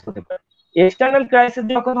ক্রাইসিস হতে পারে। এক্সটার্নাল ক্রাইসিস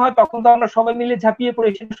যখন হয় তখন তো আমরা সবাই মিলে ঝাঁপিয়ে পড়ে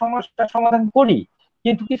সেটা সমস্যার সমাধান করি,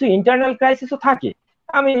 কিন্তু কিছু ইন্টারনাল ক্রাইসিসও থাকে।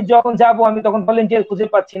 আমি যখন যাব আমি তখন ভলেন্টিয়ার খুঁজে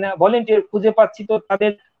পাচ্ছি না, ভলেন্টিয়ার খুঁজে পাচ্ছি তো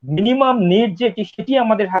তাদের মিনিমাম নিড যেটি সেটি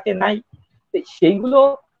আমাদের হাতে নাই, সেইগুলো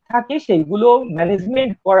থাকে। সেইগুলো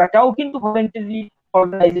ম্যানেজমেন্ট করাটাও কিন্তু ভলেন্টারি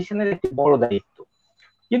অর্গানাইজেশনের একটি বড় দায়িত্ব।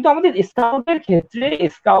 কিন্তু আমাদের স্কাউটের ক্ষেত্রে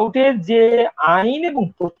স্কাউটের যে আইন এবং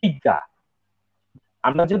প্রতিজ্ঞা,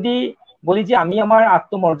 আমরা যদি বলি যে আমি আমার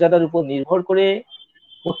আত্মমর্যাদার উপর নির্ভর করে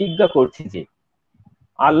প্রতিজ্ঞা করছি যে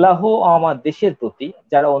আল্লাহ ও আমার দেশের প্রতি,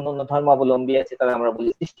 যারা অন্যান্য ধর্মাবলম্বী আছে তারা আমরা বলি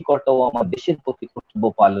সৃষ্টিকর্তা ও আমার দেশের প্রতি কর্তব্য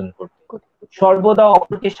পালন করতে, সর্বদা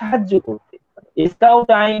অপরকে সাহায্য করতে, স্কাউট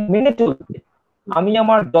আইন মেনে চলতে আমি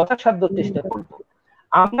আমার যথাসাধ্য চেষ্টা করব।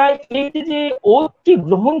 আমরা এই যে ওথটি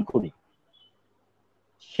গ্রহণ করি,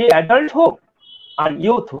 সে অ্যাডাল্ট হোক আর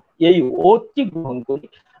ইয়ুথ হোক, এই ওথটি গ্রহণ করি।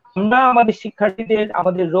 আমরা আমাদের শিক্ষার্থীদের,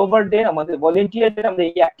 আমাদের রোভারদের, আমাদের ভলেন্টিয়ারদের আমরা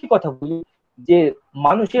এই একই কথা বলি যে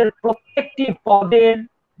মানুষের প্রত্যেকটি পদের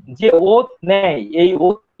যে ওথ নেয়, এই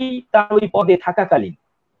ওথটি তার ওই পদে থাকাকালীন।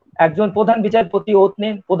 একজন প্রধান বিচারপতি ওথ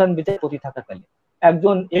নেন প্রধান বিচারপতি থাকাকালীন,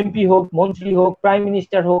 একজন এমপি হোক, মন্ত্রী হোক, প্রাইম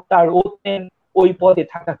মিনিস্টার হোক, তার ওথ নেন ওই পদে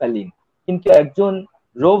থাকাকালীন। কিন্তু একজন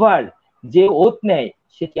রোভার যে ওথ নেয়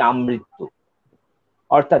সেটি আমৃত্যু,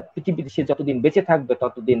 অর্থাৎ পৃথিবীতে সে যতদিন বেঁচে থাকবে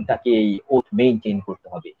ততদিন তাকে এই ওথ মেইনটেইন করতে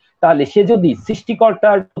হবে। তাহলে সে যদি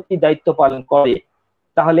সৃষ্টিকর্তার প্রতি দায়িত্ব পালন করে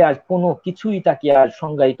তাহলে আর কোনো কিছুই তাকে আর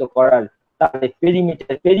সংজ্ঞায়িত করার, তাহলে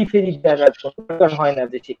পেরিমিটার পেরিফেরি দ্বারা দরকার হয় না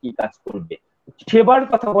যে সে কি কাজ করবে। সেবার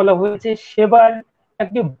কথা বলা হয়েছে, সেবার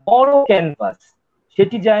একটি বড় ক্যানভাস,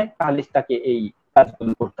 সেটি যায় তাহলে তাকে এই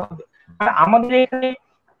কাজগুলো করতে হবে। আর আমাদের এখানে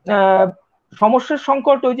সমস্যার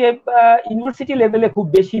সংকট ওই যে ইউনিভার্সিটি লেভেলে খুব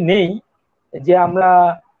বেশি নেই, যে আমরা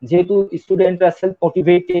যেহেতু স্টুডেন্টরা সেলফ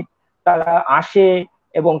মোটিভেটেড, তারা আসে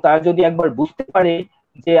এবং তারা যদি একবার বুঝতে পারে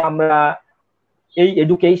যে আমরা এই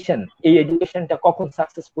এডুকেশনটা কখন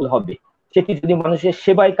সাকসেসফুল হবে, সেটি যদি মানুষের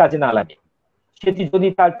সেবায় কাজে না লাগে, সেটি যদি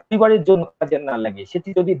তার পরিবারের জন্য কাজে না লাগে, সেটি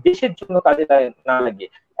যদি দেশের জন্য কাজে না লাগে,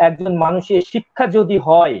 একজন মানুষের শিক্ষা যদি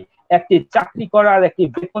হয় একটি চাকরি করার, একটি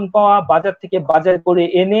বেতন পাওয়া, বাজার থেকে বাজার করে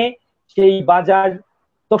এনে সেই বাজার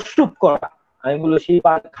তসরুপ করা, আমি বলবো সেই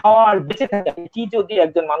খাওয়া আর বেঁচে থাকা, এটি যদি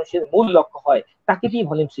একজন মানুষের মূল লক্ষ্য হয় তাকে দিয়ে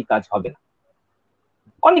ভলেন্টারি কাজ হবে না।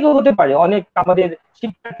 অনেকে হতে পারে, অনেক আমাদের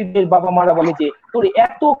শিক্ষার্থীদের বাবা মারা বলে যে তোর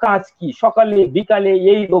এত কাজ কি, সকালে বিকালে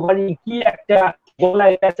এই রোভারি কি একটা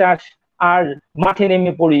গলায় পেঁচাস আর মাঠে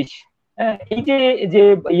নেমে পড়িস। এই যে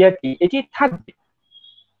ইয়াটি এটি থাকবে,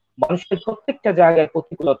 মানুষের প্রত্যেকটা জায়গায়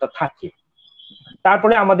প্রতিকূলতা থাকে।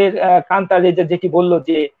 তারপরে আমাদের কান্তা রেজা যেটি বললো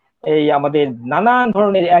যে এই আমাদের নানান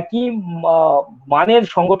ধরনের একই মানের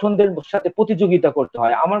সংগঠনদের সাথে প্রতিযোগিতা করতে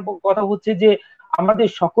হয়। আমার কথা হচ্ছে যে আমাদের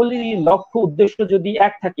সকলেরই লক্ষ্য উদ্দেশ্য যদি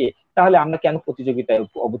এক থাকে তাহলে আমরা কেন প্রতিযোগিতায়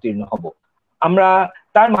অবতীর্ণ হব? আমরা,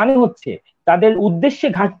 তার মানে হচ্ছে তাদের উদ্দেশ্যে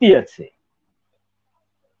ঘাটতি আছে,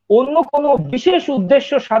 অন্য কোনো বিশেষ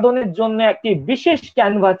উদ্দেশ্য সাধনের জন্য একটি বিশেষ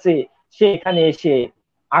ক্যানভাসে সে এখানে এসে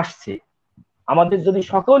আসছে। আমাদের যদি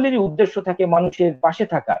সকলেরই উদ্দেশ্য থাকে মানুষের পাশে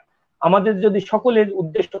থাকার, আমাদের যদি সকলের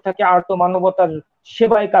উদ্দেশ্য থাকে আর্ত মানবতার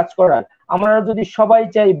সেবায় কাজ করার, আমরা যদি সবাই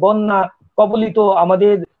চাই বন্যা কবলিত,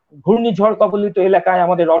 আমাদের ঘূর্ণিঝড় কবলিত এলাকায়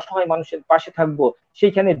আমাদের অসহায় মানুষের পাশে থাকবো,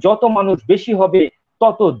 সেইখানে যত মানুষ বেশি হবে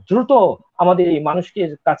তত দ্রুত আমাদের এই মানুষকে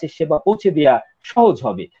কাছে সেবা পৌঁছে দেওয়া সহজ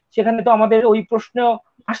হবে। সেখানে তো আমাদের ওই প্রশ্ন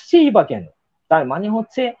আসছেই বা কেন? তার মানে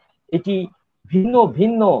হচ্ছে এটি ভিন্ন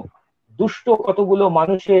ভিন্ন দুষ্ট কতগুলো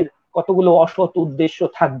মানুষের কতগুলো অসৎ উদ্দেশ্য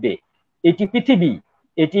থাকবে। এটি পৃথিবী,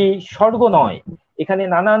 এটি স্বর্গ নয়, এখানে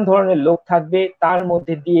নানান ধরনের লোক থাকবে, তার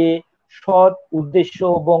মধ্যে দিয়ে সৎ উদ্দেশ্য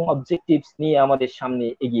এবং অবজেক্টিভস নিয়ে আমাদের সামনে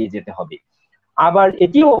এগিয়ে যেতে হবে। আবার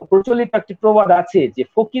এটিও প্রচলিত একটি প্রবাদ আছে যে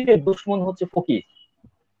ফকিরের দুশমন হচ্ছে ফকির।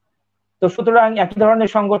 তো সুতরাং একই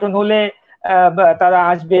ধরনের সংগঠন হলে তারা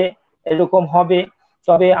আসবে, এরকম হবে।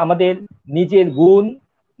 তবে আমাদের নিজের গুণ,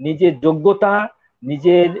 নিজের যোগ্যতা,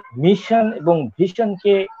 নিজের মিশন এবং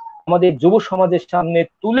ভিশনকে আমাদের যুব সমাজের সামনে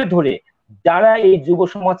তুলে ধরে যারা এই যুব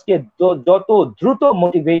সমাজকে যত দ্রুত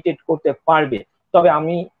মোটিভেটেড করতে পারবে, তবে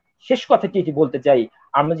আমি শেষ কথাটি এটি বলতে চাই,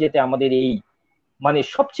 আমরা যাতে আমাদের এই মানে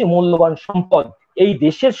সবচেয়ে মূল্যবান সম্পদ, এই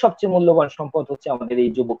দেশের সবচেয়ে মূল্যবান সম্পদ হচ্ছে আমাদের এই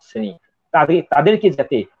যুবক শ্রেণী, তাদেরকে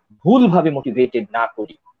যাতে ভুলভাবে মোটিভেটেড না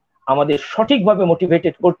করি। আমাদের সঠিকভাবে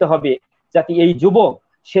মোটিভেটেড করতে হবে, যাতে এই যুবক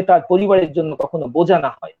সে তার পরিবারের জন্য কখনো বোঝা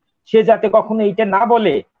না হয়। সে যাতে কখনো এইটা না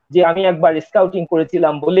বলে যে আমি একবার স্কাউটিং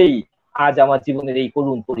করেছিলাম বলেই আজ আমার জীবনের এই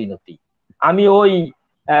করুণ পরিণতি, আমি ওই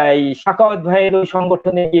সাখাওয়াত ভাইয়ের ওই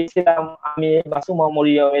সংগঠনে গিয়েছিলাম, আমি মাসুমা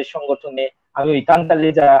মরিয়মের সংগঠনে, আমি ওই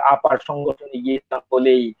কান্তালেজা আপার সংগঠনে গিয়েছিলাম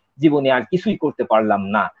বলেই জীবনে আর কিছুই করতে পারলাম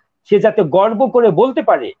না। সে যাতে গর্ব করে বলতে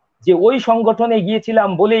পারে যে ওই সংগঠনে গিয়েছিলাম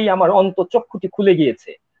বলেই আমার অন্তঃচক্ষুটি খুলে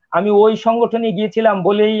গিয়েছে, আমি ওই সংগঠনে গিয়েছিলাম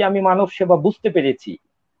বলেই আমি মানব সেবা বুঝতে পেরেছি,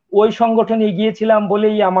 ওই সংগঠনে গিয়েছিলাম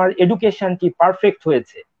বলেই আমার এডুকেশনটি পারফেক্ট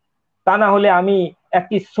হয়েছে। তা না হলে আমি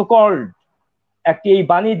একটি সকল্ড একটি এই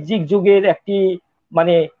বাণিজ্যিক যুগের একটি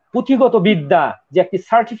মানে পুঁথিগত বিদ্যা যে একটি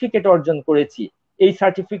সার্টিফিকেট অর্জন করেছি, এই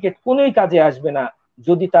সার্টিফিকেট কোনোই কাজে আসবে না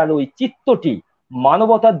যদি তার ওই চিত্তটি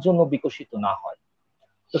মানবতার জন্য বিকশিত না হয়।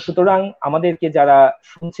 তো সুতরাং আমাদেরকে যারা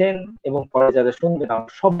শুনছেন এবং পরে যারা শুনবেন,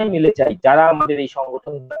 আমরা সবাই মিলে চাই যারা আমাদের এই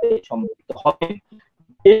সংগঠনের সাথে সম্পৃক্ত হবেন,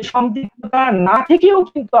 এই সম্পৃক্ততা না থেকেও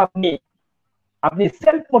কিন্তু আপনি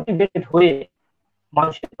সেলফ মোটিভেটেড হয়ে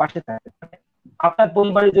মানুষের পাশে থাকতে পারেন। আপনার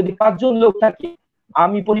পরিবারে যদি 5 জন লোক থাকে,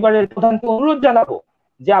 আমি পরিবারের প্রধানকে অনুরোধ জানাবো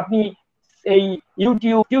যে আপনি এই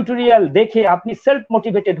ইউটিউব টিউটোরিয়াল দেখে আপনি সেলফ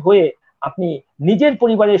মোটিভেটেড হয়ে আপনি নিজের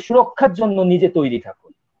পরিবারের সুরক্ষার জন্য নিজে তৈরি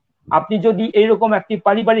থাকুন। আপনি যদি এইরকম একটি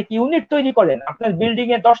পারিবারিক ইউনিট তৈরি করেন, আপনার বিল্ডিং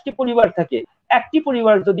এ 10টি পরিবার থাকে, একটি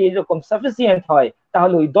পরিবার যদি এরকম সাফিসিয়েন্ট হয়,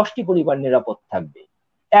 তাহলে ওই 10টি পরিবার নিরাপদ থাকবে।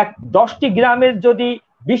 10টি গ্রামের যদি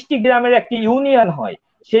 20টি গ্রামের একটি ইউনিয়ন হয়,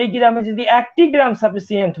 সেই গ্রামে যদি একটি গ্রাম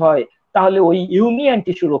সাফিসিয়েন্ট হয়, তাহলে ওই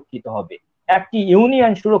ইউনিয়নটি সুরক্ষিত হবে। একটি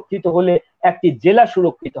ইউনিয়ন সুরক্ষিত হলে একটি জেলা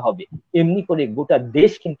সুরক্ষিত হবে, এমনি করে গোটা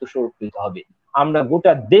দেশ কিন্তু সুরক্ষিত হবে। আমরা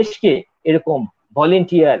গোটা দেশকে এরকম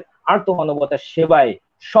ভলেন্টিয়ার আর্তমানবতার সেবায়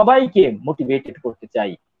সবাইকে মোটিভেটেড করতে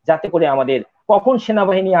চাই, যাতে করে আমাদের কখন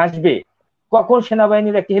সেনাবাহিনী আসবে, কখন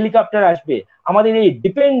সেনাবাহিনীর একটি হেলিকপ্টার আসবে, আমাদের এই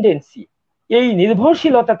ডিপেন্ডেন্সি, এই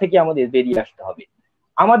নির্ভরশীলতা থেকে আমাদের বেরিয়ে আসতে হবে।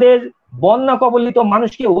 আমাদের বন্যা কবলিত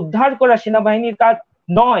মানুষকে উদ্ধার করা সেনাবাহিনীর কাজ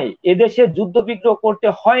নয়, এদেশে যুদ্ধ বিগ্রহ করতে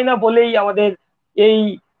হয় না বলেই আমাদের এই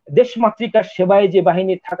দেশমাতৃকার সেবায় যে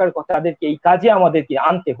বাহিনী থাকার কথা, তাদেরকে এই কাজে আমাদেরকে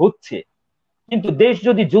আনতে হচ্ছে। কিন্তু দেশ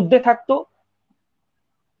যদি যুদ্ধে থাকতো,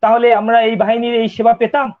 তাহলে আমরা এই বাহিনীর এই সেবা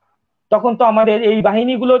পেতাম? তখন তো আমাদের এই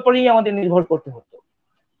বাহিনীগুলোর পরেই আমাদের নির্ভর করতে হতো।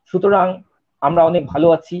 সুতরাং আমরা অনেক ভালো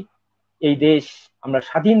আছি। এই দেশ, আমরা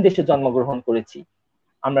স্বাধীন দেশে জন্মগ্রহণ করেছি।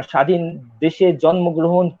 আমরা স্বাধীন দেশে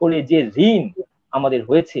জন্মগ্রহণ করে যে ঋণ আমাদের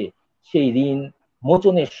হয়েছে, সেই ঋণ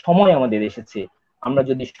মোচনের সময় আমাদের এসেছে। আমরা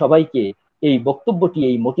যদি সবাইকে এই বক্তব্যটি,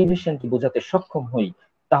 এই মোটিভেশনটি বোঝাতে সক্ষম হই,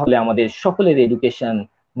 তাহলে আমাদের সকলের এডুকেশন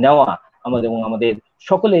নেওয়া, আমাদের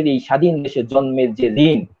সকলের এই স্বাধীন দেশে জন্মের যে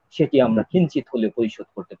ঋণ, সেটি আমরা কিঞ্চিত হলে পরিশোধ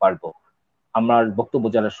করতে পারবো। আমার বক্তব্য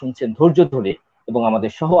যারা শুনছেন ধৈর্য ধরে, এবং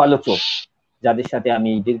আমাদের সহ আলোচক যাদের সাথে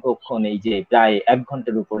আমি দীর্ঘক্ষণ এই যে প্রায় 1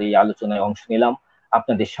 ঘন্টার উপরে এই আলোচনায় অংশ নিলাম,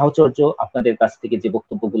 আপনাদের সাহচর্য, আপনাদের কাছ থেকে যে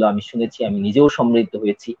বক্তব্যগুলো আমি শুনেছি, আমি নিজেও সমৃদ্ধ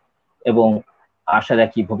হয়েছি এবং আশা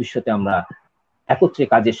রাখি ভবিষ্যতে আমরা একত্রে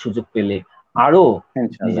কাজের সুযোগ পেলে আরো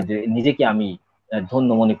নিজেকে আমি ধন্য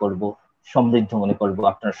মনে করব, সমৃদ্ধ মনে করব।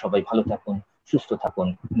 আপনারা সবাই ভালো থাকুন, সুস্থ থাকুন,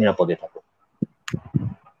 নিরাপদে থাকুন।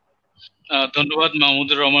 ধন্যবাদ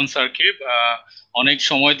মাহমুদুর রহমান স্যারকে, অনেক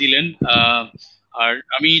সময় দিলেন। আর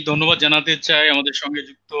আমি ধন্যবাদ জানাতে চাই, আমাদের সঙ্গে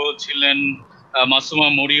যুক্ত ছিলেন Masuma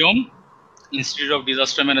Mariam, institute of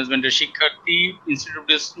disaster ম্যানেজমেন্টের শিক্ষার্থী। ইনস্টিটিউট অফ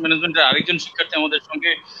ডিজাস্টার ম্যানেজমেন্টের আরেকজন শিক্ষার্থী আমাদের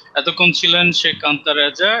সঙ্গে এতক্ষণ ছিলেন শেখ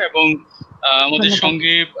কান্তারেজা, এবং আমাদের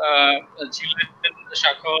সঙ্গে ছিলেন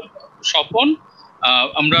সাখাওয়াত স্বপন।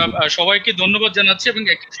 আমরা সবাইকে ধন্যবাদ জানাচ্ছি, এবং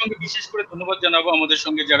একই সঙ্গে বিশেষ করে ধন্যবাদ জানাবো আমাদের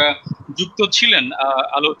সঙ্গে যারা যুক্ত ছিলেন,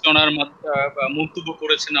 আলোচনার মন্তব্য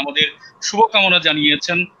করেছেন, আমাদের শুভকামনা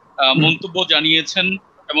জানিয়েছেন, মন্তব্য জানিয়েছেন,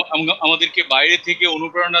 এবং আমাদেরকে বাইরে থেকে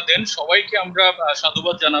অনুপ্রেরণা দেন। সবাইকে আমরা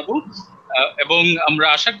সাধুবাদ জানাবো, এবং আমরা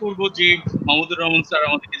আশা করব যে মাহমুদুর রহমান স্যার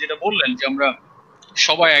আমাদেরকে যেটা বললেন যে আমরা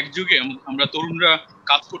সবাই একযোগে আমরা তরুণরা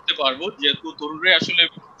কাজ করতে পারবো, যেহেতু তরুণরাই আসলে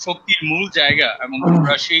শক্তির মূল জায়গা, এবং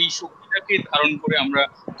আমরা সেই শক্তিটাকে ধারণ করে আমরা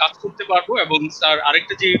কাজ করতে পারবো। এবং স্যার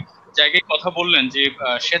আরেকটা যে জায়গায় কথা বললেন যে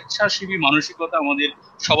স্বেচ্ছাসেবী মানসিকতা আমাদের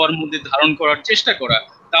সবার মধ্যে ধারণ করার চেষ্টা করা,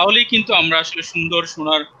 তাহলেই কিন্তু আমরা আসলে সুন্দর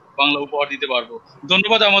সোনার বাংলা উপহার দিতে পারবো।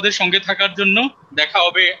 ধন্যবাদ আমাদের সঙ্গে থাকার জন্য। দেখা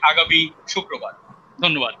হবে আগামী শুক্রবার।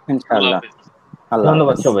 ধন্যবাদ।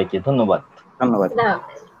 ধন্যবাদ সবাইকে। ধন্যবাদ। ধন্যবাদ।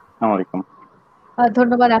 আসসালামু আলাইকুম।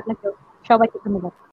 ধন্যবাদ আপনাকে, সবাইকে ধন্যবাদ।